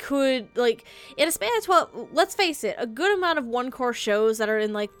 it could, like, in a span of 12, let's face it, a good amount of one-core shows that are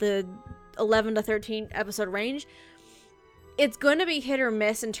in, like, the 11 to 13 episode range, it's going to be hit or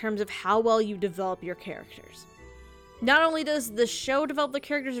miss in terms of how well you develop your characters. Not only does the show develop the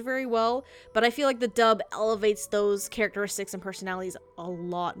characters very well, but I feel like the dub elevates those characteristics and personalities a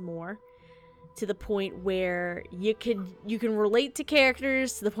lot more, to the point where you can relate to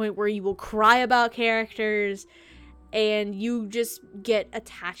characters, to the point where you will cry about characters, and you just get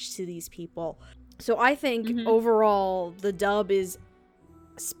attached to these people. So I think overall the dub is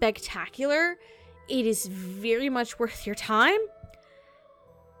spectacular. It is very much worth your time.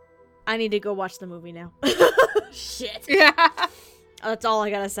 I need to go watch the movie now. Shit. Yeah. That's all I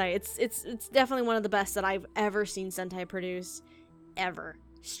gotta say. It's definitely one of the best that I've ever seen Sentai produce. Ever.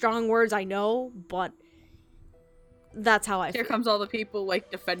 Strong words, I know, but that's how I feel. Here comes all the people, like,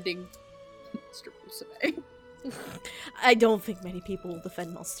 defending Mr. Musume. I don't think many people will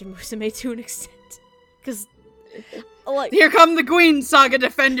defend Monster Musume to an extent. Because, like... Here come the Queen Saga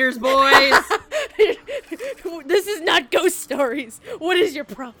defenders, boys! This is not Ghost Stories. What is your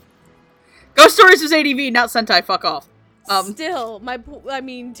problem? Ghost Stories was ADV, not Sentai, fuck off. Still,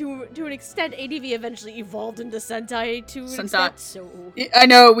 to an extent, ADV eventually evolved into Sentai to an extent, so... I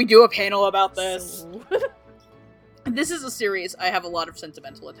know, we do a panel about this. This is a series I have a lot of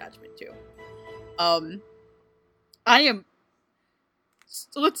sentimental attachment to.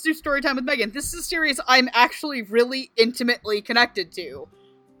 Let's do story time with Megan. This is a series I'm actually really intimately connected to.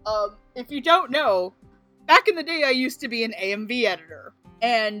 If you don't know, back in the day I used to be an AMV editor,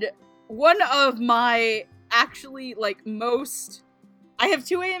 and one of my actually, like, I have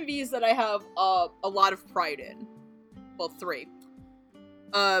 2 AMVs that I have a lot of pride in. Well, 3.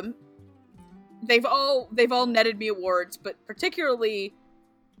 They've all netted me awards, but particularly,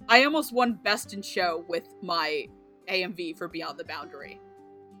 I almost won Best in Show with my AMV for Beyond the Boundary.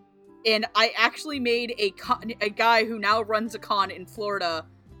 And I actually made a guy who now runs a con in Florida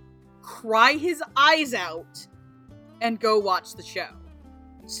cry his eyes out and go watch the show.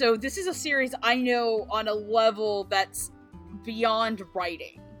 So this is a series I know on a level that's beyond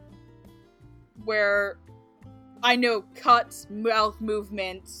writing. Where I know cuts, mouth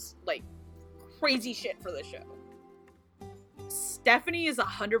movements, like, crazy shit for the show. Stephanie is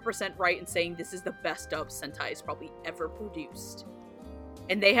 100% right in saying this is the best dub Sentai has probably ever produced.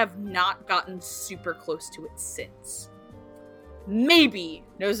 And they have not gotten super close to it since. Maybe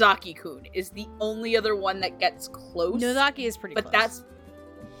Nozaki-kun is the only other one that gets close. Nozaki is pretty close. But that's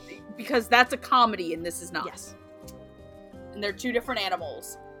because that's a comedy and this is not. Yes. And they're 2 different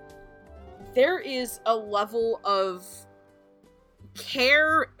animals. there is a level of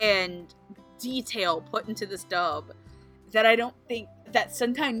care and detail put into this dub that I don't think that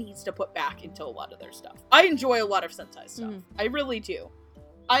Sentai needs to put back into a lot of their stuff. I enjoy a lot of Sentai stuff. I really do.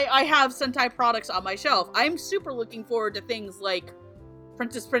 I have Sentai products on my shelf. I'm super looking forward to things like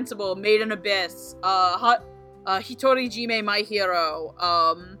Princess Principal, Made in Abyss, Hitori Jime My Hero.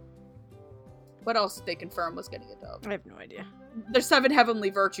 What else did they confirm was getting a dub? I have no idea. There's 7 Heavenly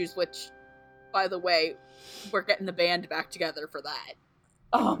Virtues, which, by the way, we're getting the band back together for that.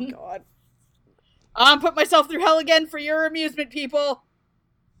 Oh, God. Put myself through hell again for your amusement, people!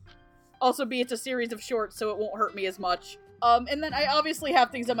 Also, it's a series of shorts, so it won't hurt me as much. And then I obviously have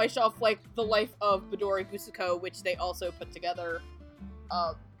things on my shelf, like The Life of Midori Gusuko, which they also put together.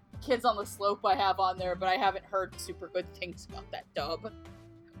 Kids on the Slope I have on there, but I haven't heard super good things about that dub.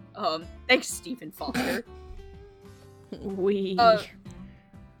 Thanks, Stephen Foster. That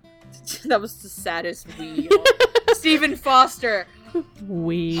was the saddest wee. Stephen Foster. Put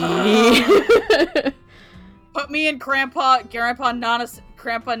me in Grandpa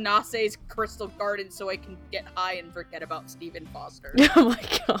Nase's Crystal Garden so I can get high and forget about Stephen Foster. Oh my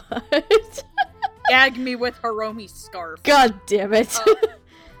god. Gag me with Hiromi's scarf. God damn it.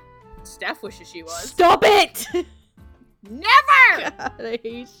 Steph wishes she was. Stop it! Never! God, I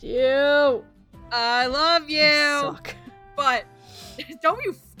hate you. I love you. You suck. But don't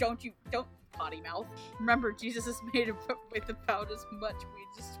potty mouth. Remember, Jesus is made with about as much weed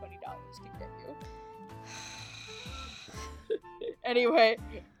as $20 can get you. Anyway,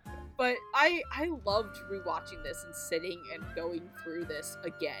 but I loved rewatching this and sitting and going through this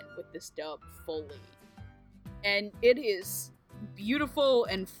again with this dub fully. And it is beautiful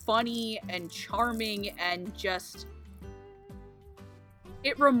and funny and charming and just...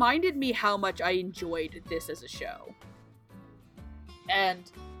 It reminded me how much I enjoyed this as a show.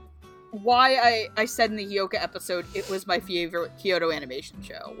 And why I said in the Hyoka episode it was my favorite Kyoto Animation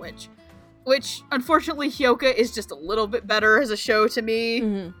show, which unfortunately Hyoka is just a little bit better as a show to me.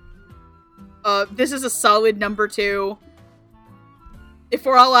 Mm-hmm. This is a solid number 2. If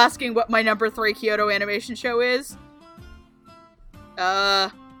we're all asking what my number 3 Kyoto Animation show is,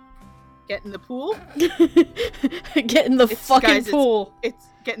 get in the pool. Get in the fucking pool. It's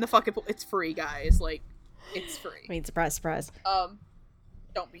get in the fucking pool. It's free, guys. Like, it's free. I mean, surprise, surprise.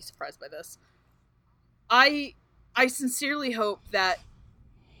 Don't be surprised by this. I sincerely hope that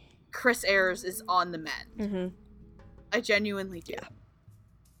Chris Ayres is on the mend. Mm-hmm. I genuinely do. Yeah.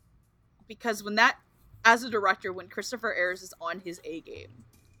 Because as a director, when Christopher Ayres is on his A game,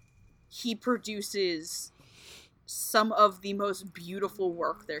 he produces some of the most beautiful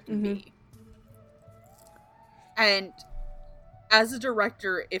work there can be. And as a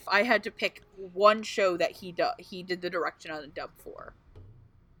director, if I had to pick one show that he did the direction on a dub for,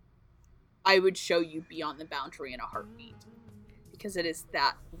 I would show you Beyond the Boundary in a heartbeat. Because it is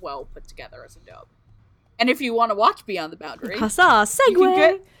that well put together as a dub. And if you want to watch Beyond the Boundary... Huzzah!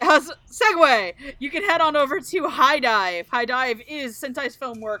 Segue! Segue! You can head on over to High Dive. High Dive is Sentai's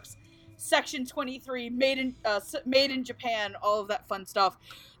Filmworks, Section 23, made in Japan, all of that fun stuff.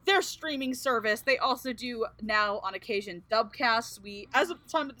 Their streaming service. They also do now, on occasion, dubcasts. As of the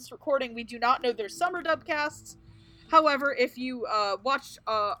time of this recording, we do not know their summer dubcasts. However, if you watched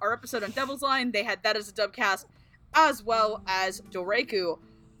our episode on Devil's Line, they had that as a dubcast, as well as Doreku.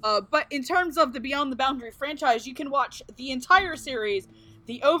 But in terms of the Beyond the Boundary franchise, you can watch the entire series,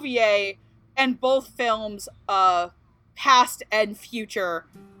 the OVA, and both films, past and future,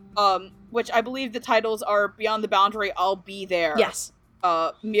 which I believe the titles are Beyond the Boundary, I'll Be There. Yes.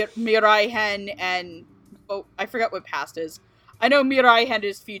 Mirai Hen, and... Oh, I forgot what past is. I know Mirai Hen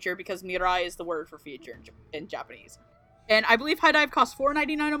is future, because Mirai is the word for future in Japanese. And I believe High Dive costs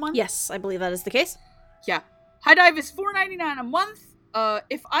 $4.99 a month? Yes, I believe that is the case. Yeah. High Dive is $4.99 a month.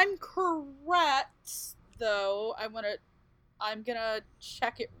 If I'm correct, though, I'm gonna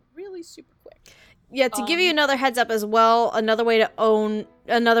check it really super quick. Yeah, to give you another heads up as well, another way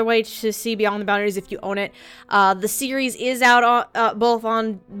to see Beyond the Boundaries if you own it. The series is out on, both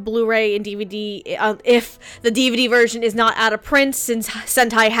on Blu-ray and DVD. If the DVD version is not out of print, since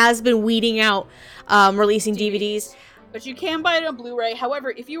Sentai has been weeding out releasing DVDs. But you can buy it on Blu-ray.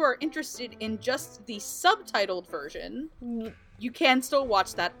 However, if you are interested in just the subtitled version, you can still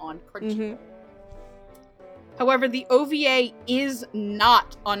watch that on Crunchyroll. However, the OVA is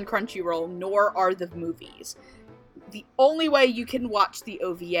not on Crunchyroll, nor are the movies. The only way you can watch the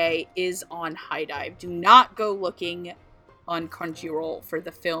OVA is on High Dive. Do not go looking on Crunchyroll for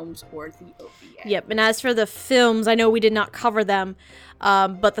the films or the OVA. Yep, and as for the films, I know we did not cover them,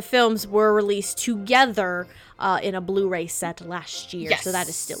 but the films were released together in a Blu-ray set last year, Yes. so that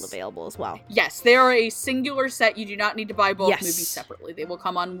is still available as well. Yes, they are a singular set. You do not need to buy both Yes. movies separately. They will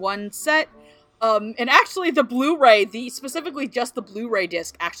come on one set. And actually the Blu-ray, specifically just the Blu-ray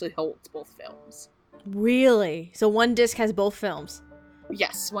disc actually holds both films. Really? So one disc has both films?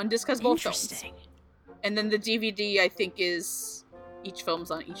 Yes, one disc has both films. Interesting. And then the DVD, I think, is each film's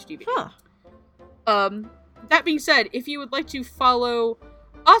on each DVD. Huh. That being said, if you would like to follow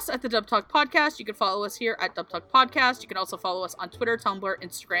us at the Dub Talk Podcast, you can follow us here at Dub Talk Podcast. You can also follow us on Twitter, Tumblr,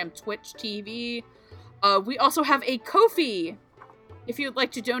 Instagram, Twitch TV. We also have a Ko-fi. If you would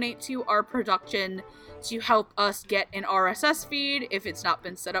like to donate to our production to help us get an RSS feed, if it's not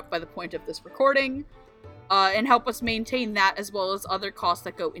been set up by the point of this recording, and help us maintain that as well as other costs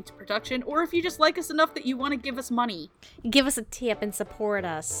that go into production, or if you just like us enough that you want to give us money. Give us a tip and support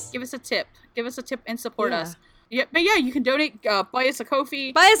us. Give us a tip. Give us a tip and support Yeah. us. Yeah, but yeah, you can donate, buy us a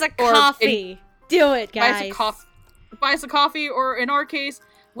Ko-fi. Buy us a Or coffee. Do it, guys. Buy us a coffee, or in our case,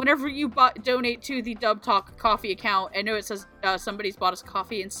 whenever you donate to the Dub Talk coffee account, I know it says somebody's bought us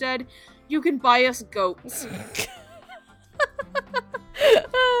coffee instead, you can buy us goats.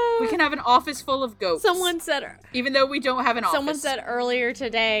 We can have an office full of goats. Someone said Even though we don't have an office. Someone said earlier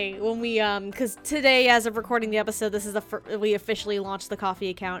today when we because today, as of recording the episode, this is we officially launched the coffee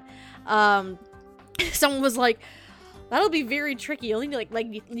account. Someone was like, "That'll be very tricky. You'll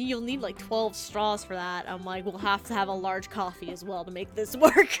need like 12 straws for that." I'm like, "We'll have to have a large coffee as well to make this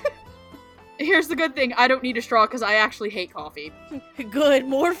work." Here's the good thing, I don't need a straw because I actually hate coffee. Good,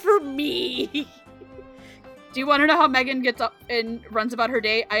 more for me. Do you want to know how Megan gets up and runs about her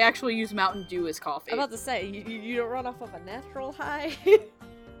day? I actually use Mountain Dew as coffee. I'm about to say, you don't run off of a natural high?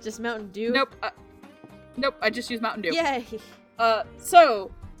 Just Mountain Dew? Nope. Nope, I just use Mountain Dew. Yay.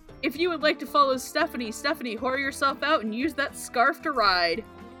 So, if you would like to follow Stephanie, whore yourself out and use that scarf to ride.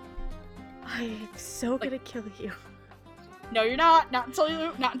 I'm so gonna kill you. No, you're not. Not until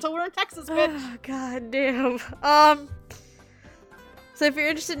we're in Texas, bitch. Oh, god damn. So if you're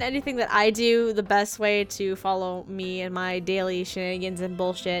interested in anything that I do, the best way to follow me and my daily shenanigans and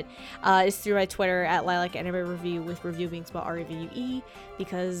bullshit is through my Twitter at Lilac Anime Review, with review being spelled R-E-V-U-E,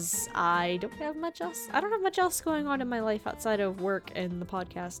 because I don't have much else going on in my life outside of work and the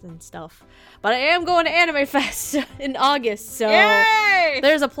podcast and stuff. But I am going to Anime Fest in August, so Yay!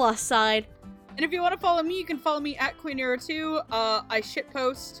 there's a plus side. And if you want to follow me, you can follow me at QueenEra2. I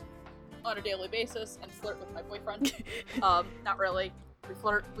shitpost on a daily basis and flirt with my boyfriend. Not really.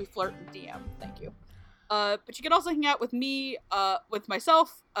 We flirt in DM. Thank you. But you can also hang out with me, with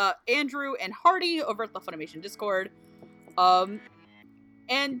myself, Andrew, and Hardy over at the Funimation Discord.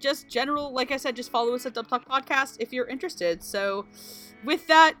 And just general, like I said, just follow us at Dub Talk Podcast if you're interested. So, with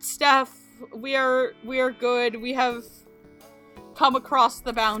that, Steph, we are good. We have come across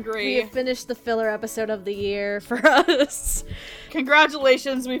the boundary. We have finished the filler episode of the year for us.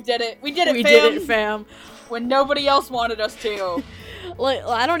 Congratulations, we did it. We did it, We fam. did it, fam. When nobody else wanted us to. Like,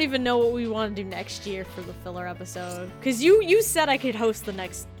 I don't even know what we want to do next year for the filler episode. Because you said I could host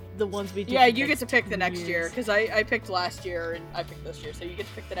the ones we do. Yeah, for you get next to pick the next years. year, because I picked last year and I picked this year, so you get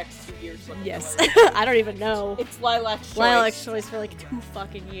to pick the next 2 years. Yes. I don't even know. It's Lilac's choice. Lilac's choice for like 2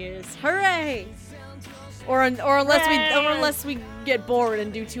 fucking years. Hooray! Or unless we get bored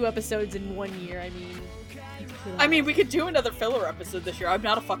and do 2 episodes in 1 year. I mean, we could do another filler episode this year. I'm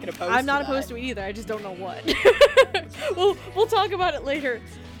not fucking opposed. I'm not to opposed that. to it either. I just don't know what. We'll talk about it later.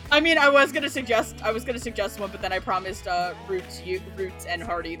 I mean, I was gonna suggest one, but then I promised Roots and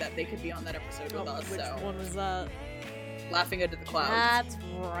Hardy that they could be on that episode with us. Which So one was that? Laughing Under the Clouds. That's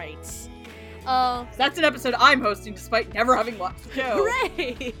right. That's an episode I'm hosting, despite never having watched the show.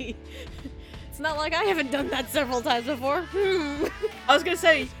 Hooray! It's not like I haven't done that several times before. I was gonna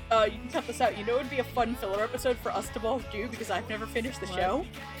say, you can cut this out. You know, it would be a fun filler episode for us to both do because I've never finished the show,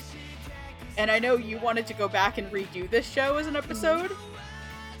 and I know you wanted to go back and redo this show as an episode.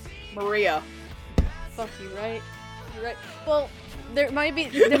 Maria. Fuck you, right? You're right. Well, there might be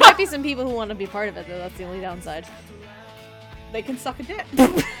some people who want to be part of it, though. That's the only downside. They can suck a dick.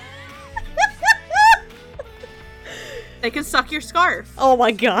 They can suck your scarf. Oh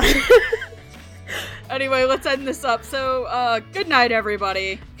my god. Anyway, let's end this up. So, good night,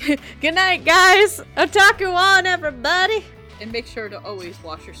 everybody. Good night, guys. Otaku on, everybody. And make sure to always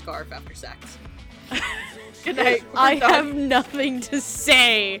wash your scarf after sex. Good night. I have nothing to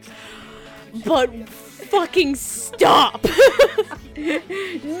say, but fucking stop.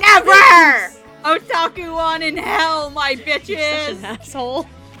 Never! Otaku on in hell, my bitches! Such an asshole.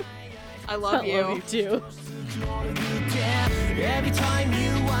 I love you. I love you too. Every time you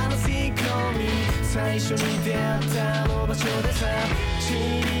wanna think of me 最初に出会ったあの場所でさ地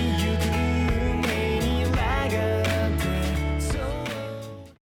に行く